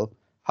example,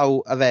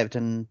 how of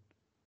Everton,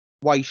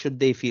 why should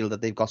they feel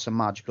that they've got some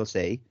magical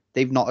say?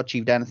 They've not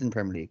achieved anything in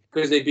Premier League.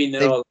 Because they've been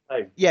there all the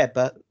time. Yeah,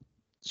 but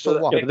so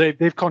what? Yeah, but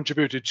they've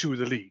contributed to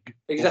the league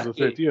over the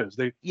 30 years.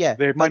 They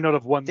might not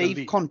have won the league.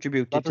 They've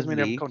contributed that to doesn't the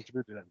mean league. They've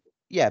contributed anything.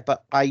 Yeah,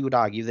 but I would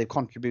argue they've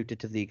contributed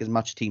to the league as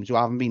much teams who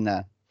haven't been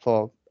there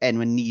for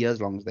anywhere near as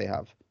long as they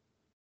have.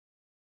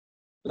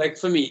 Like,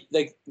 for me,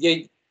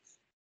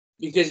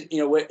 because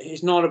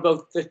it's not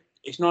about the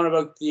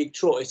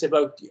trophy. It's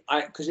about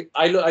because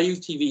I use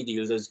TV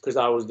deals because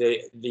that was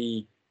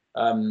that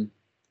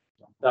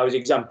was the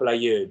example I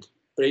heard.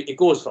 But it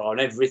goes on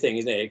everything,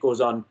 isn't it? It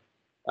goes on,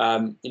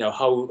 how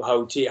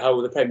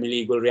the Premier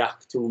League will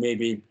react to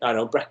maybe, I don't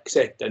know,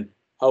 Brexit, and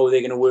how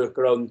they're going to work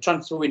around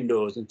transfer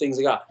windows and things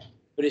like that.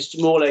 But it's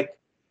more like,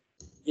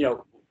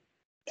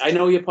 I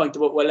know your point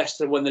about, well,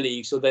 Leicester won the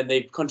league, so then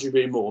they've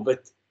contributed more,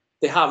 but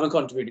they haven't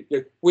contributed.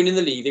 Like, winning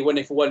the league, they won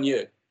it for 1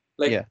 year.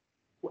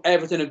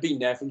 Everton have been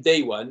there from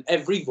day one.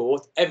 Every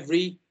vote,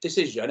 every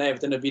decision,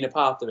 Everton have been a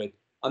part of it.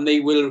 And they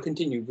will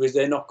continue because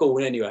they're not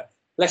going anywhere.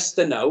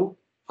 Leicester now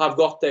have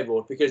got their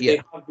vote because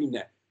they have been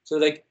there.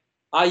 So,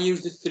 I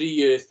used the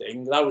 3-year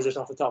thing. That was just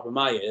off the top of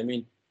my head. I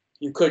mean,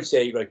 you could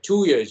say,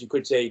 2 years. You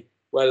could say,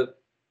 well,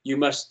 you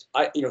must,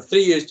 3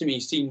 years to me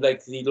seemed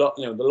like the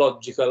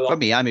logical. For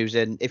me, I'm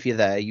using, if you're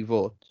there, you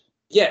vote.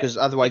 Yeah. Because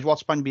otherwise,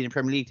 what's the point of being a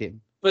Premier League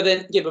team? But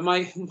then,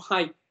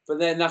 but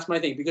then that's my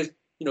thing, because,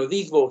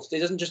 these votes, it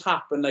doesn't just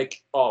happen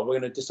like, we're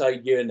going to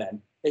decide here and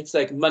then. It's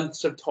like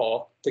months of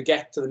talk to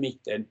get to the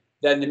meeting,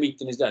 then the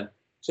meeting is done.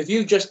 So if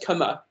you just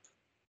come up,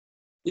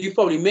 you've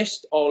probably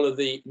missed all of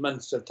the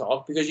months of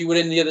talk because you were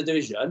in the other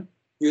division.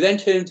 You then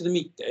turn to the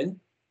meeting.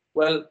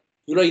 Well,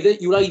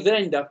 you'll either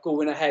end up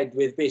going ahead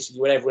with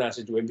basically what everyone else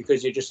is doing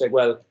because you're just like,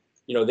 well,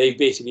 they've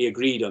basically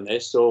agreed on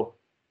this, so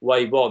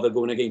why bother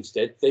going against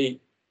it?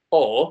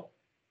 Or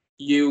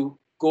you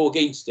go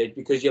against it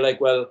because you're like,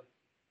 well,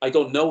 I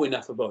don't know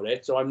enough about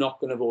it, so I'm not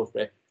going to vote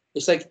for it.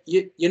 It's like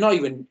you're not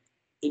even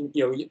in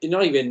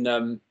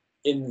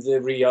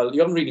the real. You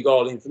haven't really got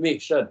all the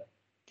information.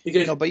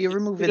 Because no, but you're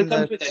removing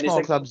the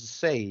small clubs'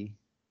 say.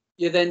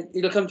 Yeah, then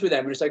it'll come to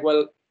them, and it's like,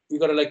 well,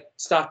 you've got to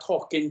start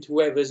talking to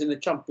whoever's in the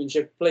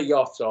championship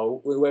playoffs or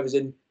whoever's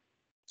in.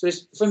 So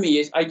for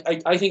me,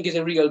 I think it's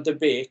a real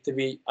debate to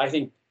be. I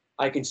think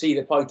I can see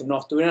the point of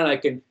not doing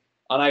it, and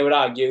I would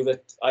argue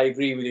that I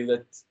agree with you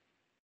that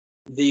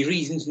the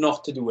reasons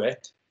not to do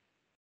it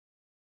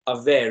are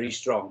very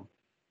strong.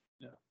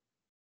 Yeah.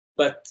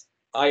 But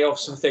I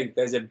also think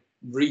there's a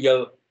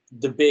real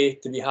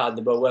debate to be had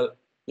about, well,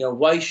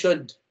 why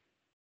should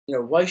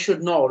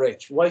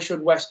Norwich, why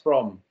should West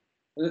Brom,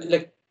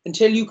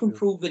 until you can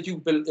prove that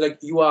you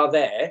are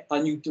there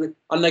and you do it,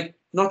 and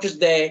not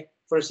just there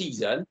for a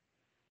season,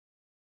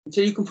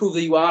 until you can prove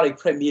that you are a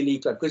Premier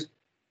League club,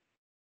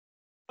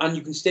 and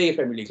you can stay a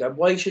Premier League club,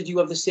 why should you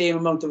have the same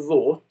amount of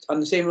vote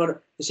and the same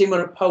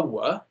amount of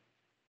power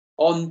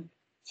on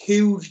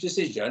huge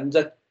decisions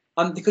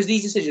and because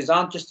these decisions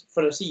aren't just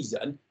for a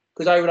season?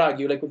 Because I would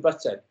argue, like what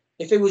Butt said,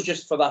 if it was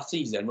just for that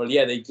season, well,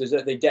 yeah, they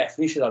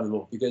definitely should have a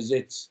vote because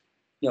it's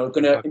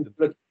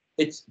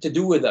it's to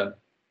do with them.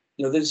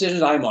 The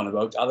decisions I'm on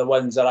about are the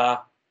ones that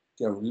are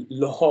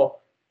law.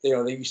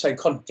 You sign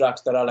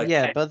contracts that are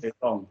but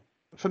wrong.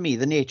 For me,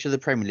 the nature of the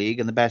Premier League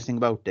and the best thing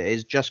about it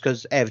is just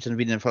because Everton have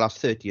been in it for the last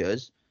 30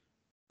 years,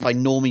 by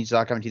no means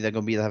that guarantee they're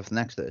going to be there for the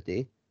next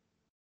 30.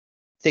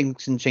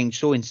 Things can change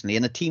so instantly,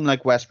 and a team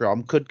like West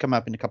Brom could come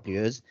up in a couple of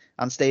years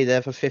and stay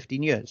there for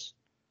 15 years.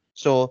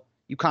 So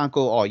you can't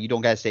go, you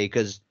don't get a say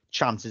because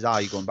chances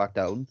are you're going back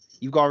down.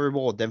 You've got to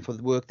reward them for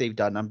the work they've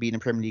done and being a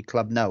Premier League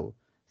club now.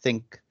 I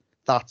think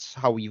that's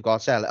how you've got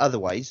to sell it.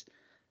 Otherwise,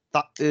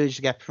 that urge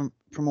to get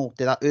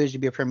promoted, that urge to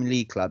be a Premier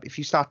League club, if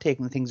you start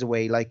taking things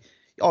away, like,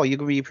 you're going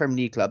to be a Premier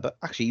League club, but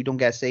actually you don't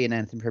get a say in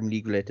anything Premier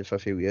League related for a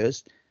few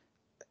years,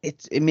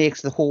 it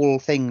makes the whole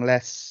thing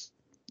less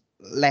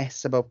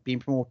about being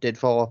promoted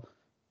for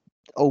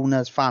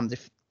owners, fans.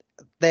 If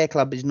their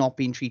club is not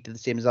being treated the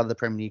same as other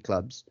Premier League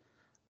clubs,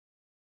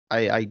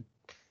 it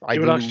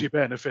would actually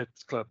benefit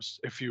clubs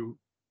if you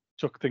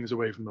took things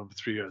away from them for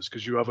 3 years,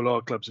 because you have a lot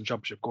of clubs in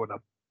Championship going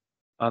up,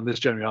 and this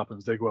generally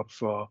happens. We'll go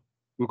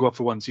up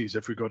for 1 season.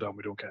 If we go down,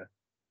 we don't care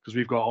because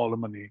we've got all the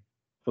money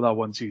for that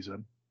 1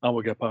 season, and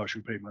we'll get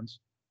parachute payments.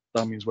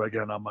 That means we're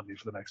getting our money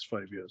for the next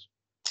 5 years.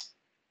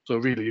 So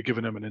really, you're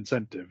giving them an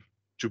incentive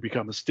to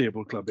become a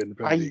stable club in the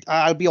Premier League.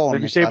 I'll be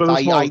honest. say about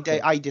the small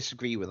I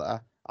disagree with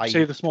that.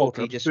 Say the small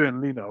totally clubs,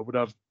 Burnley now would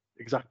have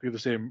exactly the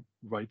same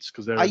rights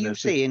because they're. Are you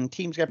saying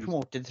teams get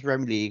promoted to the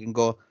Premier League and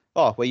go,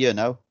 oh, we're here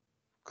now,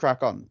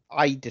 crack on?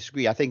 I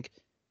disagree. I think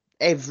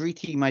every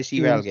team I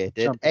see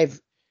relegated,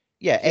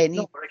 any.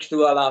 Norwich do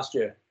that last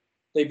year.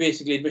 They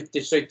basically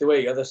admitted straight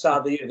away at the start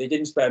of the year they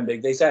didn't spend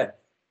big. They said,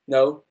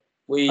 no,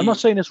 I'm not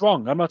saying it's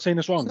wrong. No,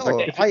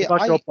 If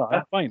that's your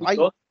plan, fine. Crack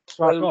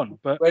on.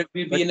 But we'll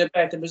be in a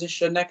better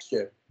position next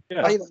year.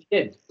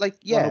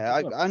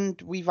 Yeah.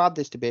 And we've had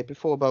this debate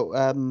before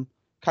about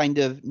kind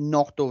of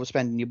not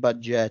overspending your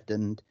budget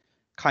and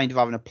kind of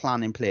having a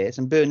plan in place.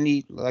 And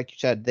Burnley, like you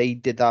said, they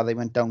did that. They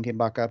went down, came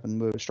back up, and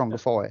were stronger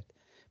for it.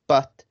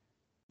 But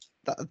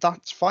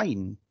that's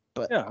fine.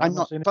 But yeah,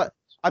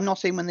 I'm not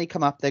saying when they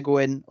come up, they're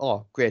going,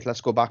 oh, great,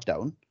 let's go back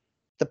down.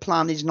 The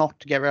plan is not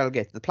to get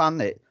relegated. The plan,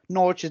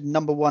 Norwich's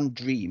number one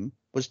dream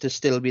was to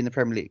still be in the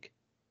Premier League,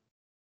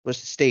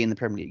 was to stay in the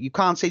Premier League. You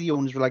can't say the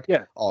owners were like,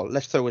 oh,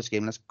 let's throw this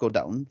game, let's go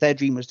down. Their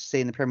dream was to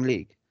stay in the Premier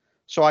League.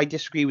 So I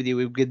disagree with you.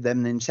 We would give them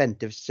an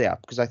incentive to stay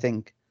up because I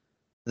think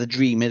the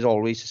dream is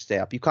always to stay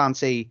up. You can't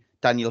say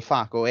Daniel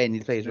Farke or any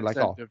players were like,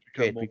 oh,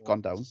 great, we've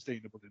gone down.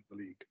 Sustainable in the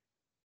league.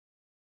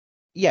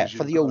 Yeah,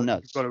 for the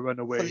owners. You've got to run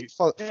away.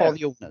 For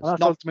the owners.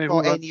 Not ultimately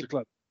who runs the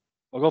club.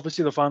 Like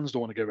obviously the fans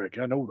don't want to get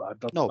relegated. I know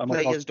that. No,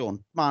 players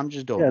don't.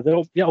 Managers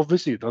don't. Yeah,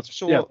 obviously. I'm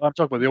talking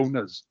about the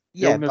owners.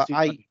 That's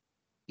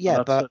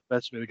the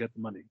best way to get the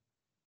money.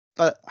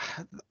 But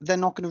they're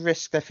not going to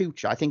risk their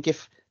future. I think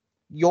if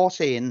you're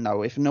saying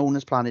now, if an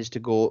owner's plan is to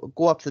go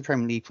up to the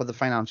Premier League for the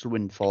financial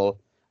windfall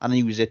and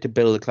use it to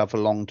build a club for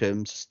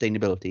long-term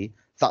sustainability,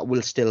 that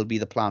will still be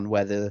the plan,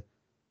 whether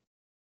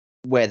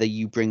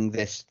you bring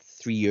this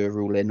 3-year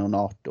rule in or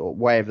not, or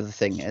whatever the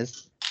thing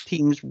is.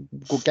 Teams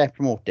will get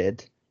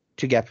promoted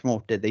to get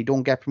promoted. They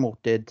don't get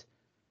promoted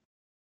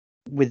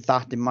with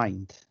that in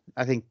mind.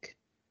 I think,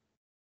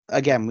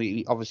 again,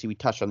 we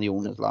touched on the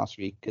owners last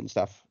week and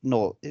stuff.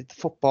 No,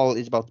 football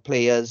is about the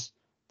players,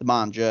 the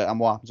manager, and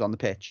what happens on the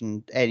pitch.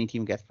 And any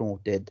team gets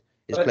promoted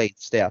is played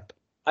to stay up.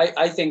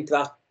 I think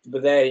that,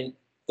 but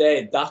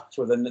that's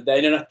what in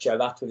a nutshell,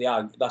 that's what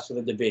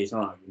the debate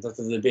on argument. That's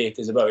what the debate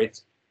is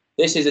about.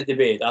 This is a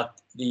debate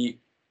at the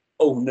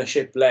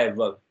ownership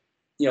level.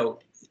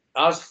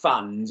 As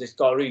fans, it's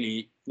got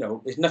really,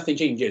 if nothing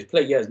changes,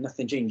 players,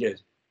 nothing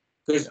changes.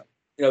 Because,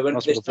 when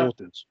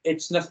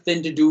it's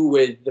nothing to do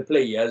with the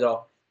players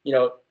or,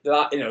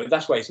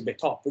 that's why it's a bit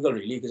topical,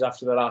 really, because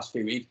after the last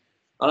few weeks.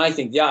 And I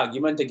think the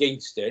argument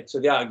against it, so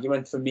the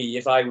argument for me,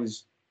 if I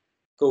was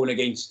going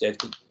against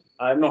it,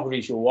 I'm not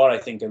really sure what I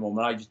think at the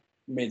moment, I just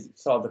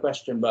solve the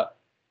question, but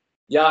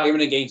the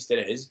argument against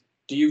it is,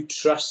 do you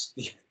trust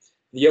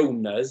the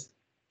owners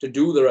to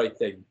do the right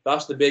thing?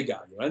 That's the big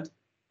argument.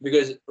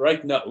 Because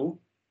right now,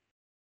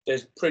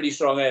 there's pretty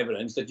strong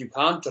evidence that you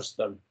can't trust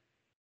them.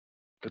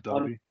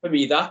 And for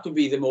me, that would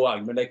be the more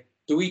argument. Like,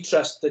 do we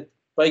trust that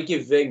by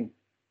giving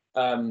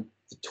the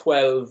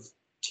 12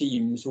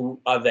 teams who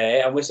are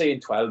there, and we're saying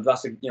 12,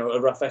 that's a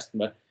rough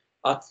estimate.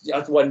 At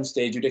one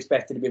stage, you'd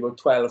expect it to be about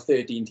 12,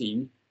 13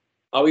 teams.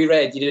 Are we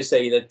ready to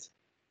say that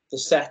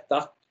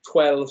that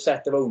 12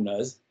 set of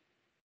owners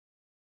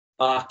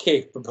are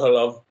capable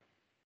of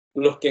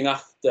looking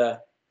after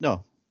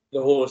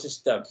the whole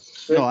system?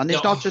 No, and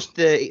it's not just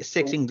the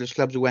 6 English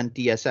clubs who went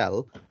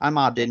DSL. I'm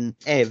adding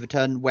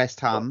Everton, West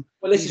Ham.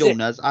 These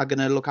owners are going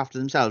to look after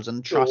themselves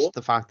and trust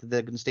the fact that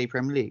they're going to stay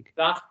Premier League.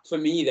 That, for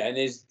me, then,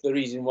 is the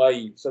reason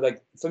why. So,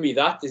 for me,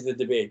 that is the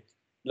debate.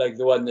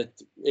 The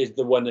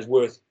one that's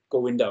worth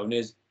going down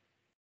is,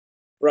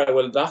 right,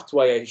 well, that's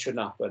why it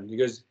shouldn't happen.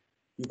 Because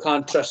you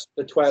can't trust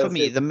the 12. For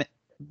me,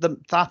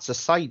 that's a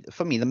side.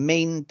 For me, the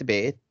main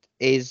debate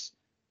is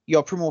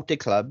your promoted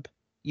club.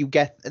 You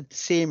get the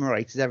same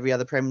rights as every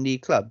other Premier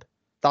League club.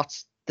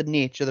 That's the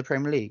nature of the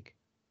Premier League.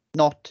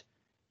 Not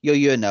you're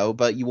here now,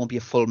 but you won't be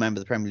a full member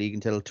of the Premier League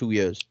until 2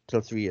 years,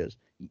 till 3 years.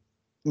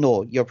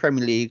 No, you're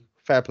Premier League,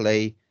 fair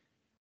play.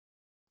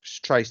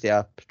 Just try stay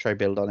up, try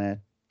build on it,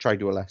 try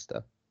do a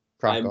Leicester.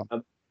 Crack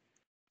on.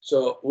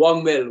 So,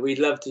 One Will, we'd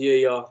love to hear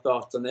your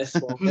thoughts on this.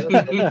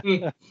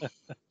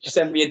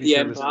 Send me a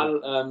DM,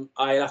 pal.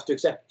 I'll have to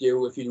accept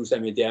you if you do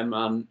send me a DM.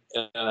 And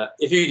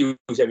if you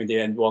do send me a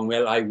DM, One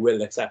Will, I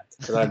will accept.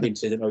 Because I've been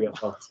to know your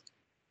thoughts.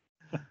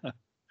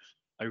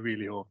 I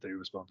really hope they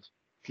respond.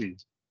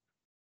 Please.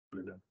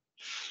 Brilliant.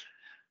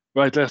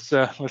 Right, let's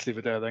leave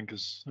it there then,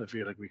 because I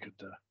feel like we could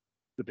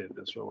debate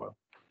this for a while.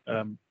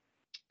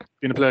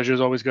 Been a pleasure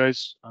as always,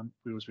 guys, and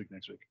we will speak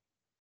next week.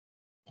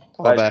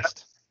 All the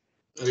best.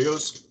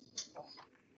 Adios.